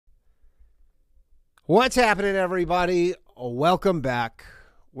What's happening, everybody? Welcome back.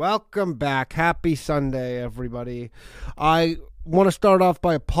 Welcome back. Happy Sunday, everybody. I want to start off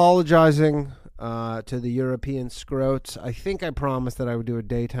by apologizing to the European scrotes. I think I promised that I would do a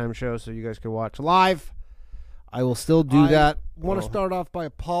daytime show so you guys could watch live. I will still do that. Want to start off by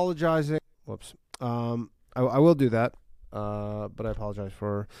apologizing. Whoops. I will do that, but I apologize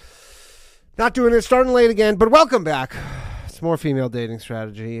for not doing it, starting late again. But welcome back. It's more female dating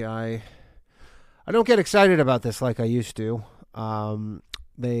strategy. I don't get excited about this like I used to.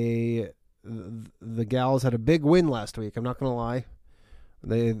 The gals had a big win last week. I'm not going to lie.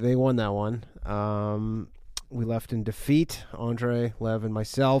 They won that one. We left in defeat, Andre, Lev, and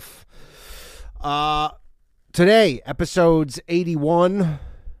myself. Today, episodes 81,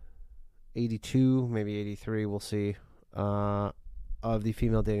 82, maybe 83, we'll see, of the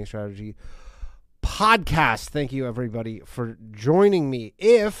Female Dating Strategy podcast. Thank you, everybody, for joining me.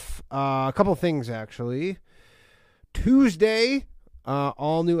 A couple things, actually. Tuesday,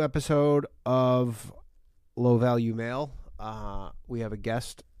 all new episode of Low Value Mail. We have a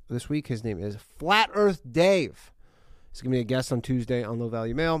guest this week. His name is Flat Earth Dave. He's going to be a guest on Tuesday on Low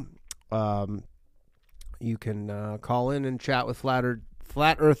Value Mail. You can call in and chat with Flat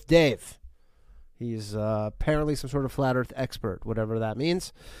Earth Dave. He's apparently some sort of Flat Earth expert, whatever that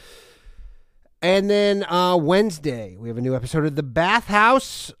means. And then Wednesday, we have a new episode of The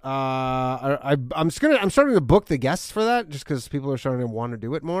Bathhouse. I'm starting to book the guests for that just because people are starting to want to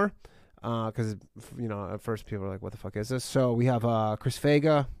do it more. Because, at first people are like, what the fuck is this? So we have Chris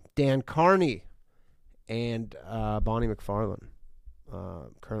Vega, Dan Carney, and Bonnie McFarlane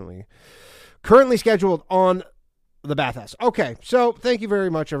currently scheduled on The Bathhouse. Okay, so thank you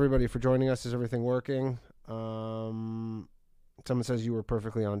very much, everybody, for joining us. Is everything working? Someone says you were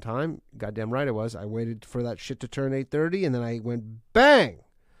perfectly on time. Goddamn right I was. I waited for that shit to turn 8:30, and then I went bang.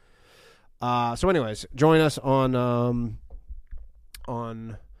 So anyways, join us on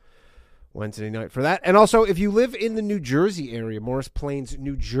Wednesday night for that. And also, if you live in the New Jersey area, Morris Plains,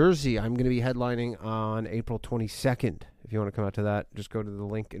 New Jersey, I'm going to be headlining on April 22nd. If you want to come out to that, just go to the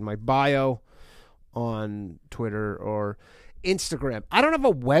link in my bio on Twitter or Instagram. I don't have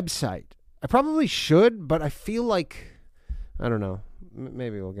a website. I probably should, but I feel like, I don't know.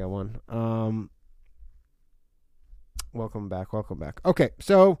 Maybe we'll get one. Welcome back. Okay,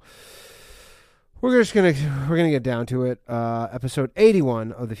 so we're gonna get down to it. Episode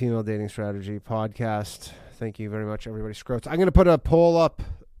 81 of the Female Dating Strategy podcast. Thank you very much, everybody. Scrotes. I'm gonna put a poll up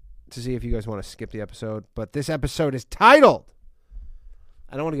to see if you guys want to skip the episode, but this episode is titled.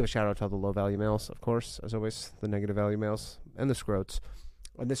 I don't want to give a shout out to all the low value males, of course, as always, the negative value males and the scrotes.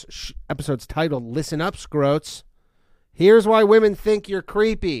 And this episode's titled, "Listen Up, Scrotes. Here's why women think you're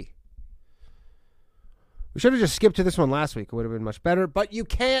creepy." We should have just skipped to this one last week. It would have been much better, but you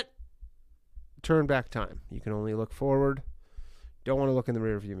can't turn back time. You can only look forward. Don't want to look in the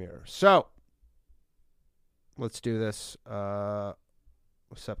rearview mirror. So, let's do this.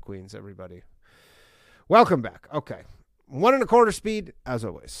 What's up, queens, everybody? Welcome back. Okay. 1 1/4 speed, as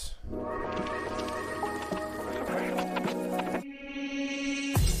always.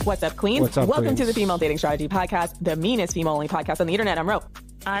 What's up, queens? What's up, Welcome queens? to the Female Dating Strategy podcast, the meanest female-only podcast on the internet. I'm Ro.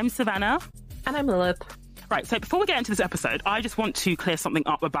 I'm Savannah. And I'm Lilith. Right, so before we get into this episode, I just want to clear something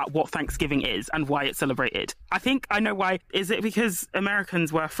up about what Thanksgiving is and why it's celebrated. I think I know why. Is it because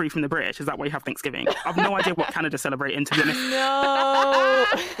Americans were free from the British? Is that why you have Thanksgiving? I've no idea what Canada celebrating, to be honest. No!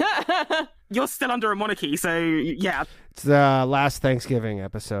 You're still under a monarchy, so yeah. It's the last Thanksgiving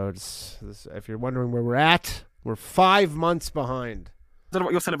episodes. If you're wondering where we're at, we're 5 months behind. I don't know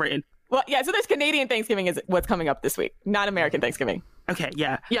what you're celebrating. Well, yeah, so there's Canadian Thanksgiving is what's coming up this week, not American Thanksgiving. Okay,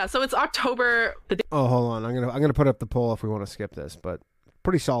 yeah. Yeah, so it's October. Oh, hold on. I'm gonna put up the poll if we want to skip this, but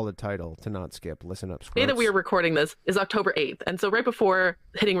pretty solid title to not skip. Listen up, The day that we are recording this is October 8th. And so right before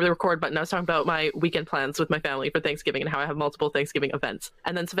hitting the record button, I was talking about my weekend plans with my family for Thanksgiving and how I have multiple Thanksgiving events.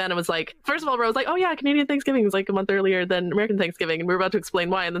 And then Savannah was like, first of all, Rose was like, oh yeah, Canadian Thanksgiving is like a month earlier than American Thanksgiving. And we were about to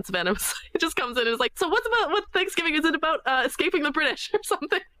explain why. And then Savannah was it just comes in and is like, so what Thanksgiving is it about escaping the British or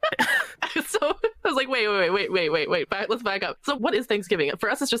something? So I was like, wait. Let's back up. So what is Thanksgiving?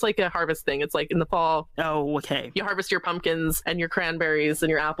 For us, it's just like a harvest thing. It's like in the fall. Oh, okay. You harvest your pumpkins and your cranberries and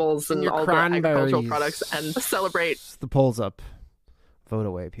your apples and Your all the agricultural products and celebrate. The poll's up. Vote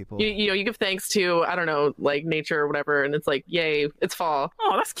away, people. You give thanks to, I don't know, like nature or whatever, and it's like, yay, it's fall.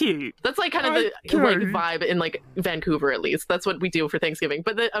 Oh, that's cute. That's like kind of the like vibe in like Vancouver, at least. That's what we do for Thanksgiving.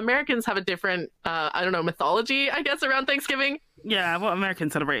 But the Americans have a different, I don't know, mythology, I guess, around Thanksgiving. Yeah, what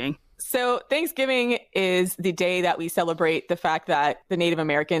Americans celebrating? So Thanksgiving is the day that we celebrate the fact that the Native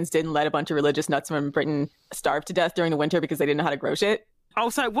Americans didn't let a bunch of religious nuts from Britain starve to death during the winter because they didn't know how to grow shit. Oh,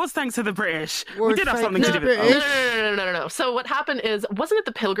 so it was thanks to the British. We're We did have something thanks to to do the with British. No. So what happened is, wasn't it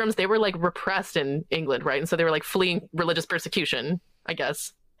the Pilgrims? They were like repressed in England, right? And so they were like fleeing religious persecution, I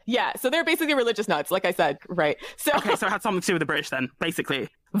guess. Yeah, so they're basically religious nuts, like I said, right? So Okay, so it had something to do with the British then, basically.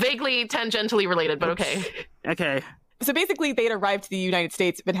 Vaguely tangentially related, but okay. Okay. So basically, they had arrived to the United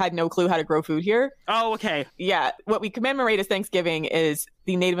States but had no clue how to grow food here. Oh, okay. Yeah, what we commemorate as Thanksgiving is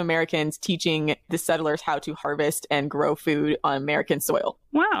the Native Americans teaching the settlers how to harvest and grow food on American soil.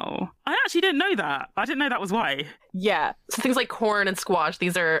 Wow. I actually didn't know that. I didn't know that was why. Yeah, So things like corn and squash,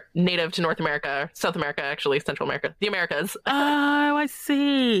 these are native to North America, South America, actually, Central America, the Americas. Oh, I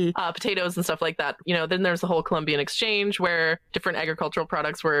see. Potatoes and stuff like that. Then there's the whole Columbian exchange where different agricultural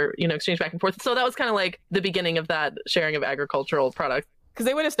products were, exchanged back and forth. So that was kind of like the beginning of that sharing of agricultural products. because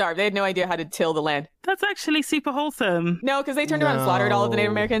they would have starved. They had no idea how to till the land. That's actually super wholesome. No, because they turned around and slaughtered all of the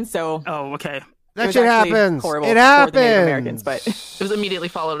Native Americans, so Oh, okay. it That was shit actually happens. horrible It for happens. the Native Americans, but It was immediately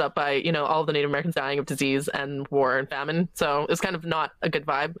followed up by, all of the Native Americans dying of disease and war and famine. So it was kind of not a good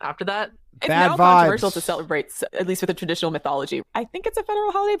vibe after that. it's Bad now vibes. controversial to celebrate, at least with the traditional mythology. I think it's a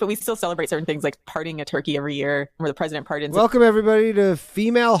federal holiday, but we still celebrate certain things like pardoning a turkey every year, where the president pardons Welcome everybody to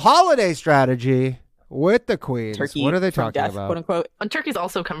Female Holiday Strategy with the Queens. a turkey What are they from talking death, about? quote unquote. And turkeys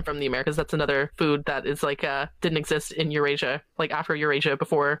also come from the Americas. That's another food that is like didn't exist in Eurasia, like Afro-Eurasia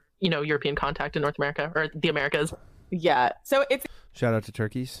before, European contact in North America or the Americas. Yeah, so it's Shout out to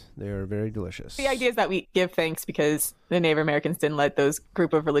turkeys. They are very delicious. the idea is that we give thanks because the Native Americans didn't let those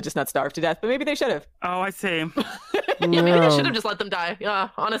group of religious nuts starve to death, but maybe they should have. Oh, I see. Yeah, maybe they should have just let them die. Yeah,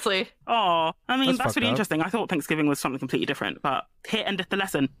 honestly. Oh, I mean, That's that's fucked really up. interesting. I thought Thanksgiving was something completely different, but here endeth the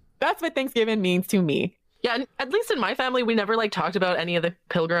lesson. That's what Thanksgiving means to me. Yeah, and at least in my family, we never talked about any of the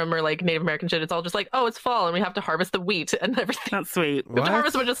Pilgrim or Native American shit. It's all just oh, it's fall and we have to harvest the wheat and everything. That's sweet. We have to What?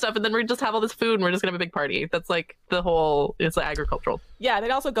 harvest a bunch of stuff and then we just have all this food and we're just gonna have a big party. That's the whole. It's agricultural. Yeah,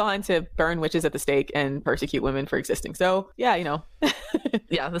 they'd also go on to burn witches at the stake and persecute women for existing. So, yeah,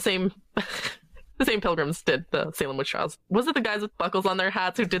 Yeah, the same. The same Pilgrims did the Salem witch trials. Was it the guys with buckles on their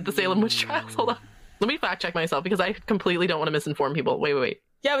hats who did the Salem witch trials? Hold on, let me fact check myself because I completely don't want to misinform people. Wait.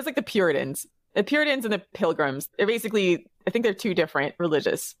 Yeah, it was like the Puritans. The Puritans and the Pilgrims, they're basically, I think they're two different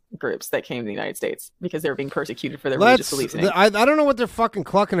religious groups that came to the United States because they were being persecuted for their religious beliefs. I don't know what they're fucking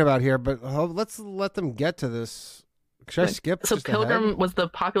clucking about here, but let's let them get to this. Should I skip? So just Pilgrim ahead? was the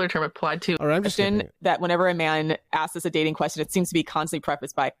popular term applied to. All right, I'm just Question skipping it. that whenever a man asks us a dating question, it seems to be constantly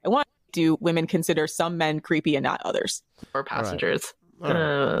prefaced by, I want, do women consider some men creepy and not others? Or passengers. All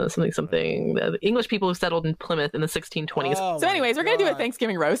right. Something. The English people who settled in Plymouth in the 1620s. Oh So anyways, we're going to do a God.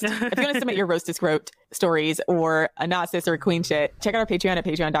 Thanksgiving roast. If you're going to submit your roast to scrote stories or a not sis or a queen shit, check out our Patreon at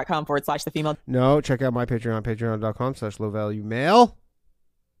patreon.com/the female No, check out my Patreon, patreon.com/low-value-mail.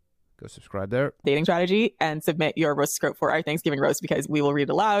 Go subscribe there. dating strategy and submit your roast to scrote for our Thanksgiving roast because we will read it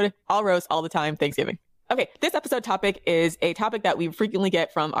aloud. I'll roast all the time Thanksgiving. Okay, this episode topic is a topic that we frequently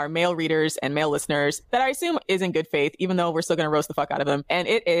get from our male readers and male listeners that I assume is in good faith, even though we're still going to roast the fuck out of them. And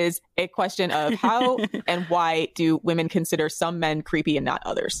it is a question of how and why do women consider some men creepy and not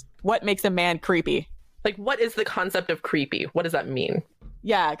others? What makes a man creepy? What is the concept of creepy? What does that mean?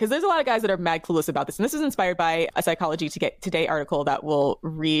 Yeah, because there's a lot of guys that are mad clueless about this. And this is inspired by a Psychology Today article that we'll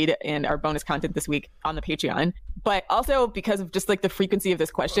read in our bonus content this week on the Patreon. But also because of just the frequency of this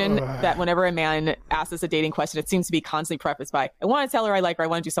question, that whenever a man asks us a dating question, it seems to be constantly prefaced by, I want to tell her I like her, I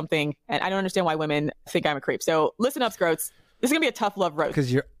want to do something, and I don't understand why women think I'm a creep. So listen up, Scroats. This is going to be a tough love roast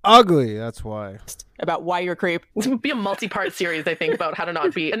Because you're ugly, that's why. about why you're a creep. This would be a multi-part series, I think, about how to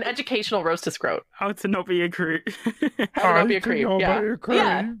not be an educational roast to scrote. How to not be a creep. How to not be a creep. Yeah.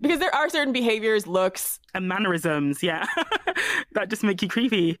 Yeah, because there are certain behaviors, looks, And mannerisms, yeah. That just make you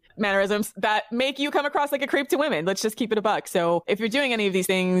creepy. mannerisms that make you come across like a creep to women. Let's just keep it a buck. So if you're doing any of these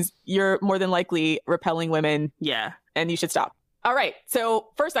things, you're more than likely repelling women Yeah. and you should stop. All right. So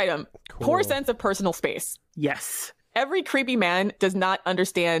first item, poor Cool. sense of personal space. Yes. Every creepy man does not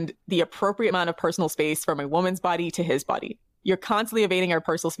understand the appropriate amount of personal space from a woman's body to his body. You're constantly evading our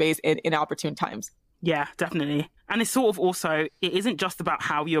personal space in inopportune times. Yeah, definitely. And it's sort of also, it isn't just about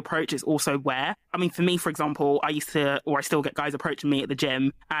how you approach, it's also where. I mean, for me, for example, I still get guys approaching me at the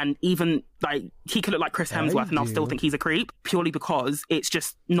gym, and even he could look like Chris Hemsworth and I'll still think he's a creep, purely because it's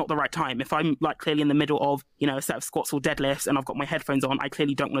just not the right time. If I'm clearly in the middle of, a set of squats or deadlifts and I've got my headphones on, I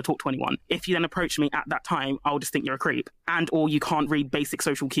clearly don't want to talk to anyone. If you then approach me at that time, I'll just think you're a creep, or you can't read basic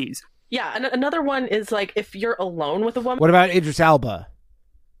social cues. Yeah, and another one is if you're alone with a woman. What about Idris Elba?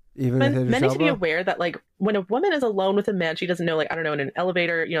 Even if Men need to be Elba? aware that like when a woman is alone with a man, she doesn't know, like, I don't know, in an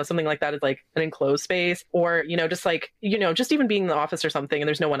elevator, something like that is like an enclosed space, or just like just even being in the office or something and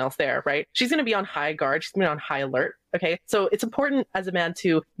there's no one else there, right? She's going to be on high guard, she's going to be on high alert. Okay, so it's important as a man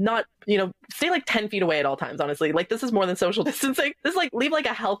to not stay like 10 feet away at all times. Honestly, like, this is more than social distancing. This is like, leave like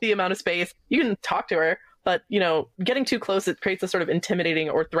a healthy amount of space. You can talk to her, but getting too close, it creates a sort of intimidating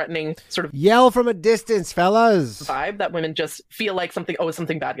or threatening sort of Yell from a distance, fellas. vibe that women just feel like is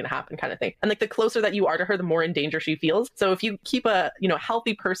something bad gonna happen, kind of thing. And like, the closer that you are to her, the more in danger she feels. So if you keep a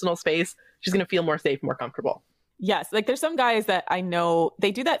healthy personal space, she's gonna feel more safe, more comfortable. Yes, like there's some guys that I know, they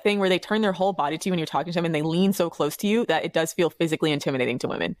do that thing where they turn their whole body to you when you're talking to them and they lean so close to you that it does feel physically intimidating to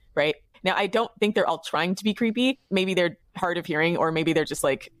women, right? Now, I don't think they're all trying to be creepy. Maybe they're hard of hearing, or maybe they're just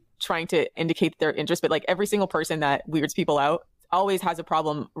like trying to indicate their interest. But like, every single person that weirds people out always has a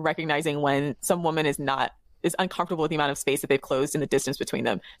problem recognizing when some woman is uncomfortable with the amount of space that they've closed in the distance between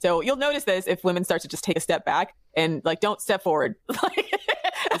them. So you'll notice this if women start to just take a step back and like, don't step forward.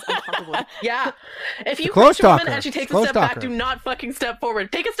 It's uncomfortable. Yeah. If you close approach a woman talker. and she takes a Close step back, talker. do not fucking step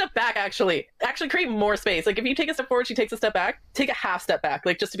forward. Take a step back, actually create more space. Like, if you take a step forward, she takes a step back, take a half step back,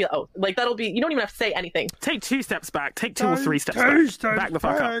 like, just to be like, oh, like, that'll be, you don't even have to say anything. Take 2 steps back. Take 2 or 3 steps back. Back the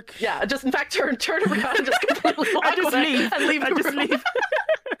fuck up. Yeah, just in fact turn around and just completely walk I just away leave. and leave I the just room. leave.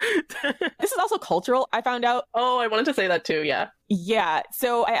 This is also cultural, I found out. Oh, I wanted to say that too. Yeah. Yeah.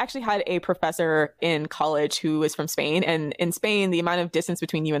 So I actually had a professor in college who was from Spain. And in Spain, the amount of distance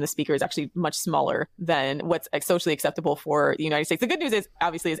between you and the speaker is actually much smaller than what's socially acceptable for the United States. The good news is,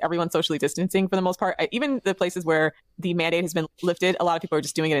 obviously, is everyone's socially distancing for the most part. Even the places where the mandate has been lifted, a lot of people are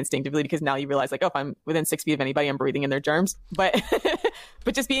just doing it instinctively because now you realize, like, oh, if I'm within 6 feet of anybody, I'm breathing in their germs. But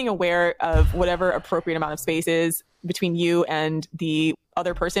but just being aware of whatever appropriate amount of space is between you and the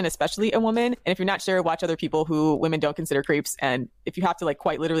other person, especially a woman. And if you're not sure, watch other people who women don't consider creeps. And if you have to like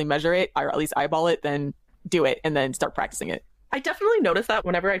quite literally measure it, or at least eyeball it, then do it and then start practicing it. I definitely notice that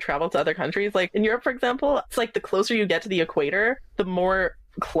whenever I travel to other countries, like in Europe, for example, it's like the closer you get to the equator, the more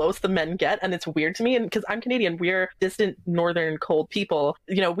close the men get. And it's weird to me. And because I'm Canadian, we're distant, northern, cold people.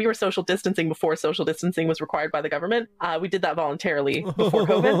 We were social distancing before social distancing was required by the government. We did that voluntarily before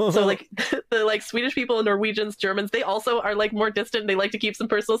COVID. So like the like Swedish people, Norwegians, Germans, they also are like more distant. They like to keep some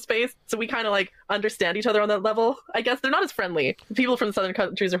personal space. So we kind of like understand each other on that level. I guess they're not as friendly. People from the southern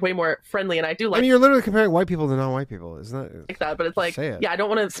countries are way more friendly. And I do like I mean, you're literally comparing white people to non-white people, isn't that? like that, but it's like, Say it. yeah, I don't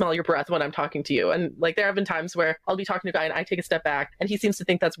want to smell your breath when I'm talking to you. And like, there have been times where I'll be talking to a guy and I take a step back and he seems to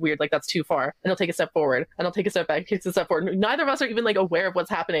think that's weird, like that's too far, and he'll take a step forward and I'll take a step back, takes a step forward. Neither of us are even like aware of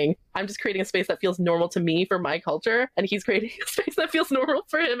what's happening. I'm just creating a space that feels normal to me for my culture, and he's creating a space that feels normal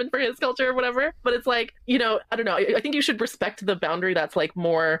for him and for his culture or whatever. But it's like, I don't know, I think you should respect the boundary that's like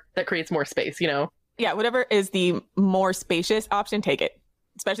more, that creates more space, Yeah, whatever is the more spacious option, take it.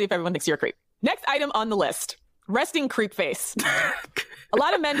 Especially if everyone thinks you're a creep. Next item on the list, resting creep face. A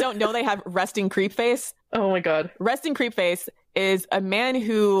lot of men don't know they have resting creep face. Oh my god. Resting creep face is a man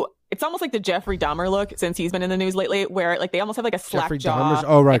who, it's almost like the Jeffrey Dahmer look, since he's been in the news lately, where like they almost have like a slack Jeffrey jaw. Dahmer's.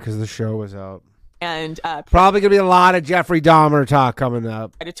 Oh, right, because the show was out. And Probably gonna be a lot of Jeffrey Dahmer talk coming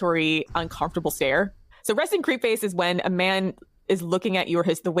up. predatory, uncomfortable stare. So resting creep face is when a man is looking at you, or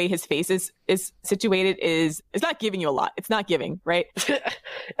the way his face is situated is not giving you a lot. It's not giving, right?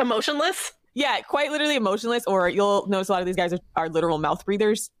 Emotionless. Yeah, quite literally emotionless. Or you'll notice a lot of these guys are literal mouth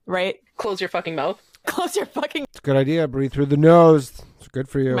breathers, right? Close your fucking mouth. Close your fucking It's a good idea. Breathe through the nose. It's good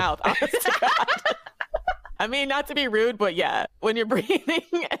for you. mouth. Honest to God. I mean, not to be rude, but yeah, when you're breathing,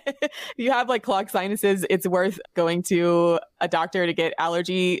 you have like clogged sinuses, it's worth going to a doctor to get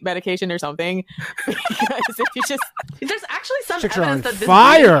allergy medication or something. Because if you just... There's actually some Chicks are evidence on that this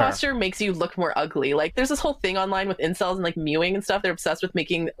fire. breathing posture makes you look more ugly. Like, there's this whole thing online with incels and like mewing and stuff. They're obsessed with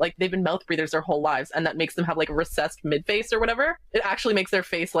making, like, they've been mouth breathers their whole lives, and that makes them have like a recessed mid-face or whatever. It actually makes their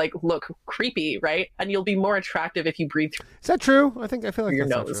face like look creepy, right? And you'll be more attractive if you breathe through Is that true? I feel like your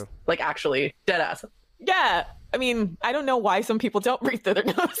that's not nose. true. Like, actually, dead ass. Yeah. I mean, I don't know why some people don't breathe through their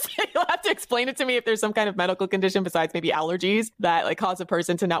nose. You'll have to explain it to me if there's some kind of medical condition besides maybe allergies that like cause a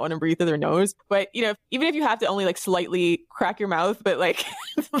person to not want to breathe through their nose. But, even if you have to only like slightly crack your mouth, but like,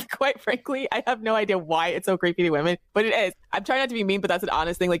 quite frankly, I have no idea why it's so creepy to women, but it is. I'm trying not to be mean, but that's an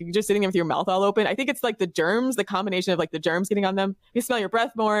honest thing. Like, if you're just sitting there with your mouth all open, I think it's like the germs, the combination of like the germs getting on them. You smell your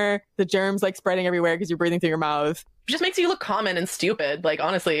breath more, the germs like spreading everywhere because you're breathing through your mouth. It just makes you look common and stupid. Like,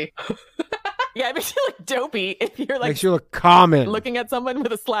 honestly. Yeah, it makes you look dopey if you're like Makes you look common. looking at someone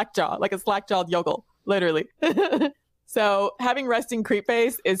with a slack jaw, like a slack-jawed yokel, literally. So having resting creep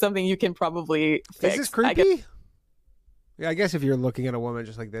face is something you can probably fix. Is this I guess. creepy? Yeah, I guess if you're looking at a woman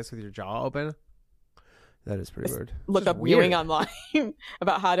just like this with your jaw open, That is pretty weird. Look This is up viewing weird. online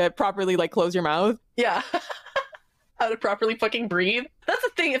about how to properly like close your mouth. Yeah. How to properly fucking breathe. That's the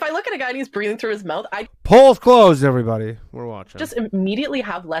thing. If I look at a guy and he's breathing through his mouth, I Polls closed, everybody. We're watching. just immediately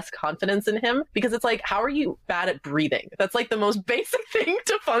have less confidence in him because it's like, how are you bad at breathing? That's like the most basic thing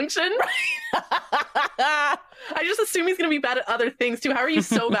to function. I just assume he's going to be bad at other things too. How are you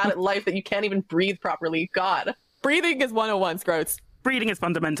so bad at life that you can't even breathe properly? God. Breathing is 101, Scroats. Breathing is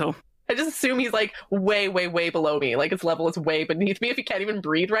fundamental. I just assume he's like way, way, way below me. Like his level is way beneath me if he can't even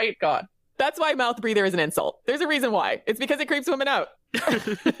breathe right. God. That's why mouth breather is an insult. There's a reason why. It's because it creeps women out.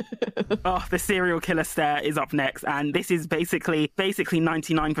 Oh, the serial killer stare is up next, and this is basically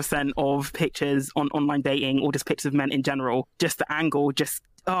 99% of pictures on online dating or just pictures of men in general. Just the angle,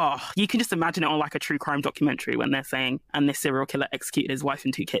 you can just imagine it on like a true crime documentary when they're saying, and this serial killer executed his wife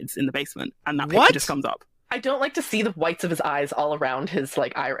and 2 kids in the basement, and that picture What? just comes up. I don't like to see the whites of his eyes all around his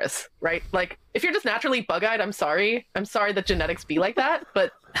like iris, right? Like if you're just naturally bug-eyed, I'm sorry that genetics be like that,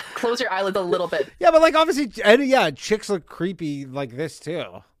 but close your eyelids a little bit. Yeah, but like obviously, and yeah, chicks look creepy like this too.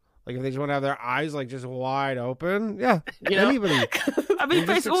 Like if they just want to have their eyes like just wide open, yeah, You know? anybody. I mean, You're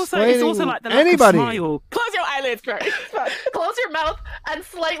but just it's also explaining like the lack anybody. of smile. Close your eyelids, Scroat. Close your mouth and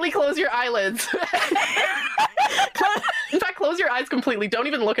slightly close your eyelids. In fact, close your eyes completely. Don't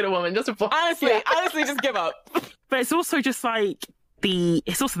even look at a woman. Just Honestly, just give up. But it's also just like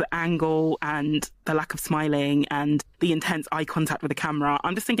it's also the angle and the lack of smiling and the intense eye contact with the camera.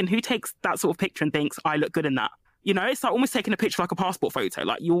 I'm just thinking, who takes that sort of picture and thinks, I look good in that? You know, it's like almost taking a picture like a passport photo.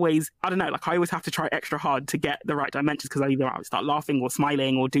 Like you always, I don't know, like I always have to try extra hard to get the right dimensions because I start laughing or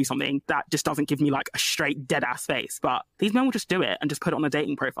smiling or do something that just doesn't give me like a straight dead ass face. But these men will just do it and just put it on a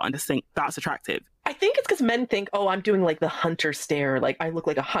dating profile and just think that's attractive. I think it's because men think, oh, I'm doing like the hunter stare, like I look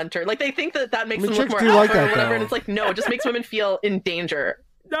like a hunter. Like they think that makes them look chicks more do alpha like that, or whatever, though. and it's like, no, it just makes women feel in danger.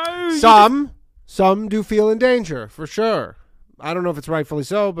 No, Some do feel in danger for sure. I don't know if it's rightfully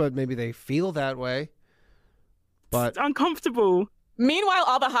so, but maybe they feel that way. But it's uncomfortable. Meanwhile,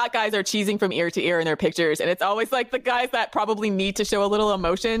 all the hot guys are cheesing from ear to ear in their pictures, and it's always like the guys that probably need to show a little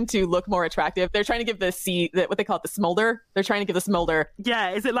emotion to look more attractive. They're trying to give what they call it, the smolder. They're trying to give the smolder. Yeah,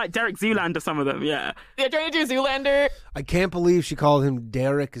 is it like Derek Zoolander, some of them? Yeah. They're trying to do Zoolander. I can't believe she called him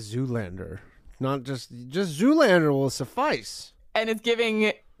Derek Zoolander. Not just Zoolander will suffice. And it's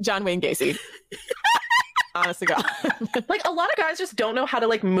giving John Wayne Gacy. Honest to God. Like a lot of guys just don't know how to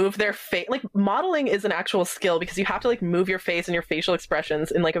like move their face. Like modeling is an actual skill because you have to like move your face and your facial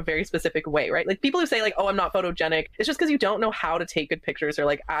expressions in like a very specific way, right? Like people who say like, oh, I'm not photogenic, it's just because you don't know how to take good pictures or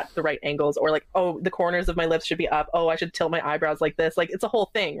like at the right angles or like, oh, the corners of my lips should be up. Oh, I should tilt my eyebrows like this. Like it's a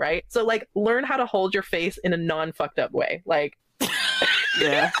whole thing, right? So like learn how to hold your face in a non-fucked up way. Like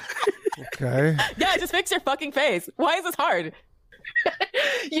Yeah. Okay. Yeah, just fix your fucking face. Why is this hard?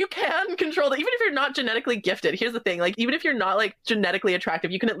 you can control that even if you're not genetically gifted. Here's the thing, like even if you're not like genetically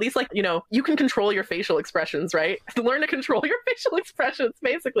attractive, you can at least like, you know, you can control your facial expressions, right? Learn to control your facial expressions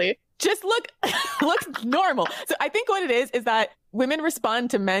basically. Just look normal. So I think what it is that women respond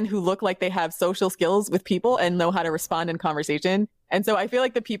to men who look like they have social skills with people and know how to respond in conversation. And so I feel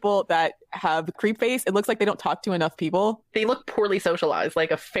like the people that have creep face, it looks like they don't talk to enough people. They look poorly socialized,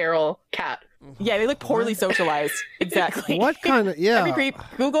 like a feral cat. Yeah, they look poorly socialized. Exactly. What kind of Every creep.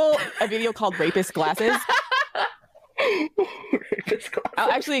 Google a video called Rapist Glasses.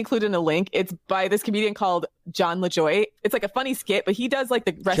 I'll actually include in a link. It's by this comedian called John LaJoy. It's like a funny skit, but he does like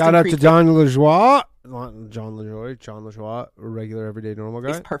the rest Shout of out to John LaJoy, regular everyday normal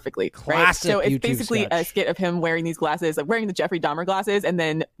guy. perfectly. Classic Right? So it's YouTube basically sketch. a skit of him wearing these glasses, like wearing the Jeffrey Dahmer glasses, and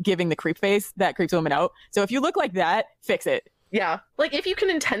then giving the creep face that creeps women out. So if you look like that, fix it. Yeah. Like if you can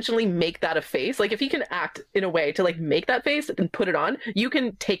intentionally make that a face, like if you can act in a way to like make that face and put it on, you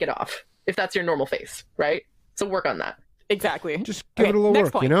can take it off if that's your normal face, right? So work on that. Exactly. Just give it a little next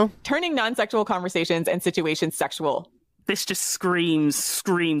work, point. you know? Turning non-sexual conversations and situations sexual. This just screams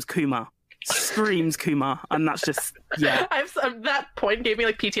Kuma. Screams Kuma. And that's just, yeah. That point gave me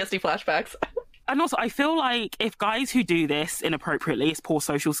like PTSD flashbacks. And also, I feel like if guys who do this inappropriately, it's poor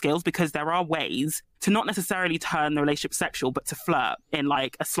social skills because there are ways to not necessarily turn the relationship sexual, but to flirt in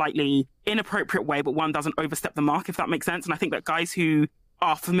like a slightly inappropriate way, but one doesn't overstep the mark, if that makes sense. And I think that guys who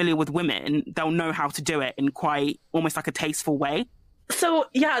are familiar with women, they'll know how to do it in quite almost like a tasteful way. So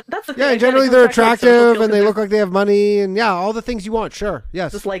yeah, that's the thing. Yeah, and Again, it generally comes they're back to, like, social attractive skills and they and look like they have money and yeah, all the things you want. Sure.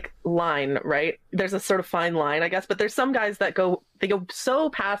 Yes. this like line, right? There's a sort of fine line, I guess, but there's some guys that go so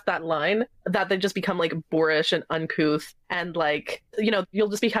past that line that they just become like boorish and uncouth and like, you know, you'll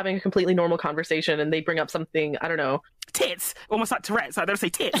just be having a completely normal conversation and they bring up something, I don't know. Tits! Almost like Tourette's. Like, they'll say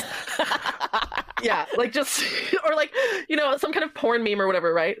tits. Yeah, like just, or like, you know, some kind of porn meme or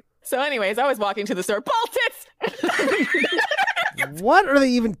whatever, right? So anyways, I was walking to the store. Ball tits! What are they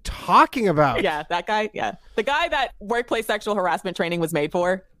even talking about? Yeah, that guy. Yeah. The guy that workplace sexual harassment training was made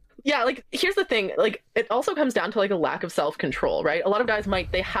for. Yeah, like, here's the thing. Like, it also comes down to, like, a lack of self-control, right? A lot of guys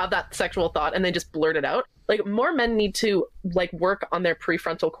they have that sexual thought and they just blurt it out. Like, more men need to, like, work on their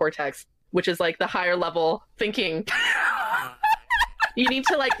prefrontal cortex, which is, like, the higher level thinking. You need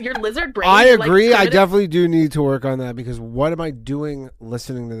to, like, your lizard brain. I agree. Like, I definitely do need to work on that because what am I doing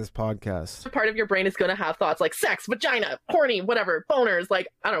listening to this podcast? part of your brain is going to have thoughts like sex, vagina, horny, whatever, boners, like,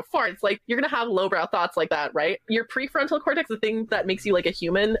 I don't know, farts. Like, you're going to have lowbrow thoughts like that, right? Your prefrontal cortex, the thing that makes you like a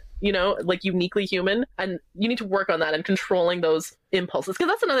human, you know, like uniquely human. And you need to work on that and controlling those impulses.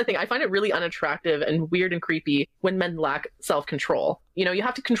 Because that's another thing. I find it really unattractive and weird and creepy when men lack self-control. You know, you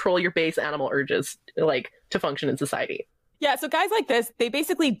have to control your base animal urges, like, to function in society. Yeah, so guys like this, they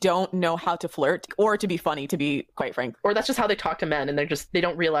basically don't know how to flirt or to be funny, to be quite frank. Or that's just how they talk to men, and they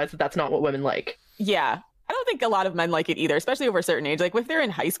don't realize that that's not what women like. Yeah. I don't think a lot of men like it either, especially over a certain age. Like if they're in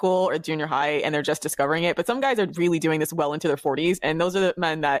high school or junior high and they're just discovering it. But some guys are really doing this well into their 40s. And those are the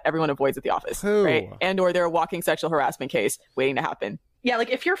men that everyone avoids at the office, right? And or they're a walking sexual harassment case waiting to happen. Yeah, like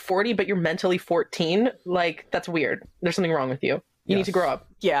if you're 40 but you're mentally 14, like that's weird. There's something wrong with you. You need to grow up.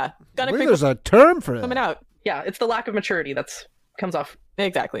 Yeah. There's a term for that. Coming out. Yeah, it's the lack of maturity that's comes off.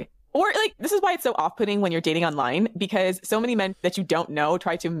 Exactly. Or like, this is why it's so off-putting when you're dating online, because so many men that you don't know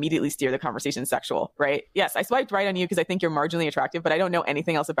try to immediately steer the conversation sexual, right? Yes, I swiped right on you because I think you're marginally attractive, but I don't know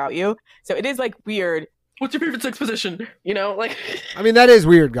anything else about you. So it is like weird. What's your favorite sex position? You know, like... I mean, that is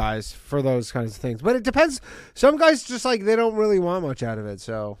weird, guys, for those kinds of things. But it depends. Some guys just like, they don't really want much out of it.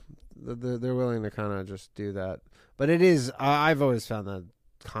 So they're willing to kind of just do that. But it is, I've always found that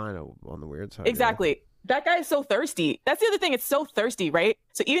kind of on the weird side. Exactly. Yeah. That guy is so thirsty. That's the other thing. It's so thirsty, right?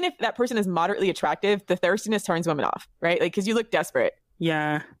 So even if that person is moderately attractive, the thirstiness turns women off, right? Like, because you look desperate.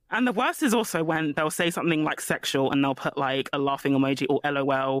 Yeah. And the worst is also when they'll say something like sexual and they'll put like a laughing emoji or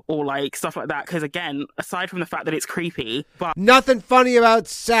LOL or like stuff like that. Because again, aside from the fact that it's creepy, but nothing funny about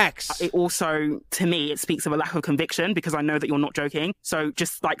sex. It also, to me, it speaks of a lack of conviction because I know that you're not joking. So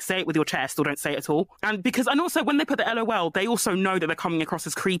just like say it with your chest or don't say it at all. And also when they put the LOL, they also know that they're coming across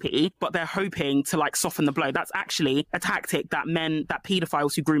as creepy, but they're hoping to like soften the blow. That's actually a tactic that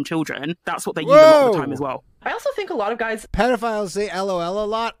pedophiles who groom children, that's what they use a lot of the time as well. I also think a lot of guys... Pedophiles say LOL a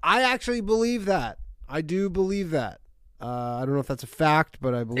lot. I actually believe that. I do believe that. I don't know if that's a fact,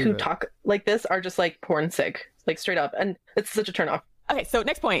 but I believe who it. Talk like this are just like porn sick, like straight up. And it's such a turn off. Okay, so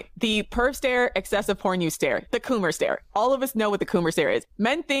next point. The perv stare, excessive porn use stare, the Coomer stare. All of us know what the Coomer stare is.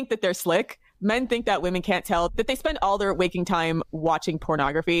 Men think that they're slick. Men think that women can't tell, that they spend all their waking time watching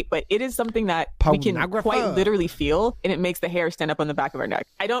pornography, but it is something that we can quite literally feel, and it makes the hair stand up on the back of our neck.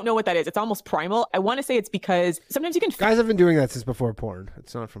 I don't know what that is. It's almost primal. I want to say it's because sometimes you can... Guys have been doing that since before porn.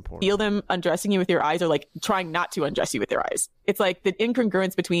 It's not from porn. Feel them undressing you with your eyes or like trying not to undress you with their eyes. It's like the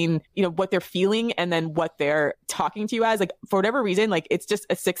incongruence between, you know, what they're feeling and then what they're talking to you as. Like, for whatever reason, like it's just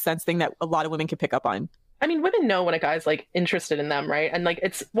a sixth sense thing that a lot of women can pick up on. I mean, women know when a guy's like interested in them, right? And like,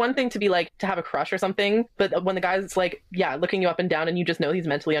 it's one thing to be like, to have a crush or something, but when the guy's like, yeah, looking you up and down and you just know he's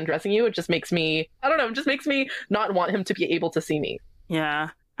mentally undressing you, it just makes me, I don't know, it just makes me not want him to be able to see me. Yeah.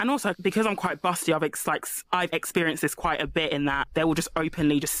 And also, because I'm quite busty, I've experienced this quite a bit in that they will just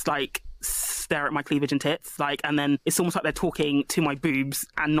openly just like stare at my cleavage and tits, like, and then it's almost like they're talking to my boobs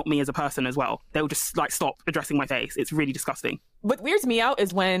and not me as a person as well. They'll just like stop addressing my face. It's really disgusting. What weirds me out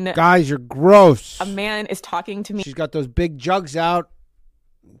is when... Guys, you're gross. A man is talking to me. She's got those big jugs out.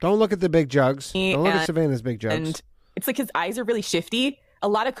 Don't look at the big jugs. Don't look at Savannah's big jugs. And it's like his eyes are really shifty. A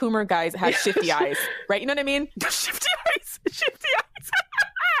lot of Coomer guys have shifty eyes, right? You know what I mean? Shifty eyes. Shifty eyes.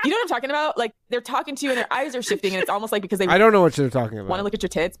 You know what I'm talking about? Like, they're talking to you and their eyes are shifting, and it's almost like because they... I don't know what they're talking about. Want to look at your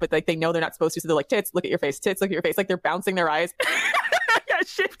tits, but like they know they're not supposed to, so they're like, tits, look at your face, tits, look at your face. Like, they're bouncing their eyes. Yeah,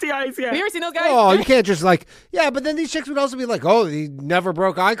 shifty eyes, yeah. Have you ever seen those guys? Oh, you can't just like... Yeah, but then these chicks would also be like, oh, he never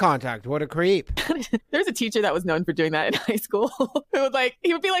broke eye contact. What a creep. There's a teacher that was known for doing that in high school. Who would like...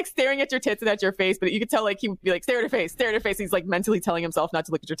 He would be like staring at your tits and at your face, but you could tell like he would be like, stare at her face, stare at her face. He's like mentally telling himself not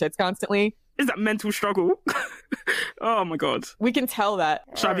to look at your tits constantly. Is that mental struggle? Oh my God. We can tell that.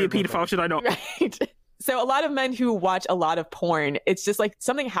 Should I be a pedophile? Should I not? Right. So a lot of men who watch a lot of porn, it's just like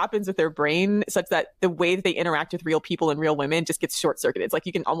something happens with their brain such that the way that they interact with real people and real women just gets short-circuited. It's like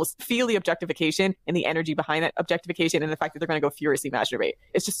you can almost feel the objectification and the energy behind that objectification and the fact that they're going to go furiously masturbate.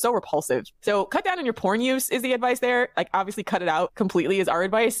 It's just so repulsive. So cut down on your porn use is the advice there. Like obviously cut it out completely is our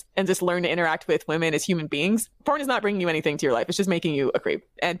advice and just learn to interact with women as human beings. Porn is not bringing you anything to your life. It's just making you a creep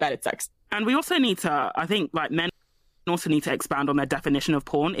and bad at sex. And we also need to, I think, like men also need to expand on their definition of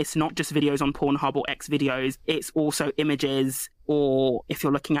porn. It's not just videos on Pornhub or X videos. It's also images, or if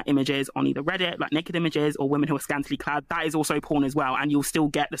you're looking at images on either Reddit, like naked images, or women who are scantily clad, that is also porn as well. And you'll still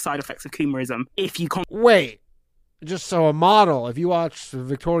get the side effects of consumerism if you can't. Wait, just so a model, if you watch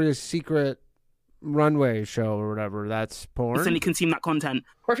Victoria's Secret runway show or whatever, that's porn? Instantly consume that content.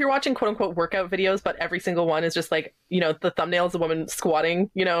 Or if you're watching quote unquote workout videos, but every single one is just like, you know, the thumbnail is a woman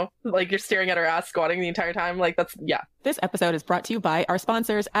squatting, you know, like you're staring at her ass squatting the entire time. Like that's, yeah. This episode is brought to you by our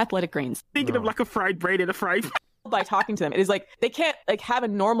sponsors, Athletic Greens. Thinking of like a fried brain in a fried pan. By talking to them, it is like they can't like have a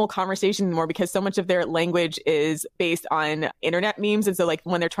normal conversation anymore because so much of their language is based on internet memes, and so like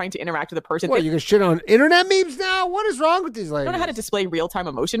when they're trying to interact with a person, What, you can shit on internet memes now? What is wrong with these ladies? they don't know how to display real-time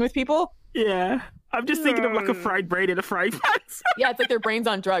emotion with people. Yeah. I'm just thinking of like a fried brain in a fried pan. Yeah, it's like their brain's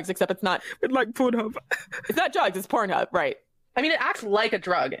on drugs, except it's not. With like Pornhub. It's not drugs, it's Pornhub, right? I mean, it acts like a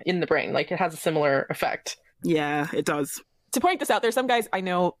drug in the brain. Like it has a similar effect. Yeah, it does. To point this out, there's some guys I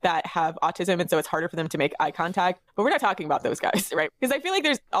know that have autism, and so it's harder for them to make eye contact, but we're not talking about those guys, right? Because I feel like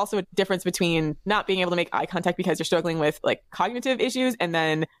there's also a difference between not being able to make eye contact because you're struggling with like cognitive issues, and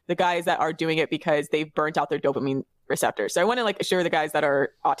then the guys that are doing it because they've burnt out their dopamine receptors. So I want to like assure the guys that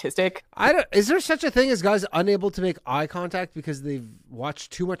are autistic. Is there such a thing as guys unable to make eye contact because they've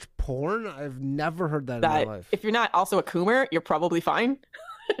watched too much porn? I've never heard that in my life. If you're not also a coomer, you're probably fine.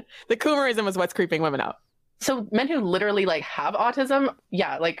 The coomerism is what's creeping women out. So men who literally like have autism,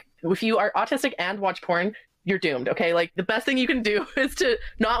 yeah, like if you are autistic and watch porn, you're doomed. Okay, like the best thing you can do is to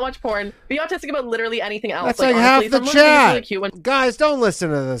not watch porn. Be autistic about literally anything else. That's like honestly, half the someone thinks it's really chat. cute when Guys, don't listen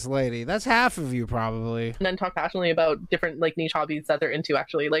to this lady. That's half of you probably. and then talk passionately about different like niche hobbies that they're into.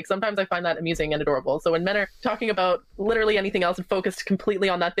 Actually, like sometimes I find that amusing and adorable. So when men are talking about literally anything else and focused completely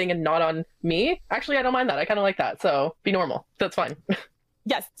on that thing and not on me, actually I don't mind that. I kind of like that. So be normal. That's fine.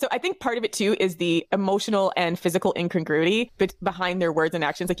 Yes. So I think part of it too is the emotional and physical incongruity behind their words and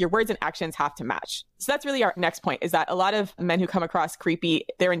actions. Like your words and actions have to match. So that's really our next point, is that a lot of men who come across creepy,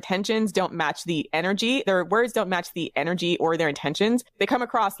 their intentions don't match the energy. Their words don't match the energy or their intentions. They come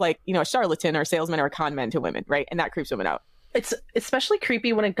across like, you know, a charlatan or a salesman or a con man to women, right? And that creeps women out. It's especially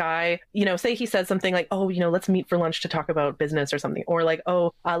creepy when a guy, you know, say he says something like, oh, you know, let's meet for lunch to talk about business or something. Or like,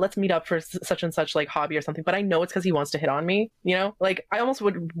 oh, let's meet up for such and such like hobby or something. But I know it's because he wants to hit on me, you know? Like, I almost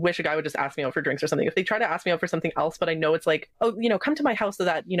would wish a guy would just ask me out for drinks or something. If they try to ask me out for something else, but I know it's like, oh, you know, come to my house so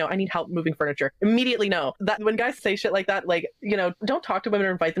that, you know, I need help moving furniture. Immediately no. That when guys say shit like that, like, you know, don't talk to women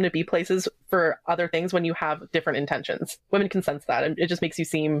or invite them to be places for other things when you have different intentions. Women can sense that, and it just makes you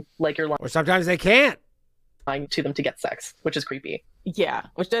seem like you're Or sometimes they can't. lying to them to get sex, which is creepy. Yeah,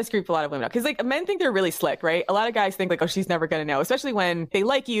 which does creep a lot of women out. Because like men think they're really slick, right? A lot of guys think like, oh, she's never going to know, especially when they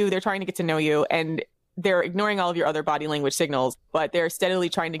like you, they're trying to get to know you, and they're ignoring all of your other body language signals, but they're steadily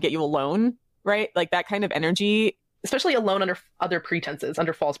trying to get you alone, right? Like that kind of energy. Especially alone under other pretenses,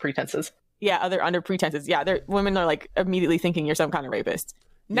 under false pretenses. Yeah, under pretenses. Yeah, women are like immediately thinking you're some kind of rapist.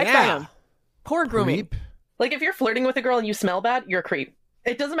 Next Yeah. item, poor grooming. Creep. Like if you're flirting with a girl and you smell bad, you're a creep.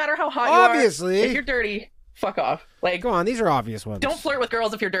 It doesn't matter how hot Obviously. you are. If you're dirty, fuck off. Like, Go on, these are obvious ones. don't flirt with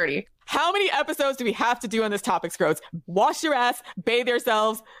girls if you're dirty. How many episodes do we have to do on this topic, Scroats? Wash your ass, bathe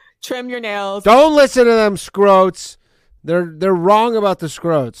yourselves, trim your nails. Don't listen to them, scroats. They're wrong about the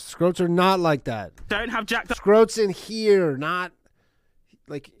scroats. Scroats are not like that. Don't have jacked up Scroats in here, not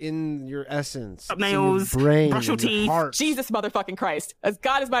like in your essence. It's in your nails, brain, brush your in teeth. heart. Jesus motherfucking Christ. As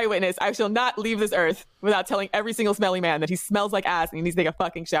God is my witness, I shall not leave this earth without telling every single smelly man that he smells like ass and he needs to take a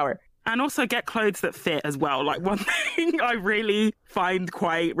fucking shower. And also get clothes that fit as well. Like one thing I really find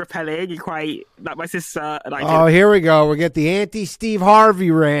quite repelling and quite, like my sister and I Oh, here we go. We get the anti-Steve Harvey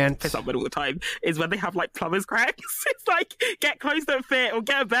rant. piss up with all the time, is when they have like plumber's cracks. It's like, get clothes that fit or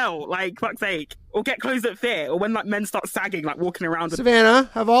get a belt, like fuck's sake. Or get clothes that fit. Or when like men start sagging, like walking around with Savannah,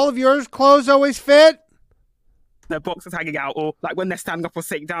 have all of yours clothes always fit? their boxers hanging out. Or like when they're standing up or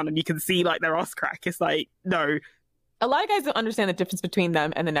sitting down and you can see like their ass crack. It's like, no. A lot of guys don't understand the difference between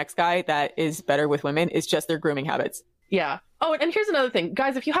them and the next guy that is better with women is just their grooming habits. Yeah. Oh, and here's another thing.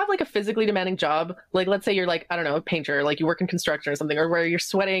 Guys, if you have like a physically demanding job, like let's say you're like, I don't know, a painter, like you work in construction or something, or where you're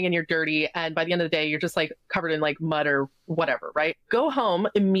sweating and you're dirty, and by the end of the day, you're just like covered in like mud or whatever, right? Go home,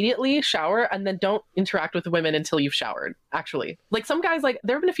 immediately shower, and then don't interact with women until you've showered, actually. Like some guys, like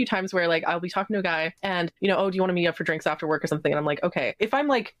there have been a few times where like I'll be talking to a guy and, you know, oh, do you want to meet up for drinks after work or something? And I'm like, okay. If I'm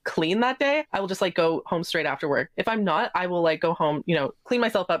like clean that day, I will just like go home straight after work. If I'm not, I will like go home, you know, clean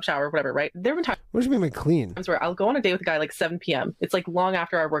myself up, shower, whatever, right? There have been times What does you mean by clean? where I'll go on a date with a guy like 7 7 p.m. It's like long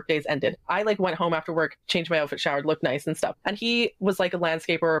after our work days ended. I like went home after work, changed my outfit, showered, looked nice and stuff. And he was like a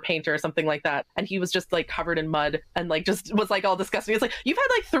landscaper or a painter or something like that. And he was just like covered in mud and like just was like all disgusting. It's like, you've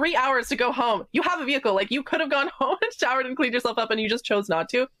had like 3 hours to go home. You have a vehicle. Like you could have gone home and showered and cleaned yourself up and you just chose not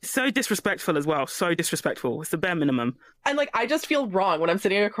to. So disrespectful as well. So disrespectful. It's the bare minimum. And like, I just feel wrong when I'm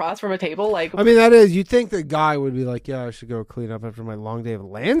sitting across from a table. Like, I mean, that is, you'd think the guy would be like, yeah, I should go clean up after my long day of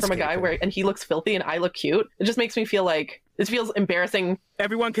landscaping. from a guy where, and he looks filthy and I look cute. It just makes me feel like this feels embarrassing.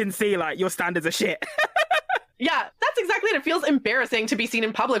 Everyone can see like your standards are shit. Yeah, that's exactly it. It feels embarrassing to be seen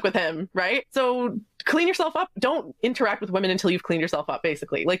in public with him, right? So clean yourself up. Don't interact with women until you've cleaned yourself up,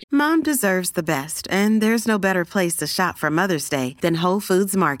 basically. Like, Mom deserves the best, and there's no better place to shop for Mother's Day than Whole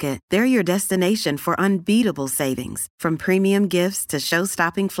Foods Market. They're your destination for unbeatable savings, from premium gifts to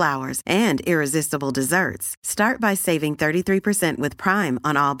show-stopping flowers and irresistible desserts. Start by saving 33% with Prime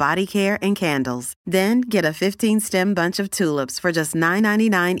on all body care and candles. Then get a 15-stem bunch of tulips for just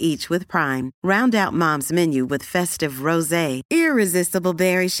 $9.99 each with Prime. Round out Mom's menu with festive rosé, irresistible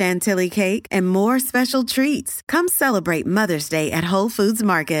berry chantilly cake, and more special treats. Come celebrate Mother's Day at Whole Foods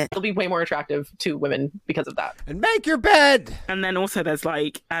Market. it'll be way more attractive to women because of that. And make your bed. And then also there's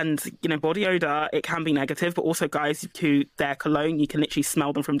like, and you know, body odor, it can be negative, but also guys who their cologne, you can literally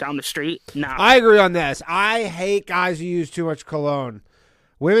smell them from down the street. Nah. I agree on this. I hate guys who use too much cologne.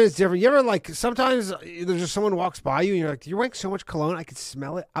 Women is different. You ever like sometimes there's just someone walks by you and you're like, you're wearing so much cologne, I can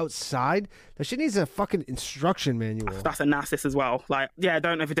smell it outside. That shit needs a fucking instruction manual. That's a narcissist as well. Like, yeah,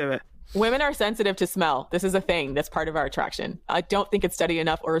 don't overdo it. Women are sensitive to smell. This is a thing that's part of our attraction. I don't think it's studied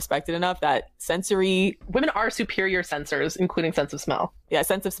enough or respected enough that sensory... Women are superior sensors, including sense of smell. Yeah,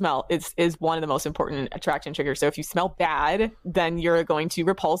 sense of smell is one of the most important attraction triggers. So if you smell bad, then you're going to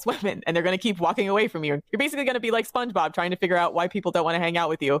repulse women and they're going to keep walking away from you. You're basically going to be like SpongeBob trying to figure out why people don't want to hang out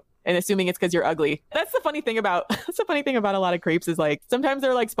with you and assuming it's because you're ugly. That's the funny thing about a lot of creeps is like sometimes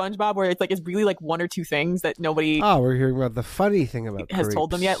they're like SpongeBob where it's really like one or two things that nobody we're hearing about the funny thing about has creeps.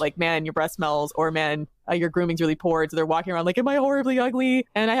 told them yet. Like, man, your breath smells, or man, your grooming's really poor. So they're walking around like, am I horribly ugly?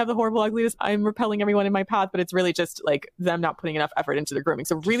 And I have the horrible ugliness. I'm repelling everyone in my path. But it's really just like them not putting enough effort into their grooming.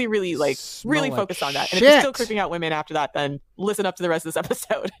 So really, really really like focused on that. And shit. if you're still creeping out women after that, then listen up to the rest of this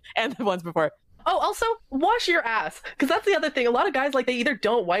episode and the ones before. Oh, also, wash your ass. Because that's the other thing. A lot of guys, like, they either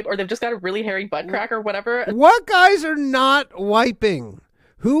don't wipe or they've just got a really hairy butt crack or whatever. What guys are not wiping?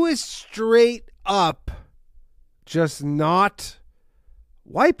 Who is straight up just not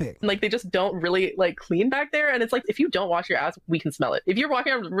wiping? Like, they just don't really, like, clean back there. And it's like, if you don't wash your ass, we can smell it. If you're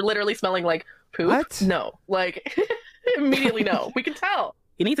walking around literally smelling like poop, What? no. Like, immediately no. We can tell.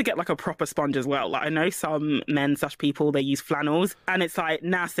 You need to get like a proper sponge as well. Like I know some men/people, they use flannels and it's like,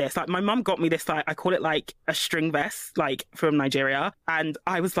 nah sis, like my mum got me this, like I call it like a string vest, like from Nigeria. And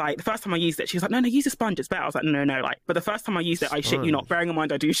I was like, the first time I used it, she was like, no, use a sponge, it's better. I was like, no, like, but the first time I used it, I shit you not, bearing in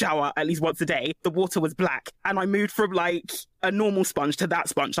mind I do shower at least once a day, the water was black. And I moved from like a normal sponge to that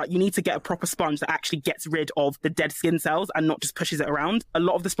sponge. Like you need to get a proper sponge that actually gets rid of the dead skin cells and not just pushes it around. A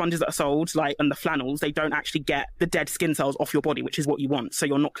lot of the sponges that are sold, like, and the flannels, they don't actually get the dead skin cells off your body, which is what you want. So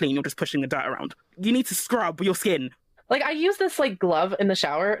you're not clean, you're just pushing the dirt around. You need to scrub your skin. Like, I use this, like, glove in the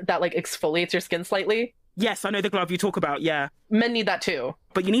shower that, like, exfoliates your skin slightly. Yes, I know the glove you talk about, yeah. Men need that too.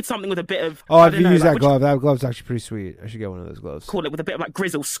 But you need something with a bit of... If you use that glove, that glove's actually pretty sweet. I should get one of those gloves. Call it with a bit of like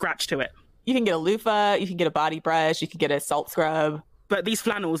grizzle scratch to it. You can get a loofah, you can get a body brush, you can get a salt scrub. But these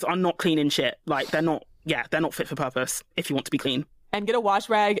flannels are not clean and shit. Like they're not fit for purpose if you want to be clean. And get a wash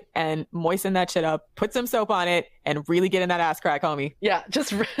rag and moisten that shit up, put some soap on it, and really get in that ass crack, homie. Yeah,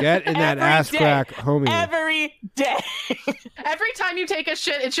 just get in that ass crack, homie. Every day. Every time you take a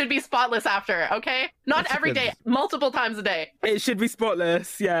shit, it should be spotless after, okay? Not That's every good. day, multiple times a day. It should be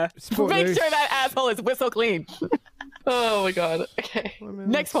spotless, yeah. Make sure that asshole is whistle clean. Oh my god. Okay.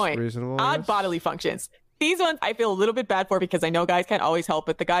 Next point. Reasonable, I Odd guess. bodily functions. These ones I feel a little bit bad for because I know guys can't always help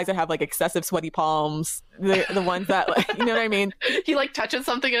it. The guys that have like excessive sweaty palms, the ones that like, you know what I mean? He like touches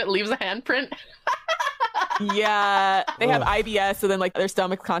something and it leaves a handprint. Yeah, they have IBS, so then like their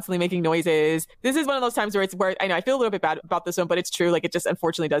stomach's constantly making noises. This is one of those times where I know I feel a little bit bad about this one, but it's true. Like it just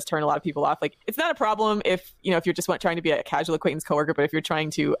unfortunately does turn a lot of people off. Like it's not a problem if you're just trying to be a casual acquaintance coworker, but if you're trying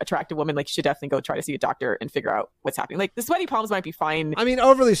to attract a woman, like you should definitely go try to see a doctor and figure out what's happening. Like the sweaty palms might be fine I mean,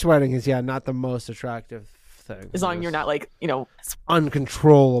 overly sweating is not the most attractive thing. as long as you're not like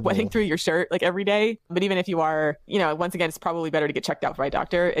uncontrollable. sweating through your shirt like every day. But even if you are, once again, it's probably better to get checked out by a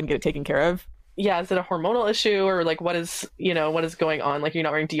doctor and get it taken care of. Yeah, is it a hormonal issue or like what is going on? Like you're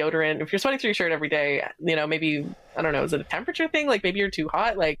not wearing deodorant. If you're sweating through your shirt every day, maybe, I don't know, is it a temperature thing? Like maybe you're too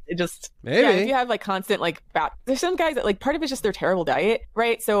hot? Like it just... Maybe. Yeah, if you have like constant like there's some guys that like part of it's just their terrible diet,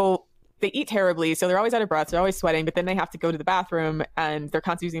 right? So they eat terribly, so they're always out of breath, they're always sweating, but then they have to go to the bathroom and they're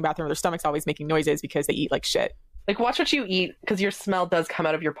constantly using the bathroom, their stomach's always making noises because they eat like shit. Like, watch what you eat, because your smell does come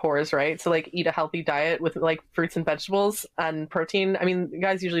out of your pores, right? So, like, eat a healthy diet with, like, fruits and vegetables and protein. I mean,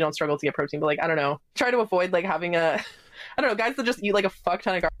 guys usually don't struggle to get protein, but, like, I don't know. Try to avoid, like, having I don't know, guys that just eat, like, a fuck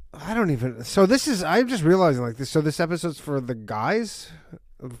ton of garbage. I don't even... So this is... I'm just realizing, like, this. So this episode's for the guys?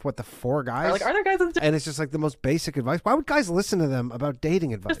 What, the 4 guys? Like, are there guys that And it's just, like, the most basic advice. Why would guys listen to them about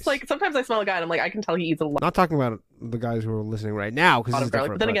dating advice? just, like, sometimes I smell a guy and I'm like, I can tell he eats a lot Not talking about the guys who are listening right now, because this of is garlic.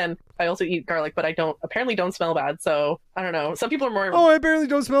 different. But then again, I also eat garlic, but I apparently don't smell bad, so I don't know. Some people are more... Oh, I barely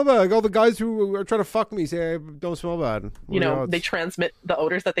don't smell bad. Like, all the guys who are trying to fuck me say I don't smell bad. you know, they transmit the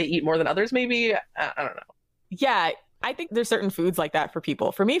odors that they eat more than others, maybe. I don't know. Yeah, I think there's certain foods like that for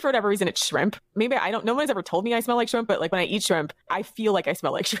people. For me, for whatever reason, it's shrimp. Maybe no one's ever told me I smell like shrimp, but like when I eat shrimp, I feel like I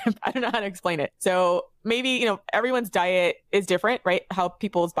smell like shrimp. I don't know how to explain it. So maybe, you know, everyone's diet is different, right? How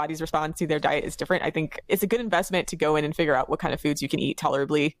people's bodies respond to their diet is different. I think it's a good investment to go in and figure out what kind of foods you can eat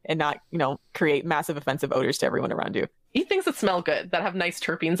tolerably and not, you know, create massive offensive odors to everyone around you. Eat things that smell good, that have nice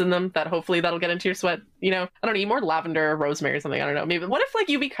terpenes in them, that hopefully that'll get into your sweat. You know, I don't know, eat more lavender or rosemary or something. I don't know. Maybe what if like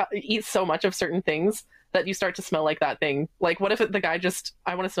you eat so much of certain things that you start to smell like that thing? Like, what if the guy just,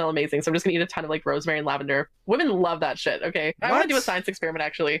 I want to smell amazing, so I'm just gonna eat a ton of like rosemary and lavender. Women love that shit. Okay, I want to do a science experiment.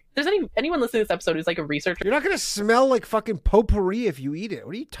 Actually, if there's anyone listening to this episode who's like a researcher You're not going to smell like fucking potpourri if you eat it.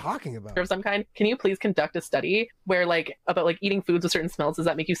 What are you talking about? of some kind, can you please conduct a study where like about like eating foods with certain smells? Does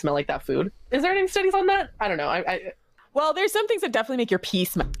that make you smell like that food? Is there any studies on that? I don't know. Well, there's some things that definitely make your pee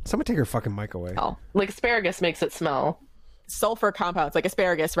smell. Someone take her fucking mic away. Like asparagus makes it smell. Sulfur compounds, like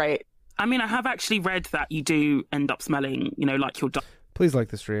asparagus, right? I mean, I have actually read that you do end up smelling, you know, like your Please like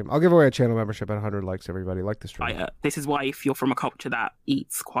the stream. I'll give away a channel membership at 100 likes, everybody. Like the stream. diet. This is why if you're from a culture that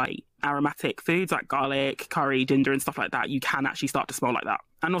eats quite aromatic foods like garlic, curry, ginger and stuff like that, you can actually start to smell like that.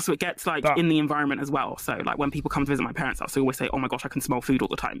 And also it gets like in the environment as well. So like when people come to visit my parents' house, they always say, oh my gosh, I can smell food all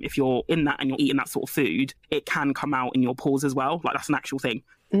the time. If you're in that and you're eating that sort of food, it can come out in your pores as well. Like that's an actual thing.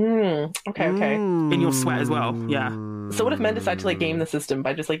 Okay. In your sweat as well. Yeah. So what if men decide to like game the system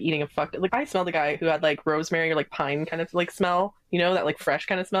by just like eating a fuck? Like I smelled a guy who had like rosemary or like pine kind of like smell, you know, that like fresh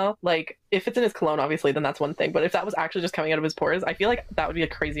kind of smell. Like if it's in his cologne, obviously, then that's one thing. But if that was actually just coming out of his pores, I feel like that would be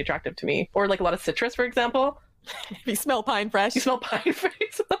like crazy attractive to me. Or like a lot of citrus, for example. If you smell pine fresh. You smell pine fresh,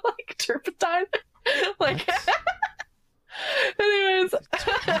 like turpentine. Like, anyways.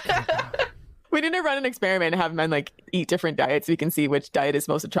 We need to run an experiment and have men like eat different diets so we can see which diet is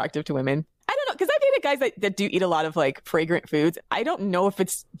most attractive to women. I don't know, because I've dated guys that do eat a lot of like fragrant foods. I don't know if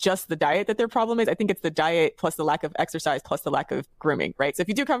it's just the diet that their problem is. I think it's the diet plus the lack of exercise plus the lack of grooming, right? So if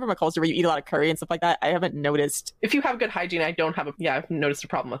you do come from a culture where you eat a lot of curry and stuff like that, I haven't noticed. If you have good hygiene, I've noticed a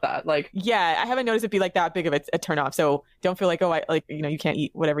problem with that. Like, yeah, I haven't noticed it be like that big of a turn off. So don't feel like, you can't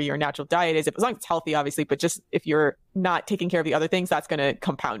eat whatever your natural diet is, as long as it's healthy, obviously, but just if you're not taking care of the other things, that's going to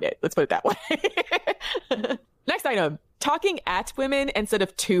compound it. Let's put it that way. Next item, talking at women instead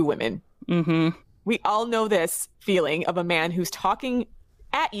of to women. Mm-hmm. We all know this feeling of a man who's talking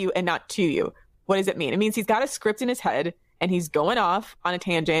at you and not to you. What does it mean? It means he's got a script in his head and he's going off on a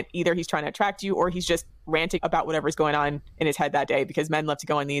tangent. Either he's trying to attract you or he's just ranting about whatever's going on in his head that day, because men love to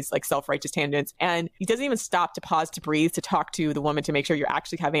go on these like self-righteous tangents. And he doesn't even stop to pause to breathe to talk to the woman to make sure you're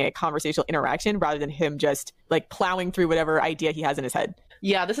actually having a conversational interaction rather than him just like plowing through whatever idea he has in his head.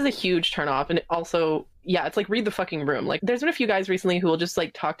 Yeah, this is a huge turnoff. And also, yeah, it's like read the fucking room. Like there's been a few guys recently who will just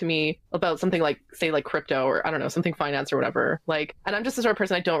like talk to me about something like, say, like crypto or I don't know, something finance or whatever. Like, and I'm just the sort of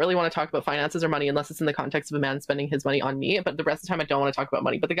person, I don't really want to talk about finances or money unless it's in the context of a man spending his money on me. But the rest of the time I don't want to talk about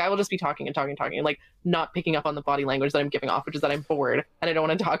money. But the guy will just be talking and like not picking up on the body language that I'm giving off, which is that I'm bored and I don't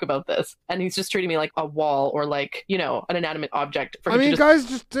want to talk about this. And he's just treating me like a wall or like, you know, an inanimate object. I mean, guys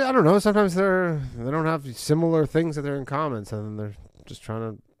just, I don't know, sometimes they don't have similar things that they're in common, and they're just trying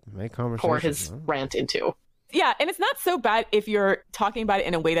to make conversation. Pour his rant into. Yeah, and it's not so bad if you're talking about it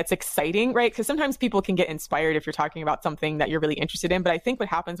in a way that's exciting, right? Because sometimes people can get inspired if you're talking about something that you're really interested in. But I think what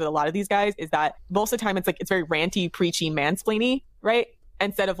happens with a lot of these guys is that most of the time it's very ranty, preachy, mansplainy, right?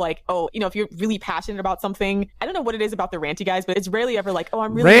 Instead of like, oh, you know, if you're really passionate about something, I don't know what it is about the ranty guys, but it's rarely ever like, oh,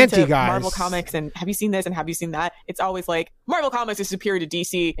 I'm really ranty into guys. Marvel Comics and have you seen this and have you seen that? It's always like, Marvel Comics is superior to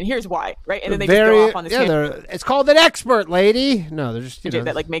DC and here's why, right? And then they just go off on this it's called an expert, lady. No, they're just,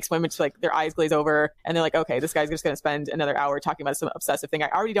 that like makes women just like their eyes glaze over and they're like, okay, this guy's just going to spend another hour talking about some obsessive thing I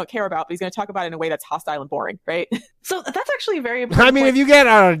already don't care about, but he's going to talk about it in a way that's hostile and boring, right? So that's actually very important. I mean, if you get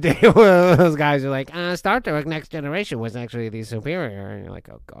on a date with those guys who are like, Star Trek Next Generation was actually the superior, and you're like,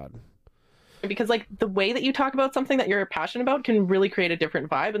 oh God. Because like the way that you talk about something that you're passionate about can really create a different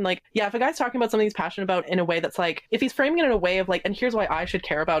vibe. And like, yeah, if a guy's talking about something he's passionate about in a way that's like, if he's framing it in a way of like, and here's why I should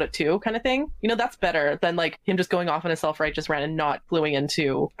care about it too, kind of thing, you know, that's better than like him just going off on a self-righteous rant and not gluing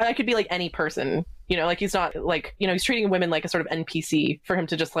into, I could be like any person, you know, like he's not like, you know, he's treating women like a sort of NPC for him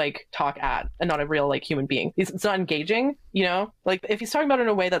to just like talk at and not a real like human being. It's not engaging, you know, like if he's talking about it in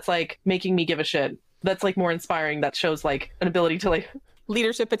a way that's like making me give a shit, that's like more inspiring, that shows like an ability to like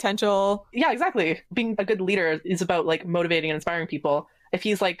leadership potential. Yeah, exactly. Being a good leader is about like motivating and inspiring people. If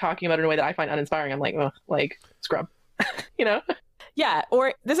he's like talking about it in a way that I find uninspiring, I'm like, oh, like scrub, you know? Yeah,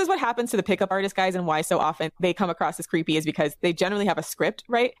 or this is what happens to the pickup artist guys and why so often they come across as creepy is because they generally have a script,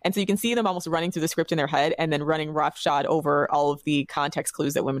 right? And so you can see them almost running through the script in their head and then running roughshod over all of the context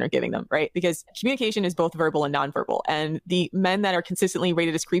clues that women are giving them, right? Because communication is both verbal and nonverbal. And the men that are consistently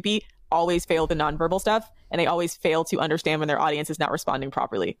rated as creepy always fail the nonverbal stuff, and they always fail to understand when their audience is not responding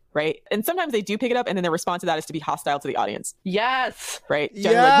properly, right? And sometimes they do pick it up, and then their response to that is to be hostile to the audience. Yes. Right?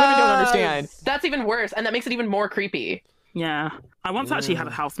 Generally, like, women don't understand. That's even worse, and that makes it even more creepy. Yeah. I once actually had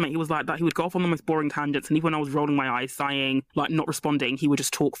a housemate. He was like that. He would go off on the most boring tangents, and even when I was rolling my eyes, sighing, like not responding, he would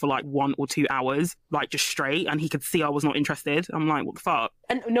just talk for like 1 or 2 hours, like just straight, and he could see I was not interested. I'm like, what the fuck?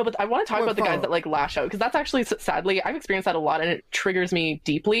 And no, but I want to talk about the guys that like lash out, because that's actually, sadly, I've experienced that a lot, and it triggers me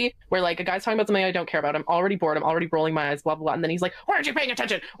deeply, where like a guy's talking about something I don't care about. I'm already bored. I'm already rolling my eyes, blah, blah, blah. And then he's like, why aren't you paying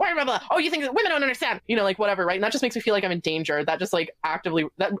attention? Why, blah, blah, blah. Oh, you think that women don't understand? You know, like whatever, right? And that just makes me feel like I'm in danger. That just like actively,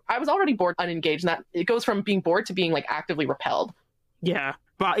 that I was already bored, unengaged, and that it goes from being bored to being like actively repelled. Yeah.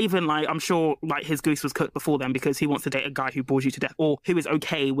 But even, like, I'm sure, like, his goose was cooked before then because he wants to date a guy who bores you to death or who is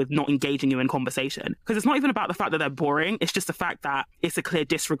okay with not engaging you in conversation. Because it's not even about the fact that they're boring. It's just the fact that it's a clear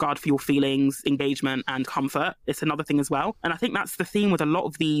disregard for your feelings, engagement, and comfort. It's another thing as well. And I think that's the theme with a lot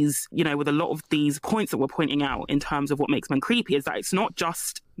of these, you know, with a lot of these points that we're pointing out in terms of what makes men creepy is that it's not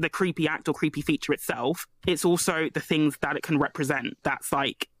just the creepy act or creepy feature itself. It's also the things that it can represent that's,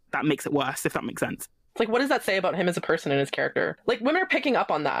 like, that makes it worse, if that makes sense. It's like, what does that say about him as a person and his character? Like, women are picking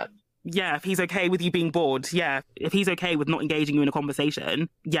up on that. Yeah, if he's okay with you being bored, yeah. If he's okay with not engaging you in a conversation,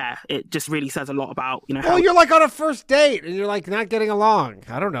 yeah, it just really says a lot about, you know, how... Well, you're like on a first date and you're like not getting along.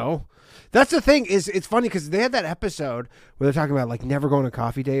 I don't know. That's the thing is it's funny because they had that episode where they're talking about like never going on a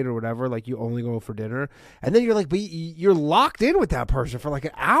coffee date or whatever, like you only go for dinner. And then you're like, but you're locked in with that person for like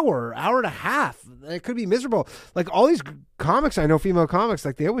an hour and a half. It could be miserable. Like all these comics, I know female comics,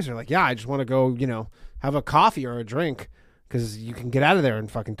 like they always are like, yeah, I just want to go, you know, have a coffee or a drink because you can get out of there in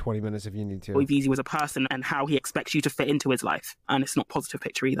fucking 20 minutes if you need to. With Easy as a person and how he expects you to fit into his life. And it's not a positive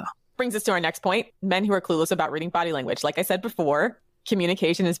picture either. Brings us to our next point. Men who are clueless about reading body language. Like I said before,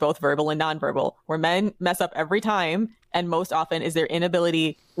 communication is both verbal and nonverbal, where men mess up every time, and most often is their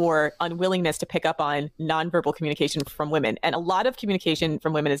inability or unwillingness to pick up on nonverbal communication from women. And a lot of communication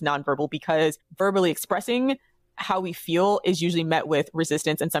from women is nonverbal because verbally expressing how we feel is usually met with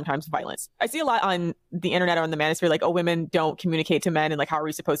resistance and sometimes violence. I see a lot on the internet or on the manosphere, like, oh, women don't communicate to men and like, how are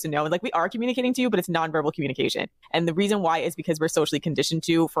we supposed to know? And like, we are communicating to you, but it's nonverbal communication. And the reason why is because we're socially conditioned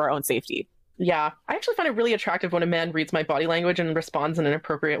to for our own safety. Yeah, I actually find it really attractive when a man reads my body language and responds in an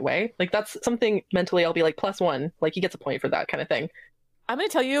appropriate way. Like that's something mentally I'll be like +1, like he gets a point for that kind of thing. I'm going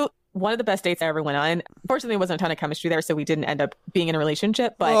to tell you, one of the best dates I ever went on. Fortunately, there wasn't a ton of chemistry there, so we didn't end up being in a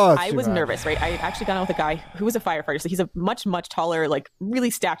relationship. But I was nervous, right? I actually got on with a guy who was a firefighter. So he's a much, much taller, like really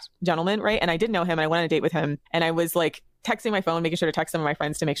stacked gentleman, right? And I didn't know him, and I went on a date with him. And I was like texting my phone, making sure to text some of my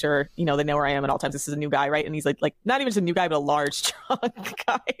friends to make sure, you know, they know where I am at all times. This is a new guy, right? And he's like not even just a new guy, but a large, strong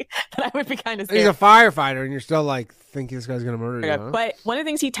guy that I would be kind of scared. He's a firefighter, and you're still like thinking this guy's going to murder you. Huh? But one of the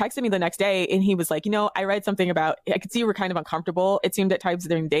things he texted me the next day, and he was like, you know, I read something about, I could see you were kind of uncomfortable. It seemed at times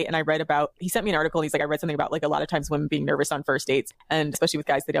during the date. And I read about, he sent me an article, and he's like, I read something about like a lot of times women being nervous on first dates, and especially with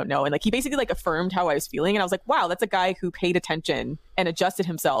guys they don't know. And like, he basically like affirmed how I was feeling. And I was like, wow, that's a guy who paid attention and adjusted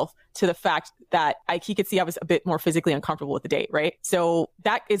himself to the fact that he could see I was a bit more physically uncomfortable with the date, right? So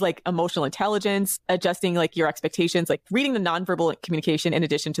that is like emotional intelligence, adjusting like your expectations, like reading the nonverbal communication in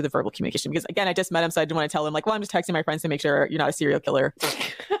addition to the verbal communication. Because again, I just met him, so I didn't want to tell him like, well, I'm just texting my friends to make sure you're not a serial killer.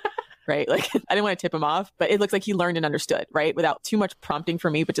 Right? Like I didn't want to tip him off, but it looks like he learned and understood, right? Without too much prompting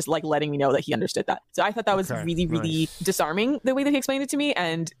from me, but just like letting me know that he understood that. So I thought that was really disarming the way that he explained it to me.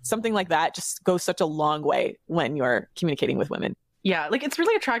 And something like that just goes such a long way when you're communicating with women. Yeah, like it's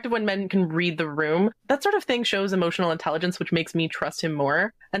really attractive when men can read the room. That sort of thing shows emotional intelligence, which makes me trust him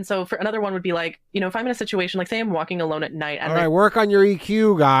more. And so for another one would be like, you know, if I'm in a situation, like say I'm walking alone at night. And all right, work on your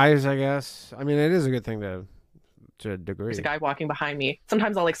EQ, guys, I guess. I mean, it is a good thing to a degree. There's a guy walking behind me.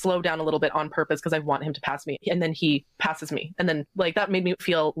 Sometimes I'll like slow down a little bit on purpose because I want him to pass me. And then he passes me. And then like that made me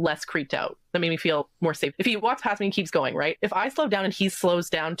feel less creeped out. that made me feel more safe. If he walks past me and keeps going, right? If I slow down and he slows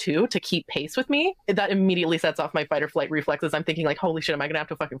down too to keep pace with me, that immediately sets off my fight or flight reflexes. I'm thinking like, holy shit, am I gonna have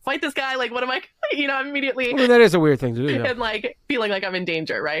to fucking fight this guy? Like, what am I, I'm immediately I mean, that is a weird thing to do. Yeah. and like feeling like I'm in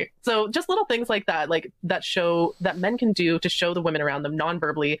danger, right? So just little things like that, like that show that men can do to show the women around them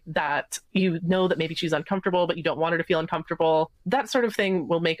non-verbally that you know that maybe she's uncomfortable, but you don't want her to feel uncomfortable. That sort of thing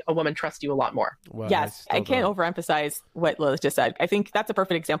will make a woman trust you a lot more. Well, Yes, I still can't don't. overemphasize what Lilith just said. I think that's a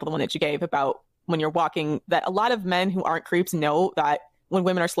perfect example, the one that you gave about when you're walking, that a lot of men who aren't creeps know that when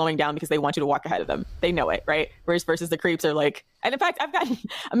women are slowing down because they want you to walk ahead of them. They know it, right? Whereas versus the creeps are like, and in fact, I've gotten,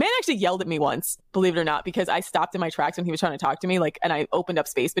 a man actually yelled at me once, believe it or not, because I stopped in my tracks when he was trying to talk to me, like, and I opened up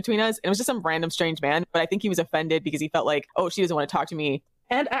space between us. And it was just some random strange man, but I think he was offended because he felt like, oh, she doesn't want to talk to me.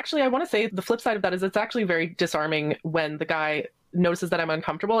 And actually, I want to say the flip side of that is it's actually very disarming when the guy notices that I'm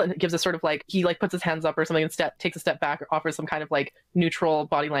uncomfortable and gives a sort of like, he like puts his hands up or something and takes a step back or offers some kind of like neutral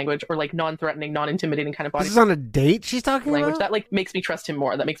body language or like non-threatening, non-intimidating kind of body This is on a date she's talking language about? that like makes me trust him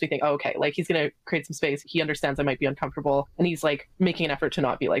more. That makes me think, oh, okay, like he's gonna create some space. He understands I might be uncomfortable and he's like making an effort to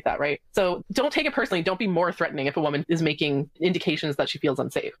not be like that, right? So don't take it personally. Don't be more threatening if a woman is making indications that she feels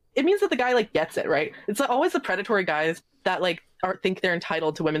unsafe. It means that the guy like gets it, right? It's always the predatory guys that like think they're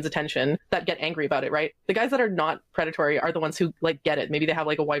entitled to women's attention that get angry about it, right? The guys that are not predatory are the ones who like get it. Maybe they have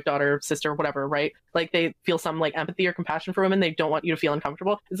like a wife, daughter, sister, whatever, right? Like they feel some like empathy or compassion for women. They don't want you to feel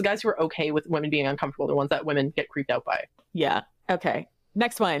uncomfortable. It's the guys who are okay with women being uncomfortable, the ones that women get creeped out by. Yeah. Okay.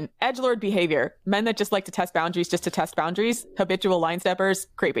 Next one, edgelord behavior. Men that just like to test boundaries just to test boundaries. Habitual line steppers.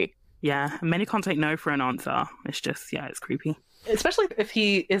 Creepy. Yeah, many can't take no for an answer. It's just, yeah, it's creepy. Especially if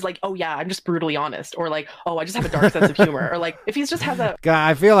he is like, oh yeah, I'm just brutally honest, or like, oh, I just have a dark sense of humor, or like if he's just has a God,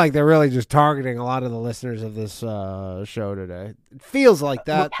 I feel like they're really just targeting a lot of the listeners of this show today. It feels like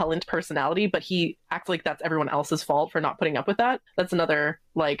that. repellent personality, but he acts like that's everyone else's fault for not putting up with that. That's another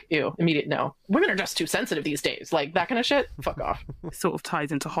like, ew, immediate no. Women are just too sensitive these days, like that kind of shit. Fuck off. It sort of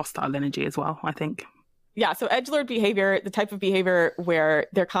ties into hostile energy as well, I think. Yeah. So edgelord behavior, the type of behavior where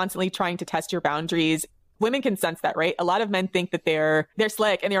they're constantly trying to test your boundaries. Women can sense that, right? A lot of men think that they're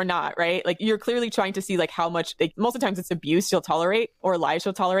slick and they're not, right? Like you're clearly trying to see like how much, most of the times it's abuse you'll tolerate or lies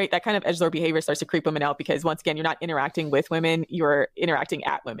you'll tolerate. That kind of edgelord behavior starts to creep women out because once again, you're not interacting with women, you're interacting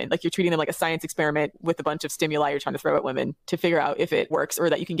at women. Like you're treating them like a science experiment with a bunch of stimuli you're trying to throw at women to figure out if it works or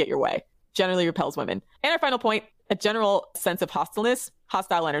that you can get your way. Generally repels women. And our final point, a general sense of hostileness,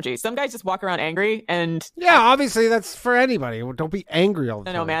 hostile energy. Some guys just walk around angry and... Yeah, obviously that's for anybody. Don't be angry all the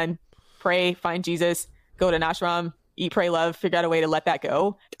time. No, man. Pray, find Jesus, go to an ashram, eat, pray, love, figure out a way to let that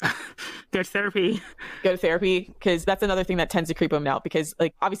go. Go to therapy. Go to therapy, because that's another thing that tends to creep women out, because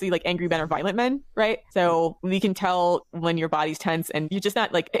like obviously like angry men are violent men, right? So we can tell when your body's tense and you're just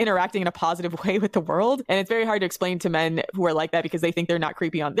not like interacting in a positive way with the world. And it's very hard to explain to men who are like that because they think they're not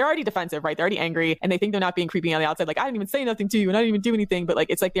creepy they're already defensive, right? They're already angry and they think they're not being creepy on the outside. Like, I didn't even say nothing to you and I didn't even do anything. But like,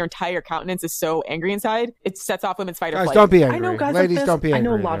 it's like their entire countenance is so angry inside. It sets off women's fight or Guys, flight. don't be angry. I know guys Ladies, like this. don't be I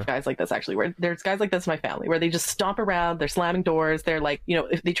angry. know a lot of either. guys like this actually, where there's guys like this in my family where they just stomp around, they're slamming doors, they're like,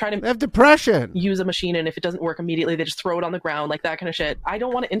 if they try They to have depression. use a machine and if it doesn't work immediately, they just throw it on the ground, like that kind of shit. I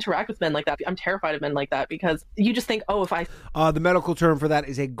don't want to interact with men like that. I'm terrified of men like that because you just think, oh, if I The medical term for that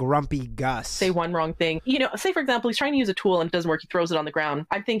is a grumpy Gus. say one wrong thing, say for example, he's trying to use a tool and it doesn't work, he throws it on the ground.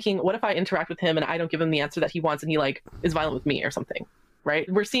 I'm thinking, what if I interact with him and I don't give him the answer that he wants and he like is violent with me or something? Right?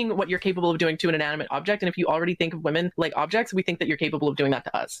 We're seeing what you're capable of doing to an inanimate object. And if you already think of women like objects, we think that you're capable of doing that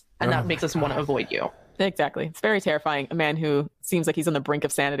to us. And that makes us want to avoid you. Exactly. It's very terrifying. A man who seems like he's on the brink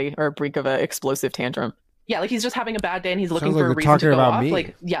of sanity or brink of an explosive tantrum. Yeah, like he's just having a bad day and he's looking Sounds for like a we're reason to talking go about off. me.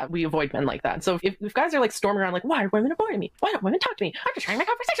 Like, yeah, we avoid men like that. So if guys are like storming around like, why are women avoiding me? Why don't women talk to me? I'm just trying to have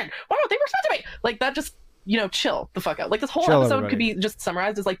a conversation. Why don't they respond to me? Like that just, chill the fuck out. Like this whole Chill, episode everybody. could be just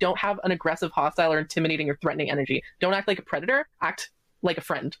summarized as like, don't have an aggressive, hostile, or intimidating or threatening energy. Don't act like a predator. Act like a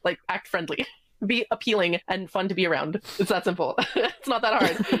friend. Like act friendly. Be appealing and fun to be around. It's that simple. It's not that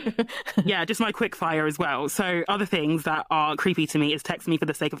hard. Yeah, just my quick fire as well. So other things that are creepy to me is text me for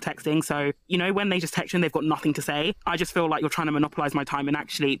the sake of texting. So, when they just text you and they've got nothing to say, I just feel like you're trying to monopolize my time. And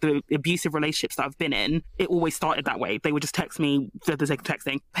actually the abusive relationships that I've been in, it always started that way. They would just text me for the sake of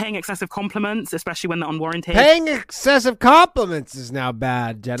texting. Paying excessive compliments, especially when they're unwarranted. Paying excessive compliments is now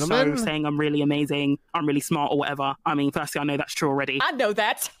bad, gentlemen. So saying I'm really amazing, I'm really smart or whatever. I mean, firstly, I know that's true already. I know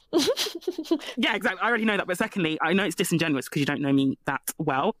that. Yeah, exactly. I already know that. But secondly, I know it's disingenuous because you don't know me that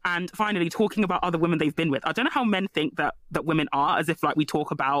well. And finally, talking about other women they've been with. I don't know how men think that women are, as if like we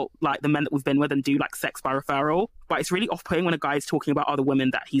talk about like the men that we've been with and do like sex by referral. But it's really off-putting when a guy is talking about other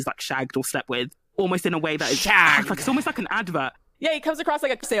women that he's like shagged or slept with, almost in a way that is Shagged. like it's almost like an advert. Yeah, he comes across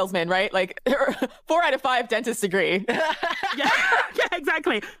like a salesman, right? Like 4 out of 5 dentist degree. yeah,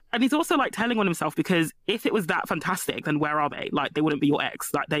 exactly. And he's also like telling on himself, because if it was that fantastic, then where are they? Like, they wouldn't be your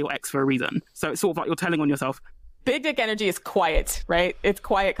ex. Like, they're your ex for a reason. So it's sort of like you're telling on yourself. Big dick energy is quiet, right? It's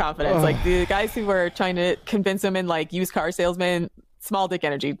quiet confidence. Like the guys who were trying to convince him in like used car salesmen, small dick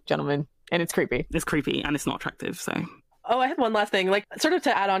energy, gentlemen. And it's creepy. It's creepy and it's not attractive, so... Oh, I had one last thing, like sort of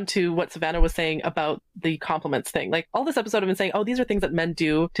to add on to what Savannah was saying about the compliments thing. Like all this episode I've been saying, oh, these are things that men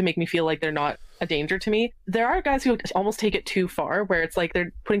do to make me feel like they're not a danger to me. There are guys who almost take it too far, where it's like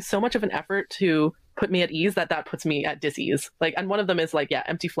they're putting so much of an effort to put me at ease that puts me at dis-ease. Like, and one of them is like, yeah,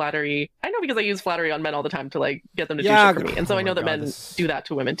 empty flattery. I know because I use flattery on men all the time to like get them to do shit for me. And so I know that men do that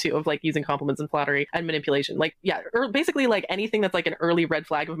to women too, of like using compliments and flattery and manipulation. Like, yeah, or basically like anything that's like an early red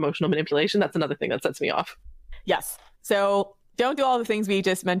flag of emotional manipulation. That's another thing that sets me off. Yes. So don't do all the things we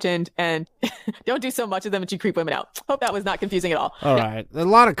just mentioned, and don't do so much of them that you creep women out. Hope that was not confusing at all. All right. A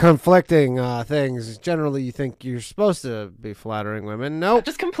lot of conflicting things. Generally, you think you're supposed to be flattering women. Nope.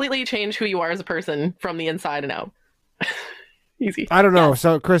 Just completely change who you are as a person from the inside and out. Easy. I don't know. Yeah.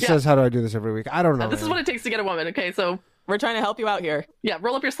 So Chris says, how do I do this every week? I don't know. This is what it takes to get a woman, okay? So we're trying to help you out here. Yeah,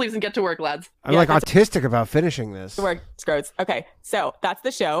 roll up your sleeves and get to work, lads. I'm like autistic about finishing this. Work, Scroats. Okay, so that's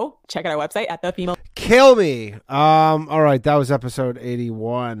the show. Check out our website at the female. Kill me. All right, that was episode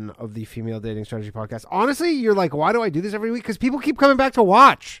 81 of the Female Dating Strategy Podcast. Honestly, you're like, why do I do this every week? Because people keep coming back to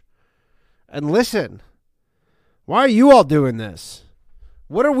watch and listen. Why are you all doing this?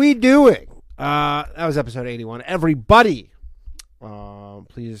 What are we doing? That was episode 81. Everybody.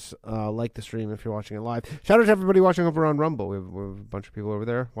 Please like the stream if you're watching it live. Shout out to everybody watching over on Rumble. We have a bunch of people over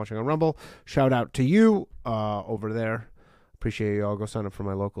there watching on Rumble. Shout out to you over there. Appreciate you all. Go sign up for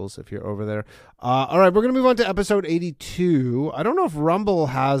my locals if you're over there. All right, we're going to move on to episode 82. I don't know if Rumble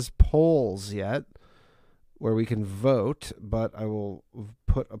has polls yet where we can vote, but I will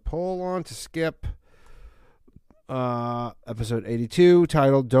put a poll on to skip episode 82,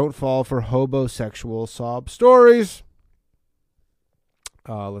 titled Don't Fall for Hobosexual Sob Stories.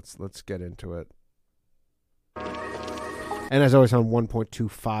 Let's get into it. And as always, on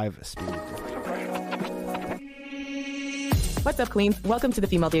 1.25 speed. What's up, Queens? Welcome to the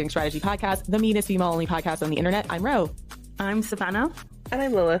Female Dating Strategy Podcast, the meanest female-only podcast on the internet. I'm Ro. I'm Savannah. And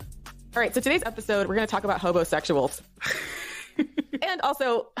I'm Lilith. All right, so today's episode, we're going to talk about hobosexuals. And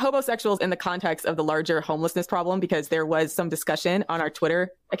also hobosexuals in the context of the larger homelessness problem, because there was some discussion on our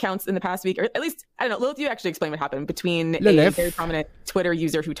Twitter accounts in the past week, or at least, I don't know, Lilith, you actually explain what happened between a very prominent Twitter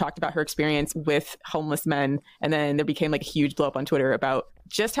user who talked about her experience with homeless men, and then there became like a huge blow up on Twitter about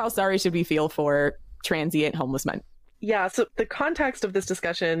just how sorry should we feel for transient homeless men. Yeah, so the context of this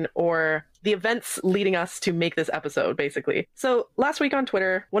discussion, or the events leading us to make this episode, basically. So last week on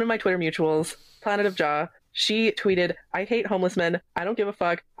Twitter, one of my Twitter mutuals, Planet of Jaw, she tweeted, "I hate homeless men. I don't give a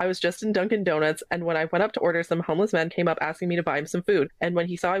fuck. I was just in Dunkin' Donuts, and when I went up to order, some homeless men came up asking me to buy him some food. And when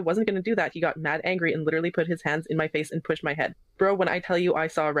he saw I wasn't going to do that, he got mad angry and literally put his hands in my face and pushed my head. Bro, when I tell you I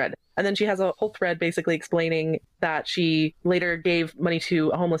saw red." And then she has a whole thread basically explaining that she later gave money to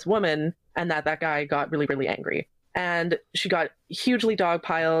a homeless woman and that guy got really, really angry. And she got hugely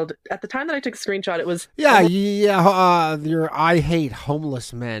dogpiled. At the time that I took a screenshot, it was... your I hate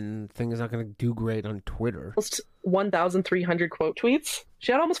homeless men thing is not going to do great on Twitter. Almost 1,300 quote tweets.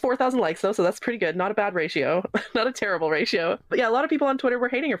 She had almost 4,000 likes, though, so that's pretty good. Not a bad ratio. Not a terrible ratio. But yeah, a lot of people on Twitter were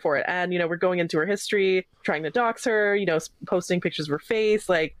hating her for it. And, we're going into her history, trying to dox her, posting pictures of her face,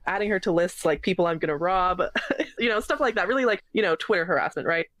 like adding her to lists like people I'm going to rob, stuff like that. Really like, Twitter harassment,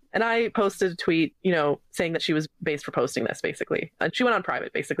 right? And I posted a tweet, saying that she was based for posting this, basically. And she went on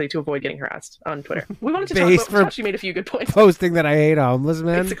private, basically, to avoid getting harassed on Twitter. We wanted to talk about how she made a few good points. Posting that I hate homeless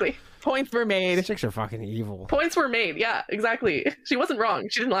men? Basically. Points were made. These chicks are fucking evil. Points were made, yeah, exactly. She wasn't wrong.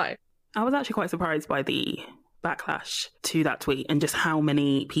 She didn't lie. I was actually quite surprised by the backlash to that tweet and just how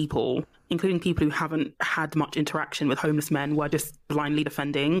many people, including people who haven't had much interaction with homeless men, were just blindly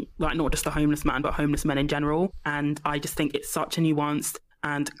defending, like not just the homeless man, but homeless men in general. And I just think it's such a nuanced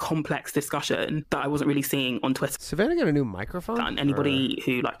and complex discussion that I wasn't really seeing on Twitter. Savannah got a new microphone? And anybody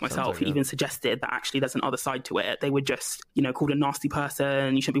who, like myself, who even suggested that actually there's an other side to it, they were just, called a nasty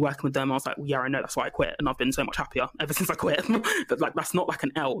person, you shouldn't be working with them. I was like, well, yeah, I know, that's why I quit. And I've been so much happier ever since I quit. But that's not like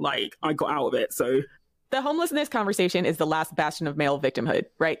an L. Like, I got out of it, so... The homelessness conversation is the last bastion of male victimhood,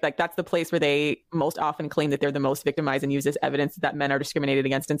 right? Like, that's the place where they most often claim that they're the most victimized and use as evidence that men are discriminated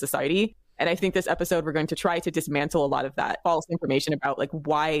against in society. And I think this episode, we're going to try to dismantle a lot of that false information about like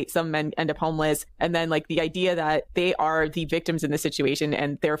why some men end up homeless. And then like the idea that they are the victims in this situation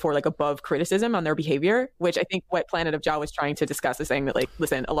and therefore like above criticism on their behavior, which I think what Planet of Jaw was trying to discuss is saying that like,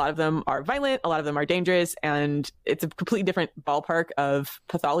 listen, a lot of them are violent, a lot of them are dangerous, and it's a completely different ballpark of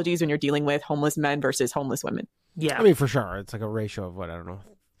pathologies when you're dealing with homeless men versus homeless women. Yeah. I mean, for sure. It's like a ratio of what, I don't know,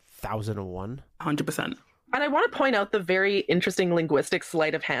 1,001? 100%. And I want to point out the very interesting linguistic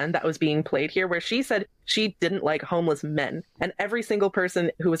sleight of hand that was being played here, where she said she didn't like homeless men. And every single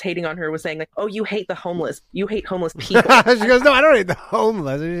person who was hating on her was saying, like, oh, you hate the homeless. You hate homeless people. She goes, no, I don't hate the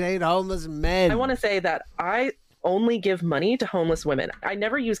homeless. I just hate homeless men. I want to say that I only give money to homeless women. I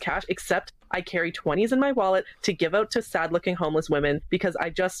never use cash, except I carry 20s in my wallet to give out to sad-looking homeless women because I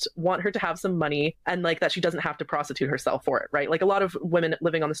just want her to have some money and like that she doesn't have to prostitute herself for it, right? Like a lot of women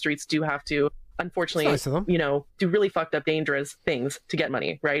living on the streets do have to, unfortunately, Nice of them. you know, do really fucked up, dangerous things to get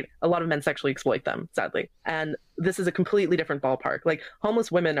money, right? A lot of men sexually exploit them, sadly. And this is a completely different ballpark. Like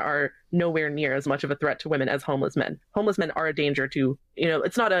homeless women are nowhere near as much of a threat to women as homeless men. Homeless men are a danger to, you know,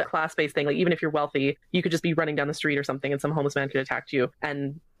 it's not a class-based thing. Like even if you're wealthy, you could just be running down the street or something and some homeless man could attack you.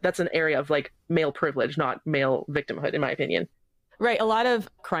 And that's an area of like male privilege, not male victimhood, in my opinion. Right. A lot of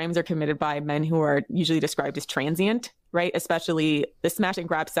crimes are committed by men who are usually described as transient, right? Especially the smash and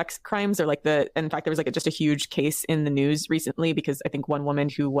grab sex crimes are like in fact, there was like just a huge case in the news recently because I think one woman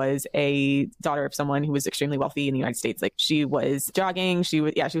who was a daughter of someone who was extremely wealthy in the United States, like she was jogging, she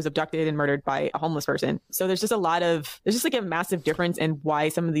was abducted and murdered by a homeless person. So there's just like a massive difference in why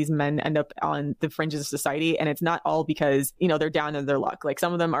some of these men end up on the fringes of society. And it's not all because, you know, they're down in their luck. Like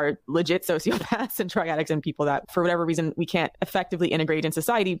some of them are legit sociopaths and drug addicts and people that for whatever reason we can't effectively integrate in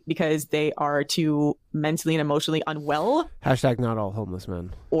society because they are too mentally and emotionally unwell. Hashtag not all homeless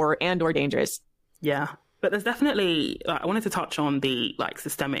men. Or dangerous. Yeah. But there's definitely, I wanted to touch on the like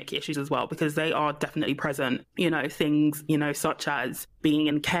systemic issues as well, because they are definitely present, you know, things, you know, such as being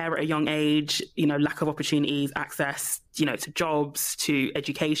in care at a young age, you know, lack of opportunities, access, you know, to jobs, to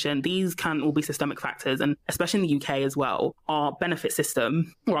education. These can all be systemic factors. And especially in the UK as well, our benefit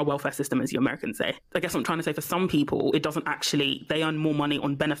system, or our welfare system, as you Americans say, I guess what I'm trying to say, for some people, it doesn't actually, they earn more money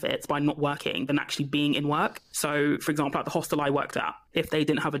on benefits by not working than actually being in work. So, for example, at the hostel I worked at, if they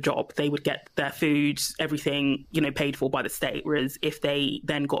didn't have a job, they would get their food, everything, you know, paid for by the state. Whereas if they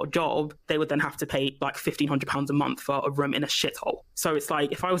then got a job, they would then have to pay like £1,500 a month for a room in a shithole. So it's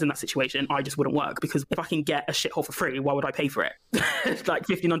like, if I was in that situation, I just wouldn't work, because if I can get a shithole for free, why would I pay for it? Like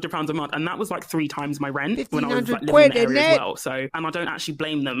 £1,500 a month. And that was like 3 times my rent when I was like living in the area as well. So, and I don't actually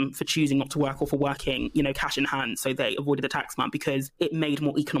blame them for choosing not to work or for working, you know, cash in hand. So they avoided the tax man, because it made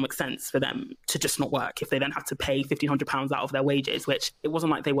more economic sense for them to just not work if they then had to pay £1,500 out of their wages, which it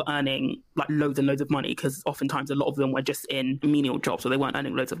wasn't like they were earning like loads and loads of money, because oftentimes a lot of them were just in menial jobs, so they weren't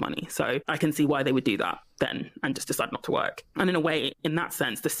earning loads of money. So I can see why they would do that then and just decide not to work. And in a way, in that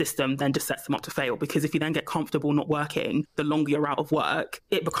sense, the system then just sets them up to fail, because if you then get comfortable not working, the longer you're out of work,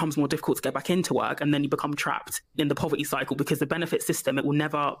 it becomes more difficult to get back into work, and then you become trapped in the poverty cycle, because the benefit system, it will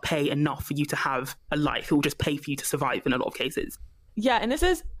never pay enough for you to have a life. It will just pay for you to survive in a lot of cases. Yeah, and this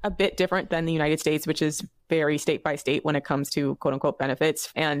is a bit different than the United States, which is very state by state when it comes to quote unquote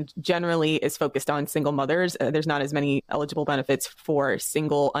benefits, and generally is focused on single mothers. There's not as many eligible benefits for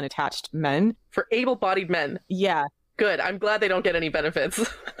single unattached men. For able-bodied men. Yeah. Good. I'm glad they don't get any benefits.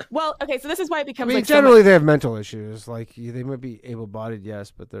 Well, okay, so this is why it becomes like generally they have mental issues. Like they might be able-bodied,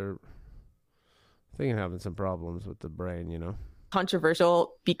 yes, but they're having some problems with the brain, you know.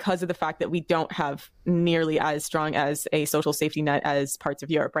 Controversial because of the fact that we don't have nearly as strong as a social safety net as parts of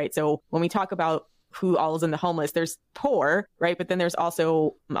Europe, right? So when we talk about who all is in the homeless, there's poor, right? But then there's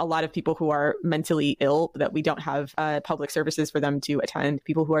also a lot of people who are mentally ill that we don't have public services for them to attend,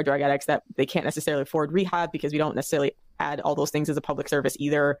 people who are drug addicts that they can't necessarily afford rehab because we don't necessarily add all those things as a public service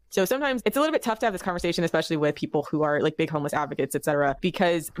either. So sometimes it's a little bit tough to have this conversation, especially with people who are like big homeless advocates, et cetera,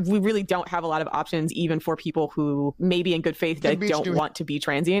 because we really don't have a lot of options, even for people who maybe in good faith that don't want to be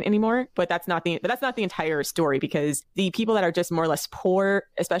transient anymore. But that's not the entire story, because the people that are just more or less poor,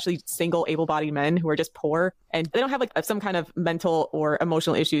 especially single able-bodied men who are just poor and they don't have like some kind of mental or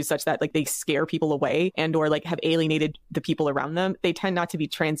emotional issues such that like they scare people away and or like have alienated the people around them, they tend not to be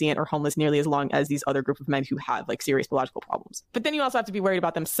transient or homeless nearly as long as these other group of men who have like serious biological problems. But then you also have to be worried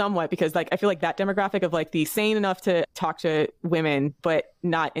about them somewhat, because like I feel like that demographic of like the sane enough to talk to women but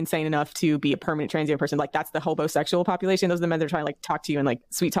not insane enough to be a permanent transient person, like that's the hobosexual population. Those are the men that are trying to like talk to you and like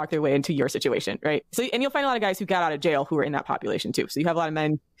sweet talk their way into your situation, right? So, and you'll find a lot of guys who got out of jail who are in that population too. So you have a lot of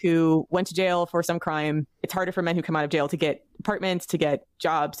men who went to jail for some crime. It's hard harder for men who come out of jail to get apartments, to get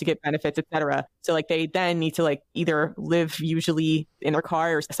jobs, to get benefits, etc. So like they then need to like either live usually in their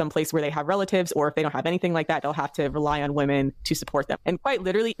car or someplace where they have relatives, or if they don't have anything like that, they'll have to rely on women to support them. And quite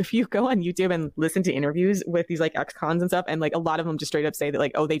literally, if you go on YouTube and listen to interviews with these like ex-cons and stuff, and like a lot of them just straight up say that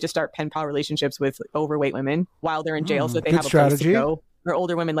like, oh, they just start pen pal relationships with overweight women while they're in jail, so that they have a place to go. Or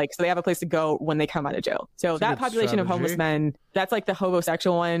older women, like, so they have a place to go when they come out of jail. So that population of homeless men, that's like the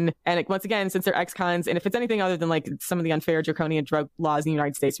homosexual one. And like, once again, since they're ex-cons, and if it's anything other than like some of the unfair draconian drug laws in the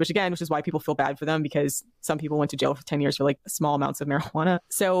United States, which is why people feel bad for them, because some people went to jail for 10 years for like small amounts of marijuana.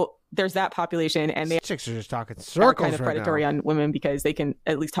 So there's that population, and they chicks are just talking circles kind of predatory on women because they can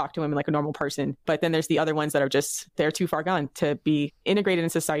at least talk to women like a normal person. But then there's the other ones that are just, they're too far gone to be integrated in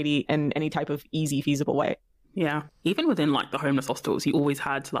society in any type of easy, feasible way. Yeah. Even within like the homeless hostels, you always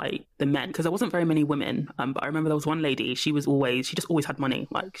had like the men, because there wasn't very many women. But I remember there was one lady, she just always had money.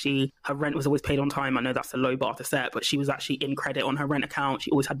 Like her rent was always paid on time. I know that's a low bar to set, but she was actually in credit on her rent account.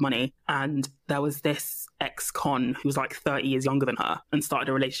 She always had money. And there was this ex-con who was like 30 years younger than her and started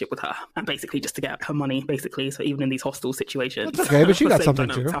a relationship with her, and basically just to get her money, basically. So even in these hostel situations, that's okay, but she got something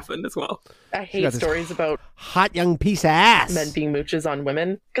too. Happened as well. I hate stories about hot young piece of ass men being mooches on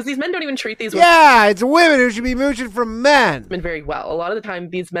women, because these men don't even treat these women. It's women who should be mooching from men very well. A lot of the time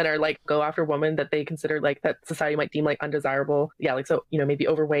these men are like go after women that they consider like that society might deem like undesirable. Yeah, like, so, you know, maybe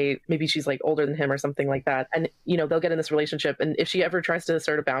overweight, maybe she's like older than him or something like that. And, you know, they'll get in this relationship, and if she ever tries to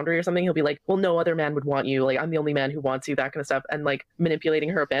assert a boundary or something, he'll be like, well, no other man would want you. Like, I'm the only man who wants you, that kind of stuff. And like manipulating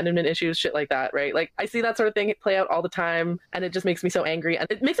her abandonment issues, shit like that, right? Like, I see that sort of thing play out all the time, and it just makes me so angry. And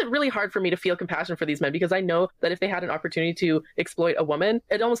it makes it really hard for me to feel compassion for these men, because I know that if they had an opportunity to exploit a woman,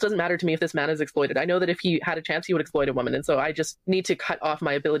 it almost doesn't matter to me if this man is exploited. I know that if he had a chance, he would exploit a woman. And so I just need to cut off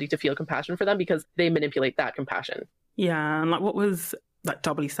my ability to feel compassion for them, because they manipulate that compassion. Yeah, and like what was like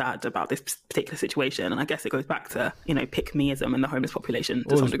doubly sad about this particular situation, and I guess it goes back to, you know, pick-meism in the homeless population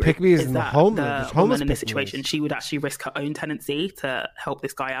to some degree. Pick-meism, the homeless woman in this situation, she would actually risk her own tenancy to help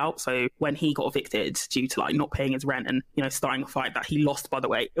this guy out. So when he got evicted due to like not paying his rent and, you know, starting a fight that he lost, by the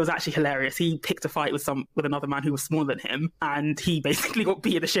way, it was actually hilarious. He picked a fight with another man who was smaller than him, and he basically got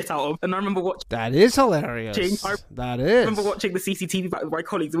beaten the shit out of. And I remember watching. That is hilarious. That is. I remember watching the CCTV back with my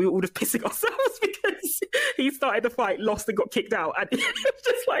colleagues, and we were all just pissing ourselves because he started the fight, lost, and got kicked out, and it was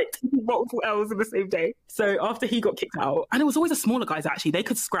just like multiple L's in the same day. So after he got kicked out, and it was always the smaller guys, actually, they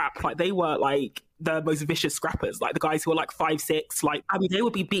could scrap. Like, they were like the most vicious scrappers, like the guys who were like 5'6", like, I mean, they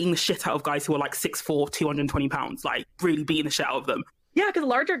would be beating the shit out of guys who were like 6'4", 220 pounds, like really beating the shit out of them. Yeah, because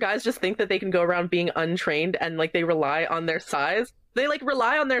larger guys just think that they can go around being untrained, and like they rely on their size. They like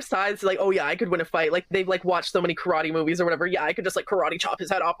rely on their size, like, oh yeah, I could win a fight. Like, they've like watched so many karate movies or whatever. Yeah, I could just like karate chop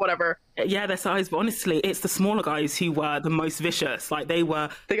his head off, whatever. Yeah, their size, but honestly, it's the smaller guys who were the most vicious. Like, they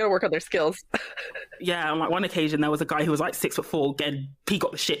gotta work on their skills. Yeah, on like one occasion, there was a guy who was like 6'4", he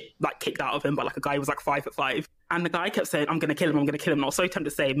got the shit like kicked out of him by like a guy who was like 5'5". And the guy kept saying, I'm gonna kill him. And I was so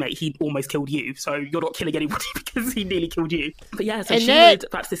tempted to say, mate, he almost killed you, so you're not killing anybody because he nearly killed you. But yeah, so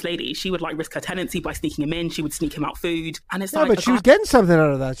that's this lady, she would like risk her tenancy by sneaking him in. She would sneak him out food. And it's but she was getting something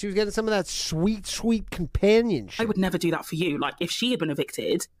out of that. She was getting some of that sweet companionship. I would never do that for you. Like, if she had been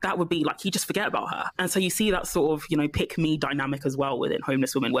evicted, that would be like, you just forget about her. And so you see that sort of, you know, pick me dynamic as well within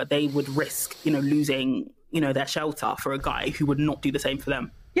homeless women, where they would risk, you know, losing, you know, their shelter for a guy who would not do the same for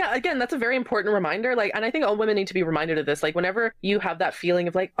them. Yeah, again, that's a very important reminder. Like, and I think all women need to be reminded of this. Like, whenever you have that feeling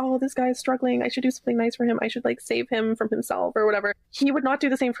of like, oh, this guy is struggling, I should do something nice for him, I should like save him from himself or whatever, he would not do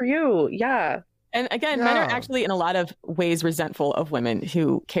the same for you. Yeah. And again, men are actually in a lot of ways resentful of women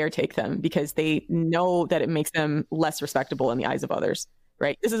who caretake them, because they know that it makes them less respectable in the eyes of others.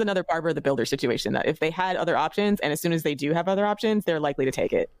 Right. This is another Barbara the Builder situation, that if they had other options, and as soon as they do have other options, they're likely to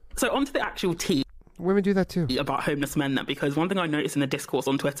take it. So onto the actual tea. Women do that too. About homeless men, then, because one thing I noticed in the discourse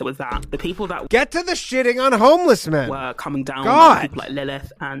on Twitter was that the people that get to the shitting on homeless men were coming down, like people like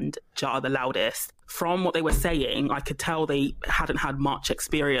Lilith and Jar the Loudest. From what they were saying, I could tell they hadn't had much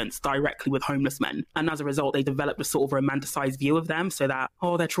experience directly with homeless men. And as a result, they developed a sort of romanticized view of them, so that,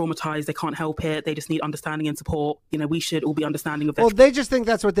 oh, they're traumatized, they can't help it, they just need understanding and support. You know, we should all be understanding of their they just think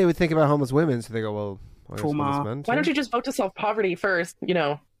that's what they would think about homeless women, so they go, well, trauma. Why don't you just vote to solve poverty first, you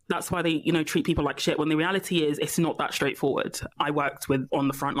know? That's why they, you know, treat people like shit, when the reality is it's not that straightforward. I worked on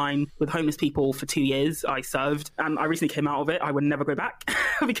the front line with homeless people for 2 years. I served, and I recently came out of it. I would never go back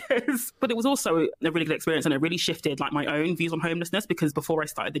but it was also a really good experience, and it really shifted like my own views on homelessness, because before I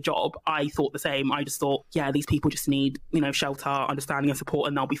started the job, I thought the same. I just thought, yeah, these people just need, you know, shelter, understanding and support,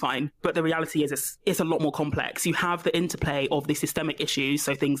 and they'll be fine. But the reality is it's a lot more complex. You have the interplay of the systemic issues,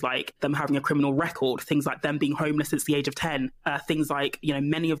 so things like them having a criminal record, things like them being homeless since the age of 10, things like, you know,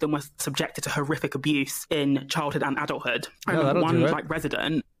 many of them were subjected to horrific abuse in childhood and adulthood. I Yeah, remember that'll do one it.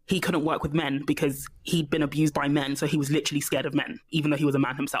 resident, he couldn't work with men because he'd been abused by men, so he was literally scared of men, even though he was a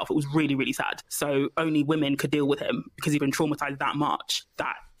man himself. It was really, really sad. So only women could deal with him because he'd been traumatized that much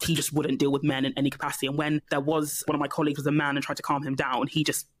that he just wouldn't deal with men in any capacity. And when there was, one of my colleagues was a man and tried to calm him down, he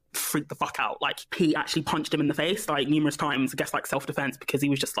just freaked the fuck out. Like, he actually punched him in the face, like, numerous times, I guess, like, self-defense, because he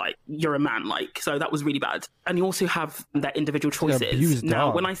was just like, you're a man, like, so that was really bad. And you also have their individual choices. abused Now,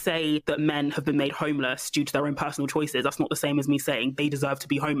 dog. when I say that men have been made homeless due to their own personal choices, that's not the same as me saying they deserve to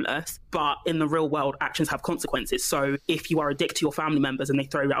be homeless, but in the real world, actions have consequences. So if you are a dick to your family members and they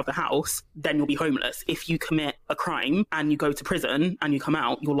throw you out of the house, then you'll be homeless. If you commit a crime and you go to prison and you come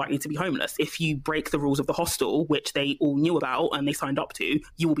out, you're likely to be homeless. If you break the rules of the hostel, which they all knew about and they signed up to,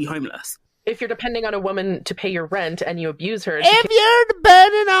 you will be homeless. If you're depending on a woman to pay your rent and you abuse her, If you're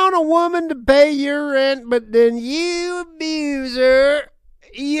depending on a woman to pay your rent, but then you abuse her,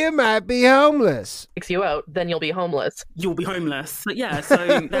 you might be homeless. kicks you out, then you'll be homeless. You'll be homeless. But yeah, so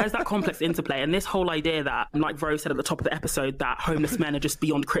there's that complex interplay. And this whole idea that, like Rose said at the top of the episode, that homeless men are just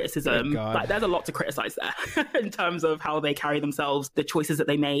beyond criticism. God. Like, there's a lot to criticize there in terms of how they carry themselves, the choices that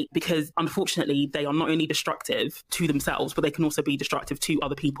they make, because unfortunately, they are not only destructive to themselves, but they can also be destructive to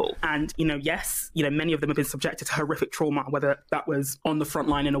other people. And, yes, many of them have been subjected to horrific trauma, whether that was on the front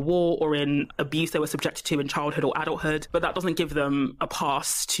line in a war or in abuse they were subjected to in childhood or adulthood. But that doesn't give them a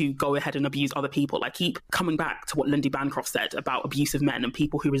pass to go ahead and abuse other people. I keep coming back to what Lindy Bancroft said about abusive men and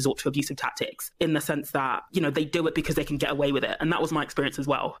people who resort to abusive tactics, in the sense that, they do it because they can get away with it. And that was my experience as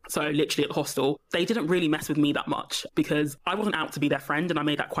well. So literally at the hostel, they didn't really mess with me that much because I wasn't out to be their friend, and I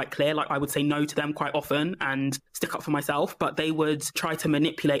made that quite clear. Like, I would say no to them quite often and stick up for myself, but they would try to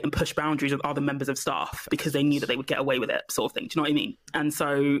manipulate and push boundaries with other members of staff because they knew that they would get away with it, sort of thing. Do you know what I mean? And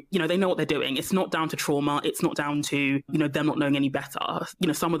so, they know what they're doing. It's not down to trauma. It's not down to, them not knowing any better.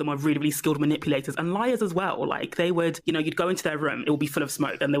 Some of them are really, really skilled manipulators and liars as well. Like, they would, you'd go into their room, it would be full of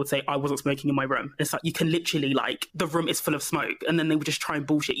smoke, and they would say, I wasn't smoking in my room. And it's like, you can literally, the room is full of smoke, and then they would just try and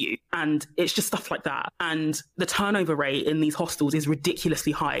bullshit you. And it's just stuff like that. And the turnover rate in these hostels is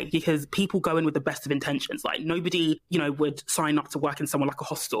ridiculously high because people go in with the best of intentions. Like, nobody, would sign up to work in somewhere like a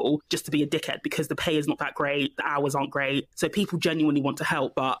hostel just to be a dickhead because the pay is not that great, the hours aren't great. So people genuinely want to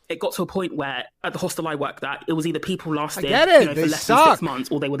help. But it got to a point where at the hostel I worked at, it was either people lasted I get it. for They less suck. than 6 months,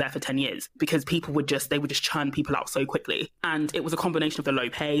 or they were there for 10 years because people would just churn people out so quickly. And it was a combination of the low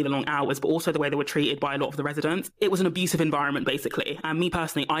pay, the long hours, but also the way they were treated by a lot of the residents. It was an abusive environment, basically. And me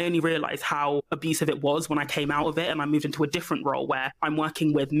personally, I only realized how abusive it was when I came out of it and I moved into a different role where I'm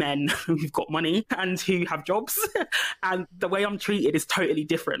working with men who've got money and who have jobs. And the way I'm treated is totally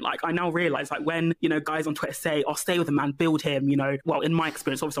different. Like, I now realize, when, guys on Twitter say, I'll stay with a man, build him, well, in my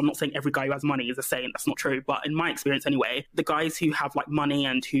experience, obviously I'm not saying every guy who has money is a saint, that's not true. But in my experience anyway, the guys who have money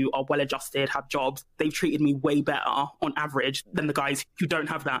and who are well adjusted, have jobs, they've treated me way better on average than the guys who don't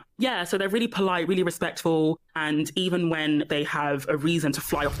have that. Yeah, so they're really polite, really respectful. And even when they have a reason to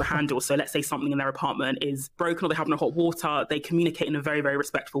fly off the handle, so let's say something in their apartment is broken or they have no hot water, they communicate in a very, very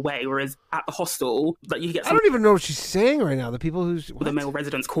respectful way. Whereas at the hostel, you get I don't even know what she's saying right now. The people who's... the male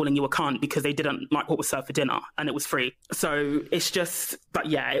residents calling you a cunt because they didn't like what was served for dinner and it was free. So it's just, but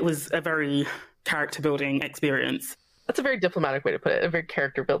yeah, it was a very character building experience. That's a very diplomatic way to put it, a very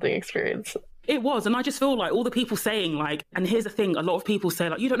character building experience. It was, and I just feel like all the people saying and here's the thing, a lot of people say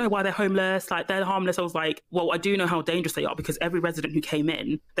you don't know why they're homeless, they're harmless. I was like, well, I do know how dangerous they are because every resident who came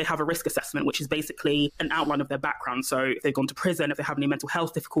in, they have a risk assessment, which is basically an outline of their background. So if they've gone to prison, if they have any mental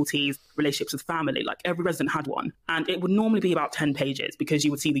health difficulties, relationships with family, every resident had one. And it would normally be about 10 pages because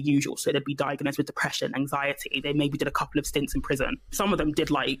you would see the usual. So they'd be diagnosed with depression, anxiety. They maybe did a couple of stints in prison. Some of them did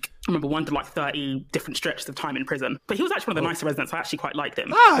I remember one did 30 different stretches of time in prison. But he was actually one of the nicer residents. I actually quite liked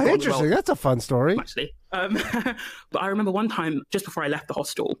him. Ah, interesting. That's a fun story. Actually. But I remember one time, just before I left the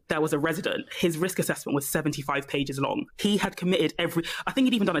hostel, there was a resident. His risk assessment was 75 pages long. He had committed I think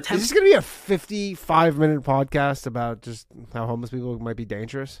he'd even done a 10 Is this going to be a 55-minute podcast about just how homeless people might be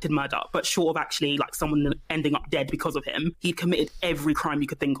dangerous? murder, but short of actually someone ending up dead because of him. He'd committed every crime you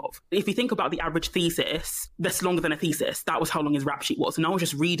could think of. If you think about the average thesis, that's longer than a thesis. That was how long his rap sheet was. And I was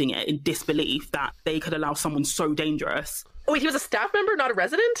just reading it in disbelief that they could allow someone so dangerous. Oh, wait, he was a staff member, not a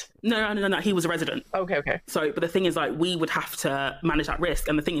resident? No, he was a resident. Okay. So, but the thing is, we would have to manage that risk.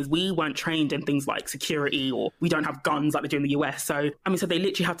 And the thing is, we weren't trained in things like security, or we don't have guns like they do in the US. So, so they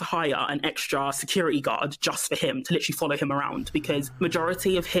literally had to hire an extra security guard just for him to literally follow him around because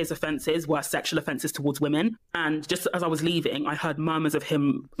majority of his offences were sexual offences towards women. And just as I was leaving, I heard murmurs of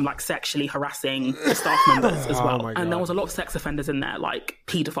him sexually harassing the staff members as well. my God. And there was a lot of sex offenders in there,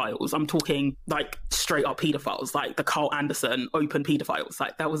 paedophiles. I'm talking straight up paedophiles, the Carl Anderson Anderson open pedophiles.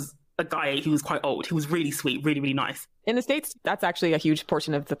 Like, that was a guy who was quite old. He was really sweet, really, really nice. In the States, that's actually a huge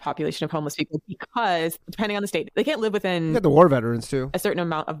portion of the population of homeless people because, depending on the state, they can't live You within got the war veterans too. a certain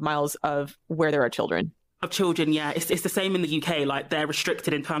amount of miles of where there are children. Of children, yeah. It's the same in the UK. Like, they're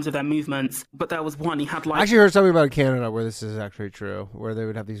restricted in terms of their movements. But there was one, he had like... I actually heard something about Canada where this is actually true, where they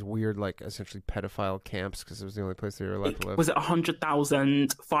would have these weird, like, essentially pedophile camps because it was the only place they were allowed to live. Was it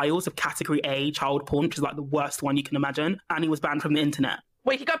 100,000 files of category A child porn, which is like the worst one you can imagine, and he was banned from the internet.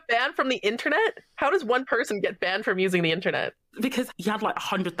 Wait, he got banned from the internet? How does one person get banned from using the internet? Because he had like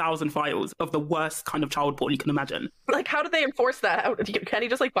 100,000 files of the worst kind of child porn you can imagine. Like, how do they enforce that? Can he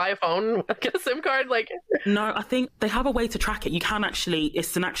just like buy a phone, get a SIM card? Like, no, I think they have a way to track it. You can actually,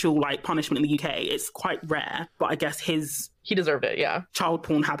 it's an actual like punishment in the UK. It's quite rare, but I guess he deserved it, yeah. Child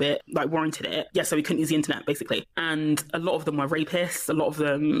porn habit like warranted it. Yeah, so he couldn't use the internet basically. And a lot of them were rapists, a lot of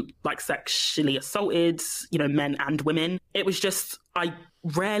them like sexually assaulted, men and women. It was just, I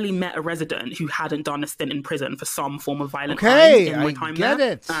rarely met a resident who hadn't done a stint in prison for some form of violent crime in my time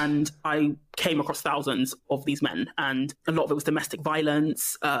there. And I came across thousands of these men, and a lot of it was domestic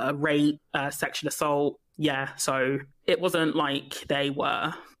violence, rape, sexual assault. Yeah, so it wasn't like they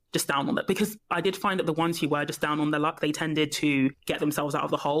were just down on it, because I did find that the ones who were just down on their luck, they tended to get themselves out of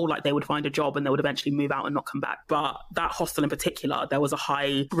the hole. Like, they would find a job and they would eventually move out and not come back. But that hostel in particular, there was a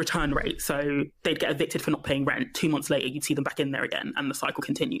high return rate. So they'd get evicted for not paying rent. 2 months later, you'd see them back in there again, and the cycle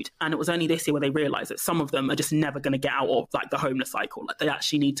continued. And it was only this year where they realized that some of them are just never going to get out of like the homeless cycle. Like, they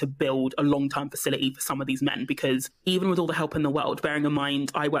actually need to build a long-term facility for some of these men, because even with all the help in the world, bearing in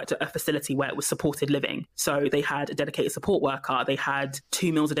mind, I worked at a facility where it was supported living. So they had a dedicated support worker. They had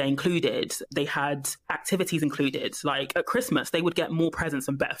 2 meals a day included. They had activities included. Like, at Christmas, they would get more presents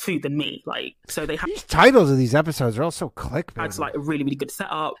and better food than me. Like, so they had... These titles of these episodes are all so clickbait. Had like a really, really good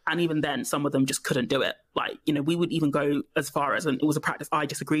setup. And even then, some of them just couldn't do it. Like, we would even go as far as, and it was a practice I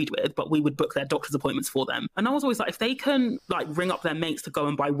disagreed with, but we would book their doctor's appointments for them. And I was always like, if they can like ring up their mates to go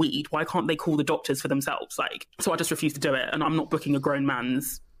and buy weed, why can't they call the doctors for themselves? Like, so I just refused to do it. And I'm not booking a grown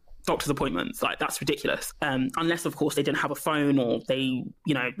man's doctor's appointments. Like, that's ridiculous. Unless, of course, they didn't have a phone, or they,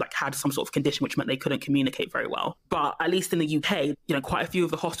 like had some sort of condition which meant they couldn't communicate very well. But at least in the UK, quite a few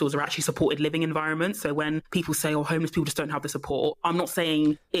of the hostels are actually supported living environments. So when people say, oh, homeless people just don't have the support, I'm not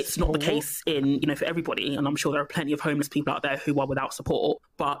saying it's not the case in, for everybody. And I'm sure there are plenty of homeless people out there who are without support,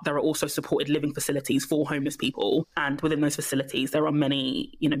 but there are also supported living facilities for homeless people. And within those facilities, there are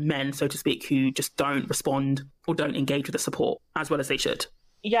many, men, so to speak, who just don't respond or don't engage with the support as well as they should.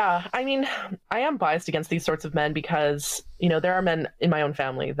 Yeah, I mean, I am biased against these sorts of men because, there are men in my own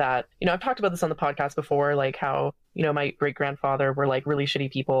family that, I've talked about this on the podcast before, like how, my great-grandfather were like really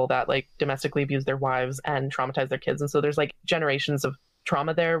shitty people that like domestically abused their wives and traumatized their kids. And so there's like generations of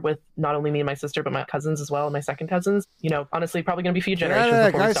trauma there with not only me and my sister, but my cousins as well, and my second cousins. Honestly, probably going to be a few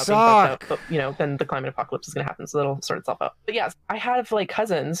generations before we stop being fucked up. But, then the climate apocalypse is going to happen, so that'll sort itself out. But yes, I have like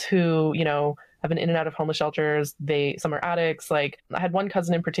cousins who, have been in and out of homeless shelters. Some are addicts. Like, I had one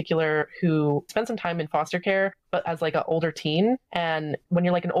cousin in particular who spent some time in foster care, but as like an older teen. And when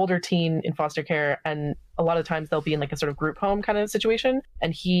you're like an older teen in foster care, and a lot of times they'll be in like a sort of group home kind of situation,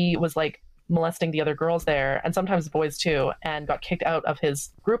 and he was like molesting the other girls there, and sometimes boys too, and got kicked out of his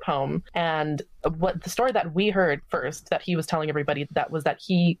group home. And what the story that we heard first that he was telling everybody that was that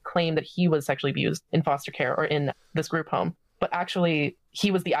he claimed that he was sexually abused in foster care or in this group home, but actually he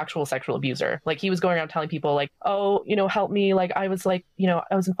was the actual sexual abuser. Like, he was going around telling people like, oh, help me, like I was like,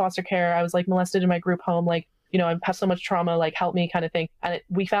 I was in foster care, I was like molested in my group home, like, I have so much trauma, like help me, kind of thing. And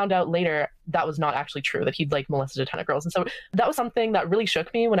we found out later that was not actually true, that he'd like molested a ton of girls. And so that was something that really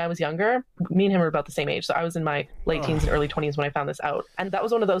shook me when I was younger. Me and him were about the same age. So I was in my late teens and early 20s when I found this out. And that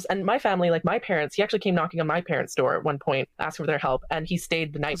was one of those. And my family, like my parents, he actually came knocking on my parents' door at one point, asking for their help. And he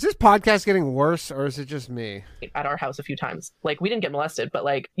stayed the night. Is this podcast getting worse, or is it just me? At our house a few times. Like, we didn't get molested, but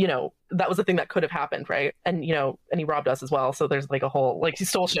like, that was the thing that could have happened, right? And, and he robbed us as well. So there's like a whole, like, he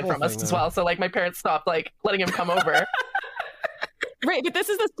stole shit from us as well. So like my parents stopped like letting him come over. Right, but this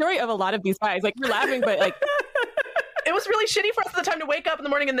is the story of a lot of these guys. Like, we're laughing, but like, it was really shitty for us at the time to wake up in the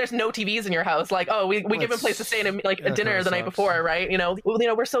morning and there's no TVs in your house. Like, oh, we give him a place to stay and like a dinner the night before, right?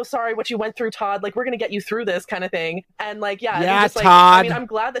 We're so sorry what you went through, Todd. Like, we're gonna get you through this kind of thing. And like, yeah, just, like, Todd. I mean, I'm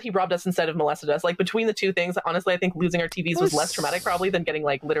glad that he robbed us instead of molested us. Like, between the two things, honestly, I think losing our TVs was less traumatic probably than getting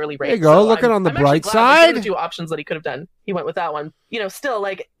like literally raped. There you go. So Look at on the bright side. side. The two options that he could have done, he went with that one. you know, still,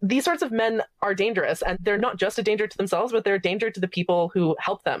 like, these sorts of men are dangerous, and they're not just a danger to themselves, but they're a danger to the people who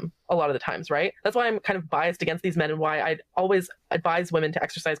help them a lot of the times, right? That's why I'm kind of biased against these men, and why I'd always advise women to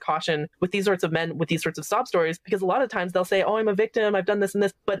exercise caution with these sorts of men, with these sorts of sob stories, because a lot of times they'll say, oh, I'm a victim, I've done this and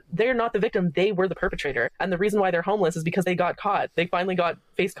this, but they're not the victim, they were the perpetrator. And the reason why they're homeless is because they got caught. They finally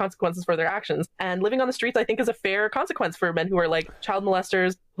faced consequences for their actions. And living on the streets, I think, is a fair consequence for men who are like child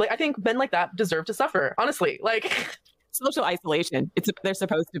molesters. Like, I think men like that deserve to suffer, honestly. Like, social isolation. They're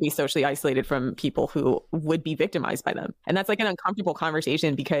supposed to be socially isolated from people who would be victimized by them. And that's like an uncomfortable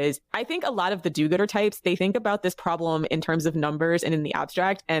conversation, because I think a lot of the do-gooder types, they think about this problem in terms of numbers and in the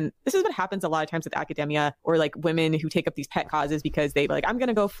abstract. And this is what happens a lot of times with academia, or like women who take up these pet causes because they like, I'm going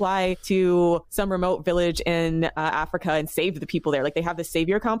to go fly to some remote village in Africa and save the people there. Like, they have this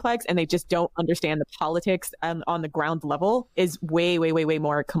savior complex, and they just don't understand the politics on the ground level is way, way, way, way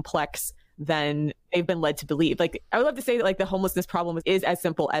more complex than they've been led to believe. Like, I would love to say that like the homelessness problem is as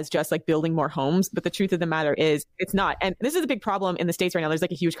simple as just like building more homes, but the truth of the matter is it's not. And this is a big problem in the States right now. There's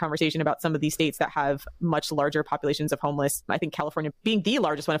like a huge conversation about some of these states that have much larger populations of homeless. I think California being the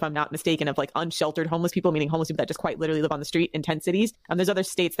largest one, if I'm not mistaken, of like unsheltered homeless people, meaning homeless people that just quite literally live on the street in tent cities. There's other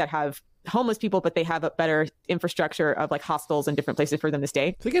states that have homeless people, but they have a better infrastructure of like hostels and different places for them to stay.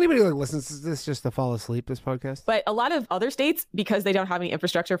 I think anybody like listens to this just to fall asleep, this podcast. But a lot of other states, because they don't have any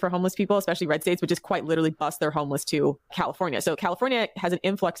infrastructure for homeless people, especially red states, would just quite literally bus their homeless to California. So California has an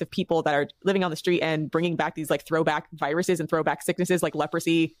influx of people that are living on the street and bringing back these like throwback viruses and throwback sicknesses like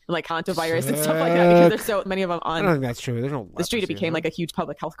leprosy and like hantavirus and stuff like that, because there's so many of them on I don't think that's true. There's no the street. It became like a huge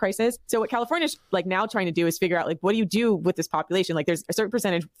public health crisis. So what California's like now trying to do is figure out like, what do you do with this population? Like, there's a certain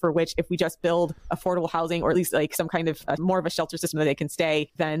percentage for which if we just build affordable housing, or at least like some kind of more of a shelter system that they can stay,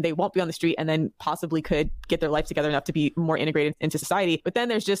 then they won't be on the street and then possibly could get their life together enough to be more integrated into society. But then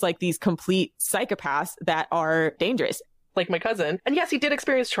there's just like these complete psychopaths that are dangerous. Like my cousin. And yes, he did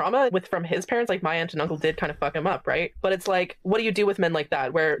experience trauma from his parents. Like, my aunt and uncle did kind of fuck him up, right? But it's like, what do you do with men like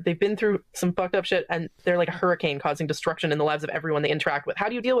that, where they've been through some fucked up shit and they're like a hurricane causing destruction in the lives of everyone they interact with? How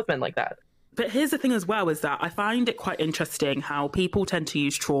do you deal with men like that? But here's the thing as well, is that I find it quite interesting how people tend to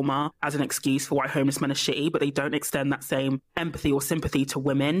use trauma as an excuse for why homeless men are shitty, but they don't extend that same empathy or sympathy to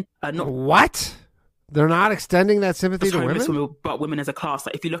women. What? They're not extending that sympathy to women? But women as a class.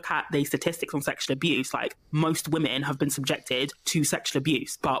 Like, if you look at the statistics on sexual abuse, like, most women have been subjected to sexual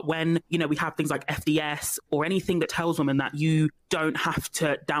abuse. But when, you know, we have things like FDS or anything that tells women that you don't have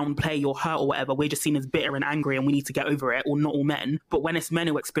to downplay your hurt or whatever, we're just seen as bitter and angry and we need to get over it, or not all men. But when it's men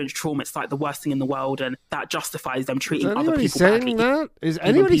who experience trauma, it's like the worst thing in the world, and that justifies them treating other people badly. Is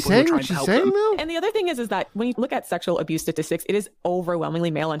anybody saying what she's saying, though? And the other thing is that when you look at sexual abuse statistics, it is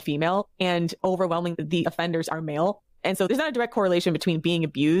overwhelmingly male and female, and overwhelmingly the offenders are male. And so there's not a direct correlation between being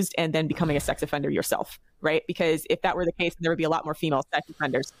abused and then becoming a sex offender yourself, right? Because if that were the case, there would be a lot more female sex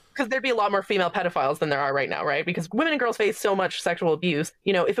offenders. Because there'd be a lot more female pedophiles than there are right now, right? Because women and girls face so much sexual abuse.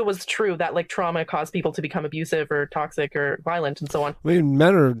 You know, if it was true that like trauma caused people to become abusive or toxic or violent and so on. I mean,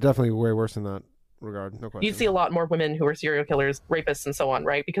 men are definitely way worse in that regard, no question. You'd see a lot more women who are serial killers, rapists, and so on,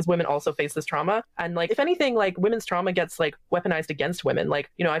 right? Because women also face this trauma. And like, if anything, like women's trauma gets like weaponized against women.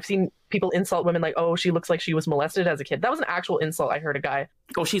 Like, you know, I've seen people insult women like, oh, she looks like she was molested as a kid. That was an actual insult. I heard a guy.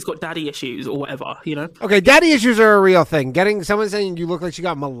 Or she's got daddy issues or whatever, you know? Okay, daddy issues are a real thing. Getting someone saying you look like she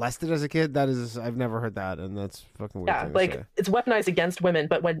got molested as a kid, that is, I've never heard that, and that's fucking weird. Yeah, like, it's weaponized against women,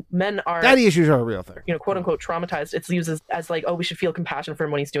 but when men are... Daddy issues are a real thing. You know, quote unquote traumatized, it's used as like, oh, we should feel compassion for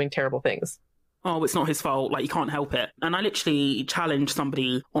him when he's doing terrible things. Oh, it's not his fault, like, you can't help it. And I literally challenged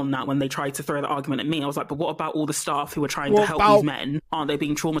somebody on that when they tried to throw the argument at me. I was like, but what about all the staff who are trying to help these men? Aren't they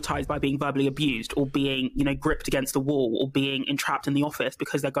being traumatized by being verbally abused, or being, you know, gripped against the wall, or being entrapped in the office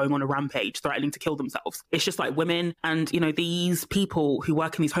because they're going on a rampage, threatening to kill themselves? It's just like women and, you know, these people who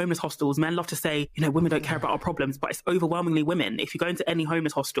work in these homeless hostels, men love to say, you know, women don't care about our problems, but it's overwhelmingly women. If you go into any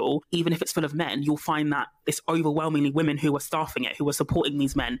homeless hostel, even if it's full of men, you'll find that it's overwhelmingly women who are staffing it, who are supporting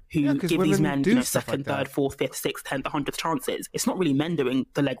these men, who give these men, you know, second, third, fourth, fifth, sixth, 10th, 100th chances. It's not really men doing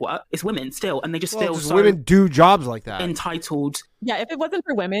the legwork. It's women still, and they just feel so women do jobs like that. Entitled. Yeah, if it wasn't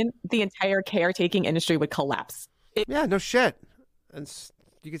for women, the entire caretaking industry would collapse. Yeah, no shit. And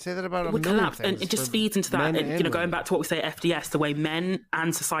you could say that about a million things. And it just feeds into that. And, you know, going back to what we say at FDS, the way men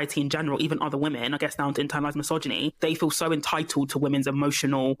and society in general, even other women, I guess down to internalized misogyny, they feel so entitled to women's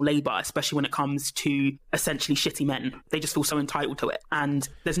emotional labor, especially when it comes to essentially shitty men. They just feel so entitled to it. And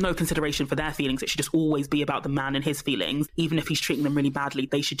there's no consideration for their feelings. It should just always be about the man and his feelings. Even if he's treating them really badly,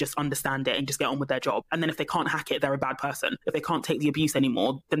 they should just understand it and just get on with their job. And then if they can't hack it, they're a bad person. If they can't take the abuse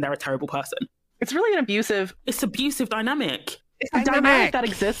anymore, then they're a terrible person. It's really an abusive... It's abusive dynamic. It's a dynamic that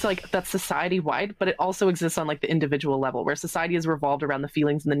exists, like that's society wide, but it also exists on like the individual level, where society is revolved around the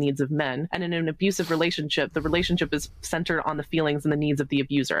feelings and the needs of men. And in an abusive relationship, the relationship is centered on the feelings and the needs of the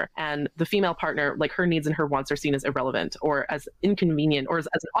abuser. And the female partner, like her needs and her wants are seen as irrelevant or as inconvenient or as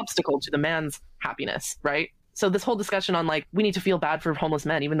an obstacle to the man's happiness, right? So this whole discussion on like, we need to feel bad for homeless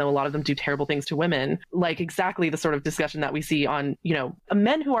men, even though a lot of them do terrible things to women, like exactly the sort of discussion that we see on, you know,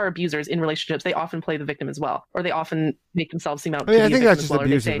 men who are abusers in relationships, they often play the victim as well, or they often make themselves seem out to be a victim as well, or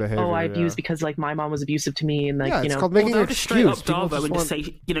they say, behavior, oh, I abused because like my mom was abusive to me, and like, yeah, you know. It's called making an straight up excuse. Darvo and just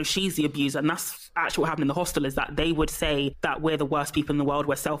say, you know, she's the abuser. And that's actually what happened in the hostel, is that they would say that we're the worst people in the world,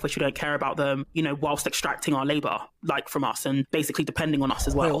 we're selfish, we don't care about them, you know, whilst extracting our labor, like from us, and basically depending on us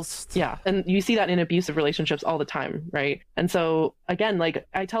as well. Yeah. And you see that in abusive relationships all the time, right? And so again, like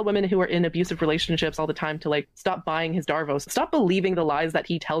I tell women who are in abusive relationships all the time to like stop buying his Darvos, stop believing the lies that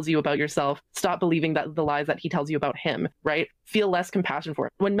he tells you about yourself, stop believing that the lies that he tells you about him, right? Feel less compassion for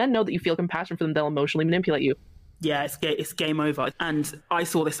him. When men know that you feel compassion for them, they'll emotionally manipulate you. Yeah, it's game over. And I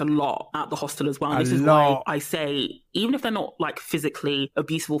saw this a lot at the hostel as well. And this is why I say, even if they're not like physically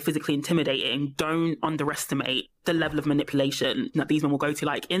abusive or physically intimidating, don't underestimate the level of manipulation that these men will go to.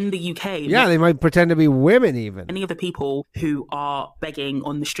 Like in the UK, yeah, they might pretend to be women even. Any of the people who are begging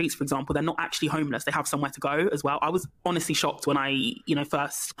on the streets, for example, they're not actually homeless. They have somewhere to go as well. I was honestly shocked when I, you know,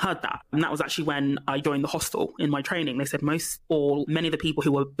 first heard that. And that was actually when I joined the hostel in my training. They said many of the people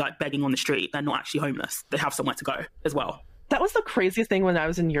who were like begging on the street, they're not actually homeless. They have somewhere to go as well. That was the craziest thing when I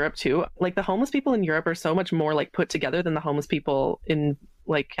was in Europe too. Like the homeless people in Europe are so much more like put together than the homeless people in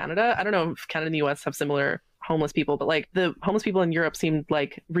like Canada. I don't know if Canada and the US have similar homeless people, but like the homeless people in Europe seemed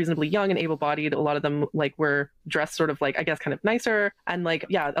like reasonably young and able-bodied. A lot of them like were dressed sort of like, I guess, kind of nicer. And like,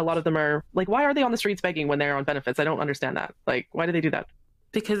 yeah, a lot of them are like, why are they on the streets begging when they're on benefits? I don't understand that. Like, why do they do that?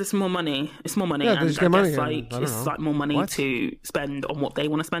 Because it's more money. It's more money. Yeah, and I guess money. it's like more money to spend on what they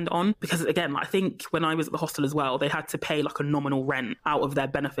want to spend on. Because again, I think when I was at the hostel as well, they had to pay like a nominal rent out of their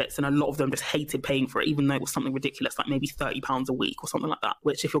benefits, and a lot of them just hated paying for it, even though it was something ridiculous, like maybe £30 a week or something like that.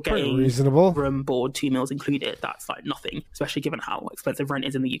 Which if you're getting reasonable room, board, 2 meals included, that's like nothing, especially given how expensive rent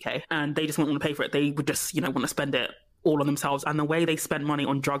is in the UK. And they just wouldn't want to pay for it. They would just, you know, want to spend it all on themselves. And the way they spend money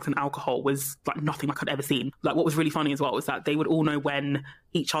on drugs and alcohol was like nothing like I'd ever seen. Like what was really funny as well was that they would all know when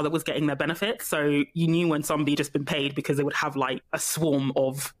each other was getting their benefits. So you knew when somebody just been paid, because they would have like a swarm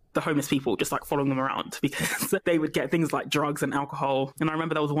of the homeless people just like following them around, because they would get things like drugs and alcohol. And I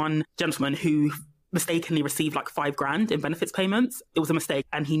remember there was one gentleman who mistakenly received like $5,000 in benefits payments. It was a mistake,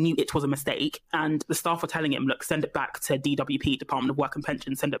 and he knew it was a mistake. And the staff were telling him, look, send it back to DWP, Department of Work and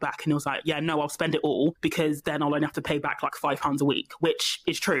Pensions, send it back. And he was like, yeah, no, I'll spend it all, because then I'll only have to pay back like £5 a week, which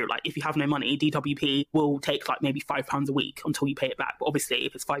is true. Like if you have no money, DWP will take like maybe £5 a week until you pay it back. But obviously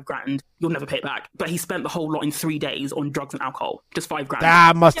if it's $5,000, you'll never pay it back. But he spent the whole lot in 3 days on drugs and alcohol, just $5,000.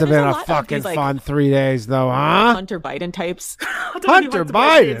 That must have been a fucking fun 3 days though, huh? Hunter Biden types. Hunter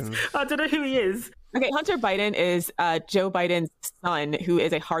Biden? I don't know who he is. Okay, Hunter Biden is Joe Biden's son, who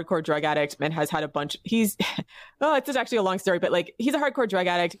is a hardcore drug addict and has had a bunch. It's actually a long story, but like he's a hardcore drug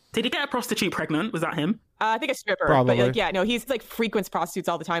addict. Did he get a prostitute pregnant? Was that him? I think a stripper. Probably. But like, yeah, no, he's like frequents prostitutes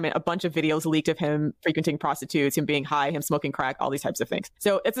all the time, and a bunch of videos leaked of him frequenting prostitutes, him being high, him smoking crack, all these types of things.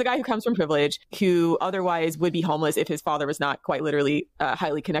 So it's a guy who comes from privilege, who otherwise would be homeless if his father was not quite literally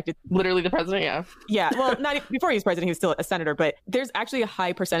highly connected. Literally the president, yeah. Yeah, well, before he was president, he was still a senator, but there's actually a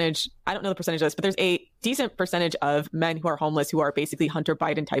high percentage, I don't know the percentage of this, but there's a decent percentage of men who are homeless who are basically Hunter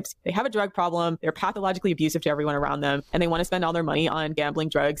Biden types. They have a drug problem, they're pathologically abusive to everyone around them, and they want to spend all their money on gambling,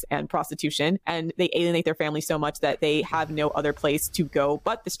 drugs, and prostitution, and they alienate their family so much that they have no other place to go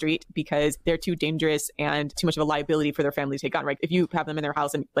but the street, because they're too dangerous and too much of a liability for their family to take on, right? If you have them in their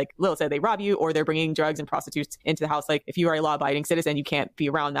house and, like Lil said, they rob you, or they're bringing drugs and prostitutes into the house, like if you are a law-abiding citizen, you can't be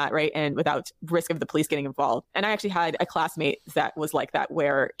around that, right? And without risk of the police getting involved. And I actually had a classmate that was like that,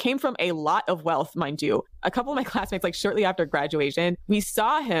 where came from a lot of wealth, mind you. A couple of my classmates, like shortly after graduation, we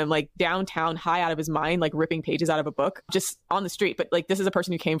saw him like downtown, high out of his mind, like ripping pages out of a book just on the street. But like, this is a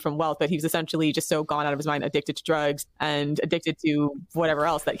person who came from wealth, but he was essentially just so gone out of his mind, addicted to drugs and addicted to whatever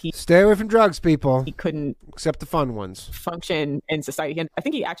else, that he stay away from drugs, people. He couldn't, except the fun ones, function in society. And I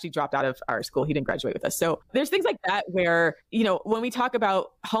think he actually dropped out of our school. He didn't graduate with us. So there's things like that where, you know, when we talk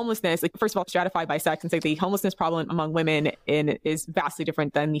about homelessness, like first of all, stratify by sex and say the homelessness problem among women is vastly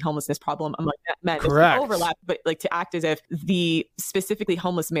different than the homelessness problem among men. Correct. There's overlap, but like to act as if the specifically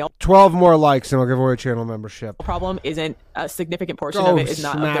homeless male 12 more likes and I'll give away a channel membership problem isn't a significant portion of it is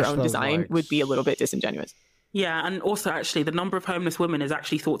not of their own design likes. would be a little bit disingenuous. Yeah, and also actually the number of homeless women is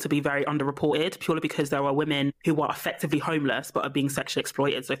actually thought to be very underreported, purely because there are women who are effectively homeless but are being sexually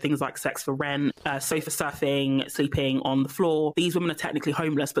exploited. So things like sex for rent, sofa surfing, sleeping on the floor. These women are technically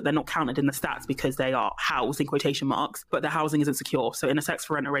homeless, but they're not counted in the stats because they are housed in quotation marks, but their housing isn't secure. So in a sex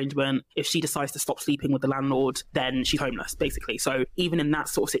for rent arrangement, if she decides to stop sleeping with the landlord, then she's homeless, basically. So even in that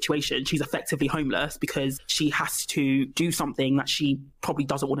sort of situation, she's effectively homeless because she has to do something that she probably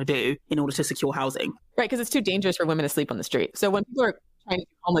doesn't want to do in order to secure housing. Right, because it's too dangerous for women to sleep on the street. So when people are trying to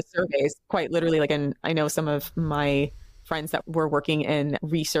do homeless surveys, quite literally, like, and I know some of my friends that were working in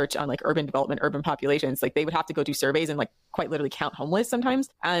research on like urban development, urban populations, like they would have to go do surveys and like quite literally count homeless sometimes.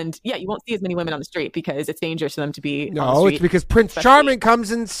 And yeah, you won't see as many women on the street because it's dangerous for them to be on the street. It's because Prince Charming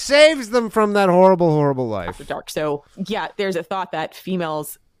comes and saves them from that horrible, horrible life. After dark. So yeah, there's a thought that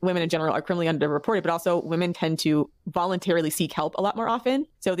women in general are criminally underreported, but also women tend to voluntarily seek help a lot more often.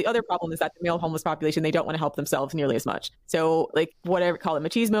 So the other problem is that the male homeless population, they don't want to help themselves nearly as much. So like whatever, call it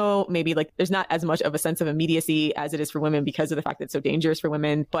machismo, maybe like there's not as much of a sense of immediacy as it is for women because of the fact that it's so dangerous for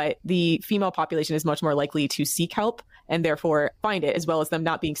women. But the female population is much more likely to seek help and therefore find it, as well as them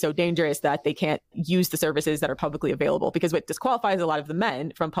not being so dangerous that they can't use the services that are publicly available. Because what disqualifies a lot of the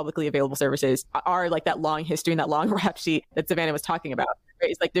men from publicly available services are like that long history and that long rap sheet that Savannah was talking about.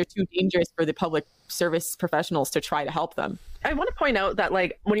 It's like they're too dangerous for the public service professionals to try to help them. I want to point out that,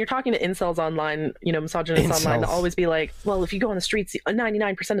 like, when you're talking to incels online, misogynists online, they'll always be like, well, if you go on the streets,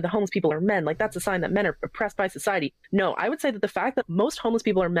 99% of the homeless people are men. Like, that's a sign that men are oppressed by society. No, I would say that the fact that most homeless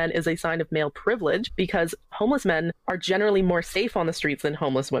people are men is a sign of male privilege, because homeless men are generally more safe on the streets than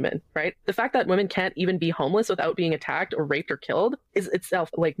homeless women, right? The fact that women can't even be homeless without being attacked or raped or killed is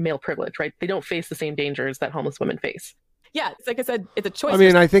itself like male privilege, right? They don't face the same dangers that homeless women face. Yeah, it's like I said, it's a choice. I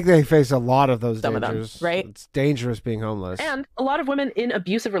mean, I think they face a lot of those Some dangers. of them, right? It's dangerous being homeless. And a lot of women in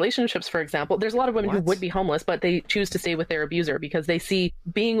abusive relationships, for example, there's a lot of women who would be homeless, but they choose to stay with their abuser because they see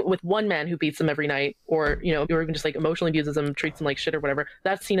being with one man who beats them every night, or, or even just like emotionally abuses them, treats them like shit or whatever.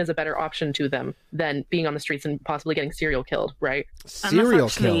 That's seen as a better option to them than being on the streets and possibly getting serial killed, right? Serial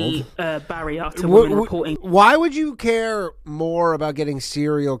killed? A barrier to women reporting. Why would you care more about getting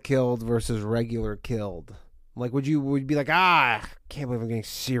serial killed versus regular killed? Like, would you be like, can't believe I'm getting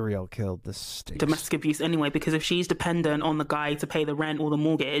serial killed. This stinks. Domestic abuse anyway, because if she's dependent on the guy to pay the rent or the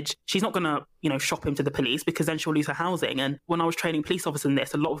mortgage, she's not going to, shop him to the police because then she'll lose her housing. And when I was training police officers in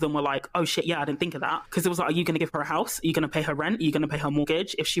this, a lot of them were like, oh shit, yeah, I didn't think of that. Because it was like, are you going to give her a house? Are you going to pay her rent? Are you going to pay her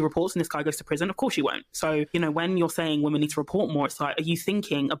mortgage? If she reports and this guy goes to prison, of course she won't. So, when you're saying women need to report more, it's like, are you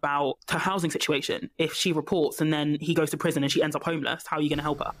thinking about her housing situation? If she reports and then he goes to prison and she ends up homeless, how are you going to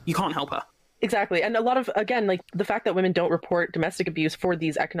help her? You can't help her. Exactly. And a lot of, again, like the fact that women don't report domestic abuse for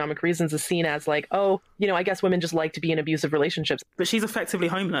these economic reasons is seen as like, oh, I guess women just like to be in abusive relationships. But she's effectively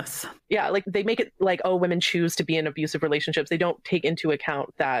homeless. Yeah, like they make it like, oh, women choose to be in abusive relationships. They don't take into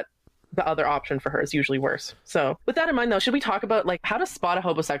account that the other option for her is usually worse. So with that in mind, though, should we talk about like how to spot a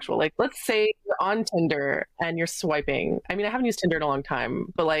homosexual? Like, let's say you're on Tinder and you're swiping. I mean, I haven't used Tinder in a long time,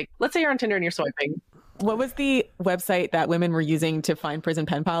 but like, let's say you're on Tinder and you're swiping. What was the website that women were using to find prison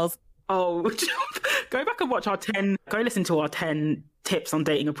pen pals? Oh, go back and watch go listen to our 10 tips on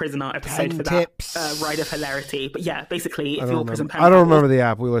dating a prisoner episode for that ride of hilarity. But yeah, basically, if you're prison pen pal, I don't remember the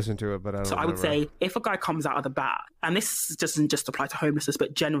app. We listened to it, but I don't remember. I would say if a guy comes out of the bat, and this doesn't just apply to homelessness,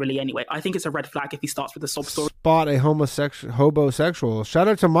 but generally anyway, I think it's a red flag if he starts with a sob story. Spot a homosexual. Shout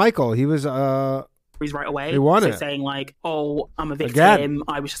out to Michael. He was right away. He won it. Saying like, oh, I'm a victim. Again.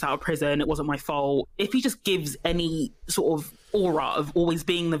 I was just out of prison. It wasn't my fault. If he just gives any sort of aura of always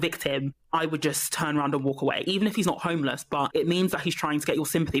being the victim, I would just turn around and walk away, even if he's not homeless. But it means that he's trying to get your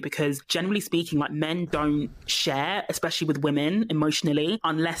sympathy, because generally speaking, like, men don't share, especially with women emotionally,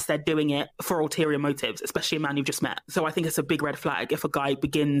 unless they're doing it for ulterior motives, especially a man you've just met. So I think it's a big red flag if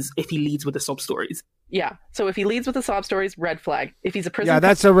he leads with the sob stories. Yeah. So if he leads with the sob stories, red flag. If he's a prison, yeah,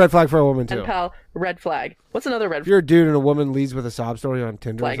 that's a red flag for a woman too. And pal, red flag. What's another red flag? If you're a dude and a woman leads with a sob story on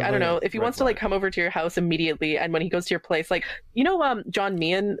Tinder, like, I don't know, if he wants to like come over to your house immediately, and when he goes to your place, like, John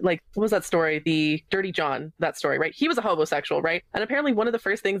Meehan, like, what was that story? The Dirty John, that story, right? He was a homosexual, right? And apparently one of the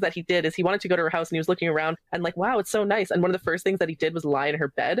first things that he did is he wanted to go to her house, and he was looking around and like, wow, it's so nice. And one of the first things that he did was lie in her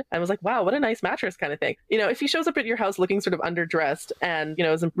bed. And was like, wow, what a nice mattress, kind of thing. If he shows up at your house looking sort of underdressed and,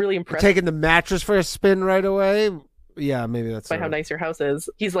 is really impressed. Taking the mattress for a spin right away. Yeah, maybe that's by how nice your house is.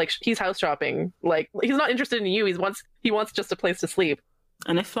 He's house shopping. Like, he's not interested in you. He wants just a place to sleep.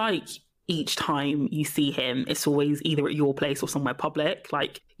 And if like each time you see him, it's always either at your place or somewhere public,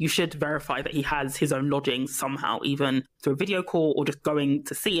 like, you should verify that he has his own lodging somehow, even through a video call or just going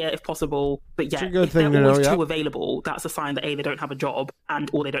to see it if possible. But yeah, if they're always too available, that's a sign that A, they don't have a job, and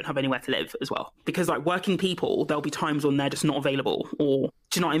or they don't have anywhere to live as well. Because like working people, there'll be times when they're just not available, or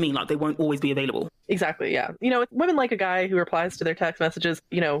do you know what I mean? Like they won't always be available. Exactly, yeah. You know, women like a guy who replies to their text messages,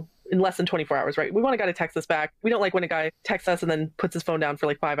 you know, in less than 24 hours, right? We want a guy to text us back. We don't like when a guy texts us and then puts his phone down for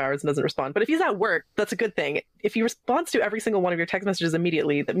like 5 hours and doesn't respond. But if he's at work, that's a good thing. If he responds to every single one of your text messages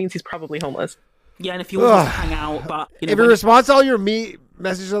immediately, that means he's probably homeless. Yeah, and if you want to hang out, but you know, if he responds to all your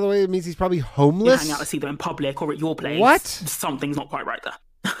messages all the way, it means he's probably homeless. You hang out to see them in public or at your place. What? Something's not quite right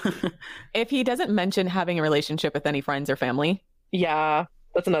there. If he doesn't mention having a relationship with any friends or family. Yeah,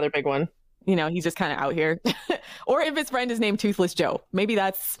 that's another big one. You know, he's just kind of out here. Or if his friend is named Toothless Joe, maybe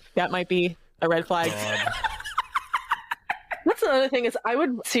that might be a red flag. That's another thing is I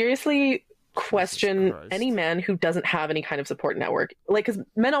would seriously question any man who doesn't have any kind of support network. Like, because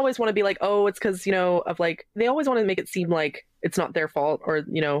men always want to be like, oh, it's because, you know, of like, they always want to make it seem like it's not their fault or,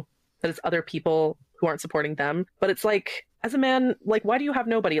 you know, that it's other people who aren't supporting them. But it's like, as a man, like, why do you have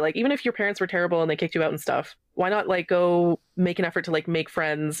nobody? Like, even if your parents were terrible and they kicked you out and stuff, why not like go make an effort to like make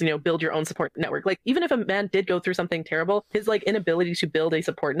friends, you know, build your own support network? Like, even if a man did go through something terrible, his like inability to build a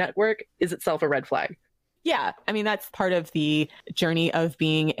support network is itself a red flag. Yeah. I mean, that's part of the journey of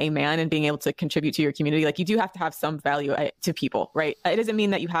being a man and being able to contribute to your community. Like, you do have to have some value to people, right? It doesn't mean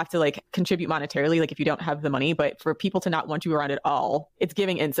that you have to like contribute monetarily, like if you don't have the money, but for people to not want you around at all, it's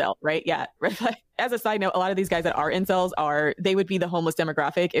giving incel, right? Yeah. As a side note, a lot of these guys that are incels they would be the homeless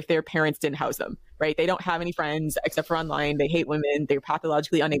demographic if their parents didn't house them, right? They don't have any friends except for online. They hate women. They're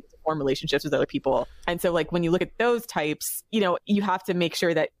pathologically unable to form relationships with other people. And so like when you look at those types, you know, you have to make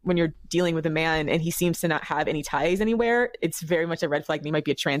sure that when you're dealing with a man and he seems to not have any ties anywhere, it's very much a red flag. And he might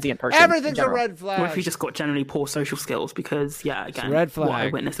be a transient person. Everything's a red flag. Or if he just got generally poor social skills, because yeah, again, red flag. What I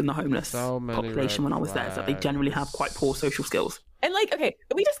witnessed in the homeless population when I was there is that they generally have quite poor social skills. And like, okay,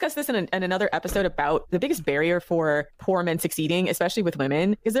 we discussed this in another episode about the biggest barrier for poor men succeeding, especially with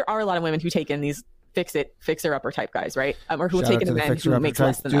women, because there are a lot of women who take in these fixer-upper type guys, right? Or who will take in a man who makes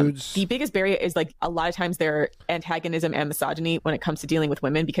less than them. The biggest barrier is like a lot of times their antagonism and misogyny when it comes to dealing with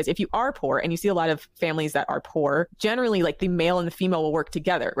women, because if you are poor, and you see a lot of families that are poor, generally like the male and the female will work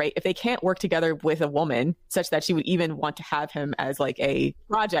together, right? If they can't work together with a woman such that she would even want to have him as like a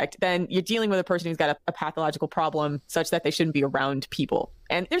project, then you're dealing with a person who's got a pathological problem such that they shouldn't be around people.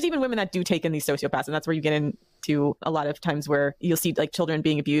 And there's even women that do take in these sociopaths, and that's where you get into a lot of times where you'll see like children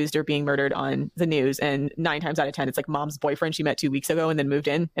being abused or being murdered on the news, and 9 times out of 10 it's like mom's boyfriend she met 2 weeks ago and then moved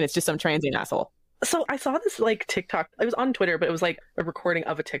in, and it's just some transient asshole. So I saw this like TikTok. It was on Twitter, but it was like a recording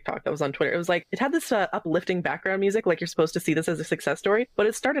of a TikTok that was on Twitter. It was like, it had this uplifting background music, like you're supposed to see this as a success story. But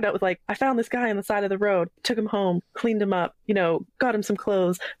it started out with like, I found this guy on the side of the road, took him home, cleaned him up, you know, got him some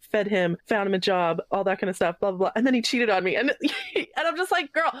clothes, fed him, found him a job, all that kind of stuff, blah, blah, blah. And then he cheated on me. And I'm just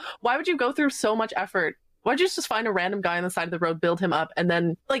like, girl, why would you go through so much effort? Why'd you just find a random guy on the side of the road, build him up, and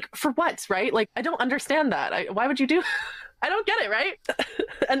then like, for what, right? Like, I don't understand that. Why would you do... I don't get it, right?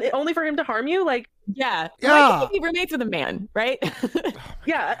 And only for him to harm you? Like, yeah. Why can't you be roommates with a man, right?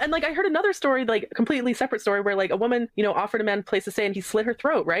 Yeah. And like, I heard another story, like completely separate story, where like a woman, you know, offered a man a place to stay and he slit her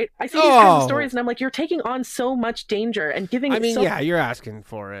throat, right? I see these kinds of stories and I'm like, you're taking on so much danger and giving yeah, you're asking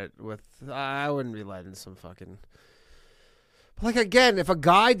for it with, I wouldn't be letting some fucking... But like, again, if a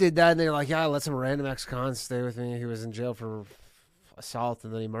guy did that and they're like, yeah, I let some random ex-con stay with me, he was in jail for assault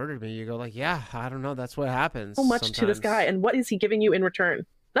and then he murdered me, you go like, yeah, I don't know, that's what happens so much sometimes. To this guy, and what is he giving you in return?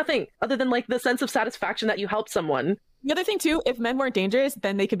 Nothing, other than like the sense of satisfaction that you helped someone. The other thing too, if men weren't dangerous,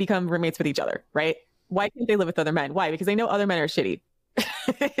 then they could become roommates with each other, right? Why can't they live with other men? Why? Because they know other men are shitty.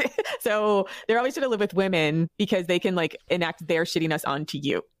 So they're always going to live with women because they can like enact their shittiness onto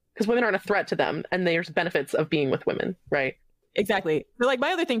you. Because women aren't a threat to them, and there's benefits of being with women, right? Exactly. So like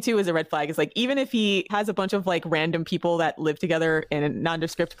my other thing too is a red flag is like, even if he has a bunch of like random people that live together in a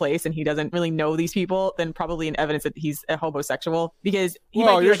nondescript place and he doesn't really know these people, then probably an evidence that he's a homosexual, because he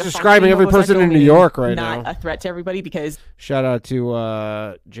might be you're like describing every person in New York right now. Not a threat to everybody, because shout out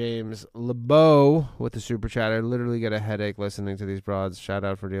to James LeBeau with the super chat. I literally get a headache listening to these broads. Shout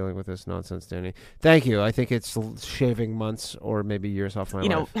out for dealing with this nonsense, Danny. Thank you. I think it's shaving months or maybe years off my life. You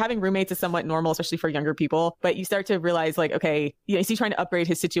know, having roommates is somewhat normal, especially for younger people, but you start to realize like, okay, you know, is he trying to upgrade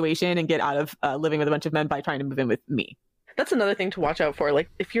his situation and get out of living with a bunch of men by trying to move in with me? That's another thing to watch out for. Like,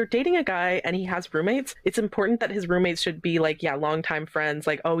 if you're dating a guy and he has roommates, it's important that his roommates should be like, yeah, longtime friends.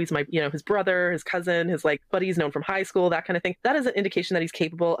 Like, oh, he's my, you know, his brother, his cousin, his like buddies known from high school, that kind of thing. That is an indication that he's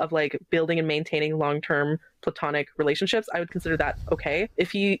capable of like building and maintaining long-term platonic relationships, I would consider that okay.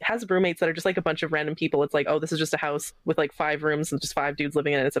 If he has roommates that are just like a bunch of random people, it's like, oh, this is just a house with like 5 rooms and just 5 dudes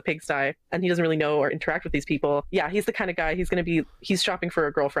living in it. It's a pigsty, and he doesn't really know or interact with these people. Yeah, he's the kind of guy, he's shopping for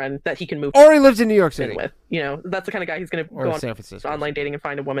a girlfriend that he can move Or he lives in New York City. in with. You know, that's the kind of guy he's going to Or go on San Francisco. online dating and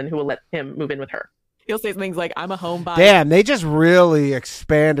find a woman who will let him move in with her. He'll say things like, I'm a homebody. Damn, they just really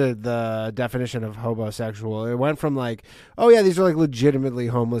expanded the definition of homosexual. It went from like, oh yeah, these are like legitimately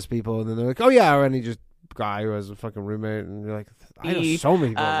homeless people, and then they're like, oh yeah, or any just guy who has a fucking roommate, and you're like, I know so many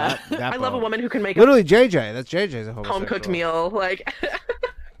people. That I love a boat. woman who can make Literally JJ. That's JJ's a homosexual. home cooked meal. Like,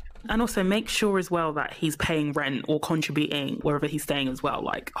 And also make sure as well that he's paying rent or contributing wherever he's staying as well.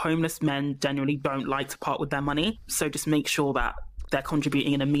 Like, homeless men generally don't like to part with their money, so just make sure that they're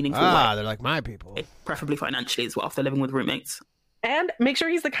contributing in a meaningful way, They're like my people. preferably financially as well if they're living with roommates. and make sure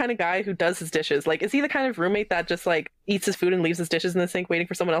he's the kind of guy who does his dishes. Like, is he the kind of roommate that just like eats his food and leaves his dishes in the sink waiting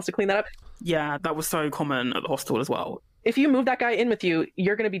for someone else to clean that up? Yeah, that was so common at the hostel as well. If you move that guy in with you,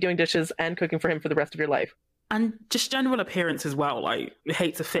 you're going to be doing dishes and cooking for him for the rest of your life. And just general appearance as well. Like, I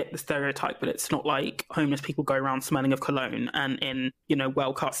hate to fit the stereotype, but it's not like homeless people go around smelling of cologne and in,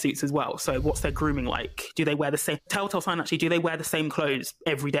 well-cut suits as well. So what's their grooming like? Do they wear the same... Telltale sign, actually, do they wear the same clothes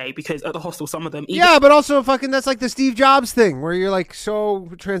every day? Because at the hostel, some of them... Yeah, but also fucking that's like the Steve Jobs thing where you're like so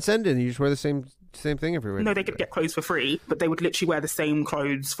transcendent. You just wear the same thing everywhere. No, they could get clothes for free, but they would literally wear the same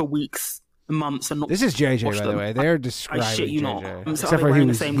clothes for weeks, months, and not... This is JJ, wash by them. the way. They're describing I shit you JJ. not. So Except are they for wearing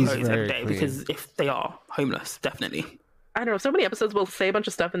he's the same clothes very every day? clean. Because if they are homeless, definitely. I don't know. So many episodes will say a bunch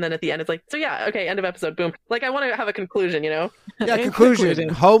of stuff, and then at the end, it's like, so yeah, okay, end of episode, boom. Like, I want to have a conclusion, Yeah, In conclusion. conclusion.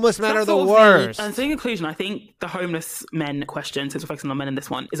 Homeless men are That's the sort of worst. And so in conclusion, I think the homeless men question, since we're focusing on men in this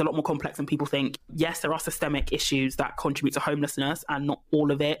one, is a lot more complex than people think. Yes, there are systemic issues that contribute to homelessness, and not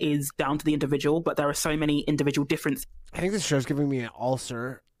all of it is down to the individual, but there are so many individual differences. I think this show's giving me an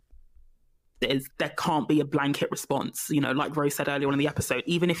ulcer. There can't be a blanket response. Like Rose said earlier on in the episode,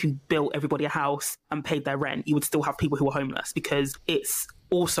 even if you built everybody a house and paid their rent, you would still have people who are homeless, because it's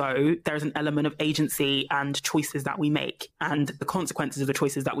also, there's an element of agency and choices that we make and the consequences of the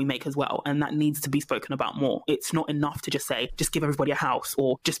choices that we make as well. And that needs to be spoken about more. It's not enough to just say, just give everybody a house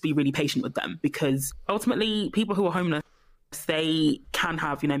or just be really patient with them, because ultimately people who are homeless, they can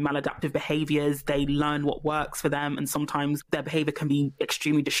have, maladaptive behaviors. They learn what works for them. And sometimes their behavior can be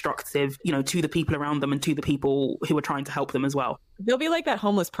extremely destructive, to the people around them and to the people who are trying to help them as well. They'll be like that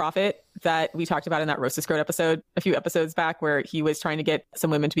homeless prophet that we talked about in that Roasted Scrote episode a few episodes back, where he was trying to get some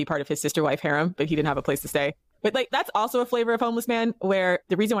women to be part of his sister wife harem, but he didn't have a place to stay. But like, that's also a flavor of homeless man, where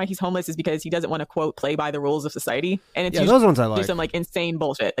the reason why he's homeless is because he doesn't want to, quote, play by the rules of society. And it's Yeah, usually those ones I do like. some like insane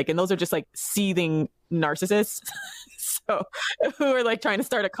bullshit. Like, and those are just like seething narcissists. So who are like trying to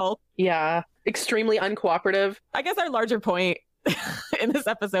start a cult. Yeah, extremely uncooperative. I guess our larger point in this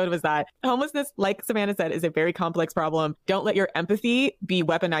episode was that homelessness, like Savannah said, is a very complex problem. Don't let your empathy be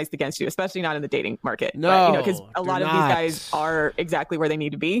weaponized against you, especially not in the dating market. No, because a do lot of not. these guys are exactly where they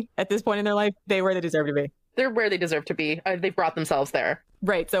need to be at this point in their life. They where they deserve to be. They're where they deserve to be. They've brought themselves there.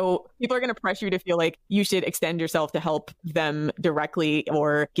 Right. So people are going to pressure you to feel like you should extend yourself to help them directly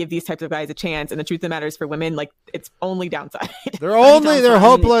or give these types of guys a chance. And the truth of the matter is, for women, like, it's only downside. They're Downside,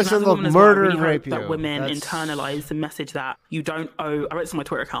 hopeless and as a they'll woman as well, I murder really and rape hope you. that women That's- internalize the message that you don't owe. I wrote this on my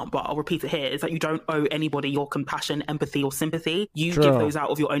Twitter account, but I'll repeat it here: is that you don't owe anybody your compassion, empathy, or sympathy. You True. give those out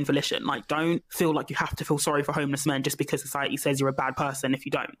of your own volition. Like, don't feel like you have to feel sorry for homeless men just because society says you're a bad person if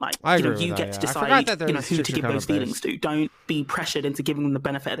you don't. Like, I agree you with that, get yeah. to I decide, forgot that there was who to Stitcher give those cover feelings base. to. Don't be pressured into giving them the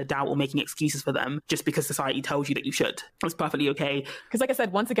benefit of the doubt or making excuses for them just because society tells you that you should. It's perfectly okay. Because like I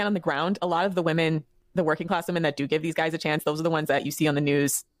said, once again, on the ground, a lot of the women, the working class women that do give these guys a chance, those are the ones that you see on the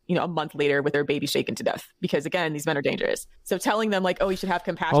news, a month later with their baby shaken to death. Because again, these men are dangerous. So telling them like, oh, you should have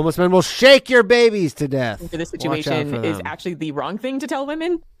compassion Homeless men will shake your babies to death. for this Watch out situation for is them. actually the wrong thing to tell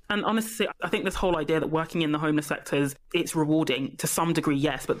women. And honestly, I think this whole idea that working in the homeless sectors, it's rewarding to some degree,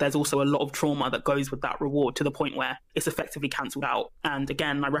 yes, but there's also a lot of trauma that goes with that reward to the point where it's effectively cancelled out. And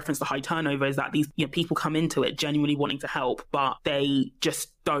again, I reference the high turnover is that these people come into it genuinely wanting to help, but they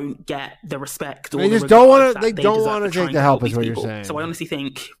just don't get the respect or They the just don't regard wanna- that they don't deserve wanna for take trying the to help is these what you're people. saying. So I honestly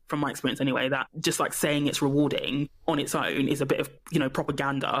think, from my experience anyway, that just like saying it's rewarding on its own is a bit of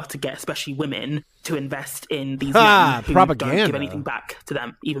propaganda to get especially women to invest in these men who don't propaganda. give anything back to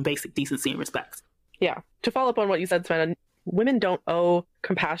them, even basic decency and respect. Yeah. To follow up on what you said, Savannah, women don't owe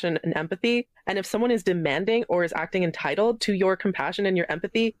compassion and empathy. And if someone is demanding or is acting entitled to your compassion and your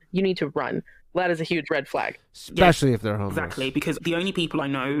empathy, you need to run. That is a huge red flag. Especially if they're homeless. Exactly, because the only people I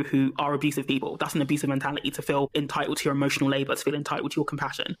know who are abusive people, that's an abusive mentality, to feel entitled to your emotional labour, to feel entitled to your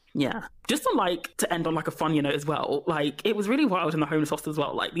compassion. Yeah. Just to end on like a funnier note as well, like it was really wild in the homeless hostel as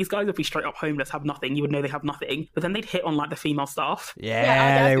well. Like these guys would be straight up homeless, have nothing, you would know they have nothing, but then they'd hit on like the female staff.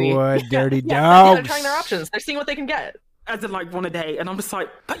 Yeah, they would. Dirty dogs. They're trying their options. They're seeing what they can get. As in like one a day, and I'm just like,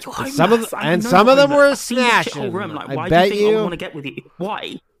 but you're homeless. Some of them were snatching. snatching. Like, I why bet do you think I you. want to get with you?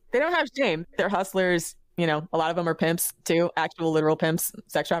 Why? They don't have shame. They're hustlers. You know, a lot of them are pimps too, actual literal pimps,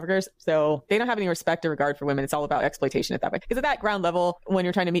 sex traffickers. So they don't have any respect or regard for women. It's all about exploitation at that point. Because at that ground level, when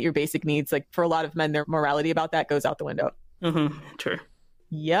you're trying to meet your basic needs, like for a lot of men, their morality about that goes out the window. Mm-hmm. True.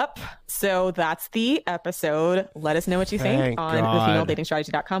 Yep. So that's the episode. Let us know what you think on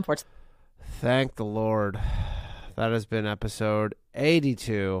thefemaledatingstrategy.com. Thank the Lord. That has been episode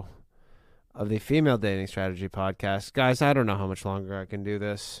 82 of the Female Dating Strategy Podcast. Guys, I don't know how much longer I can do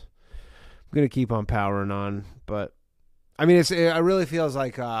this. I'm going to keep on powering on, but I mean, it really feels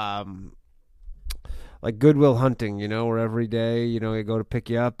like Goodwill Hunting, you know, where every day, you know, you go to pick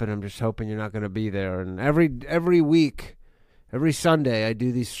you up and I'm just hoping you're not going to be there. And every week, every Sunday I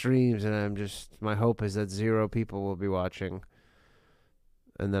do these streams and my hope is that 0 people will be watching.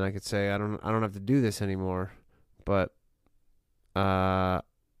 And then I could say, I don't have to do this anymore, but,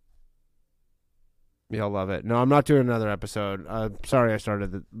 you'll love it. No, I'm not doing another episode. Sorry I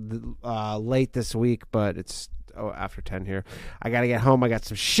started late this week, but it's after 10 here. I got to get home. I got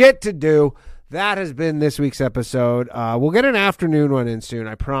some shit to do. That has been this week's episode. We'll get an afternoon one in soon,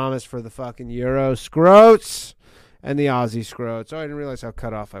 I promise, for the fucking Euro Scroats and the Aussie Scroats. Oh, I didn't realize how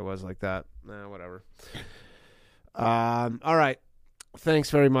cut off I was like that. Whatever. All right. Thanks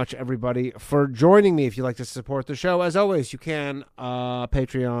very much, everybody, for joining me. If you'd like to support the show, as always, you can.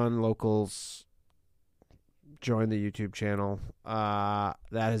 Patreon, locals, join the YouTube channel. That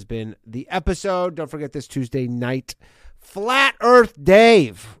has been the episode. Don't forget this Tuesday night, Flat Earth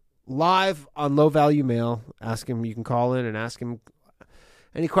Dave, live on Low Value Mail. Ask him. You can call in and ask him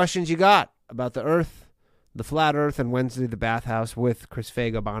any questions you got about the Earth, the Flat Earth, and Wednesday the Bathhouse with Chris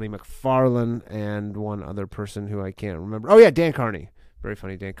Faga, Bonnie McFarlane, and one other person who I can't remember. Oh, yeah, Dan Carney. Very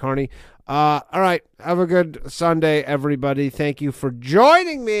funny, Dan Carney. All right. Have a good Sunday, everybody. Thank you for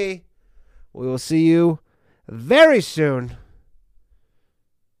joining me. We will see you very soon.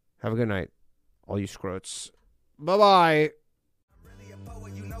 Have a good night, all you scroats. Bye-bye.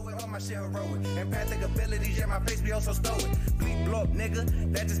 My shit heroic. Empathic abilities, yeah, my face be also stoic. Fleet blow up,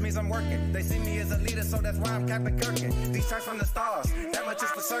 nigga, that just means I'm working. They see me as a leader, so that's why I'm Captain Kirkin. These tracks from the stars, that much is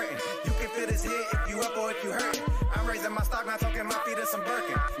for certain. You can fit his hit if you up or if you hurt. I'm raising my stock, not talking my feet in some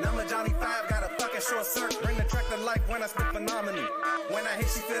Birkin. Number Johnny 5, got a fucking short circuit. Bring the track to life when I spit phenomenal. When I hit,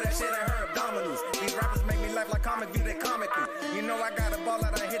 she feel that shit in her abdominals. These rappers make me laugh like comic view, they comical. You know I got a ball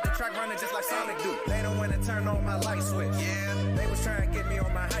out, I hit the track running just like Sonic do. They don't want to turn on my light switch. Yeah, they was trying to get me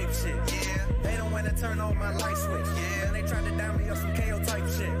on my hype shit. Yeah, they don't want to turn on my light switch. Yeah, and they tried to down me on some KO type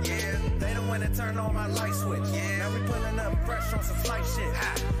shit. Yeah, they don't want to turn on my light switch. Yeah, now we pulling up fresh on some flight shit.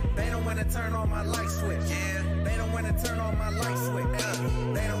 Ha. They don't want to turn on my light switch. Yeah, they don't want to turn on my light switch.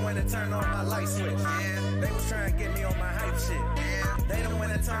 They don't want to turn on my light switch. Yeah, they was trying to get me on my hype shit. Yeah, they don't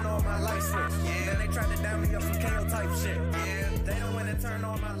want to turn on my light switch. Yeah, then they tried to down me on some KO type shit. Yeah, they don't want to turn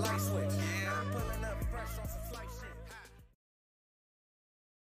on my light switch. Yeah.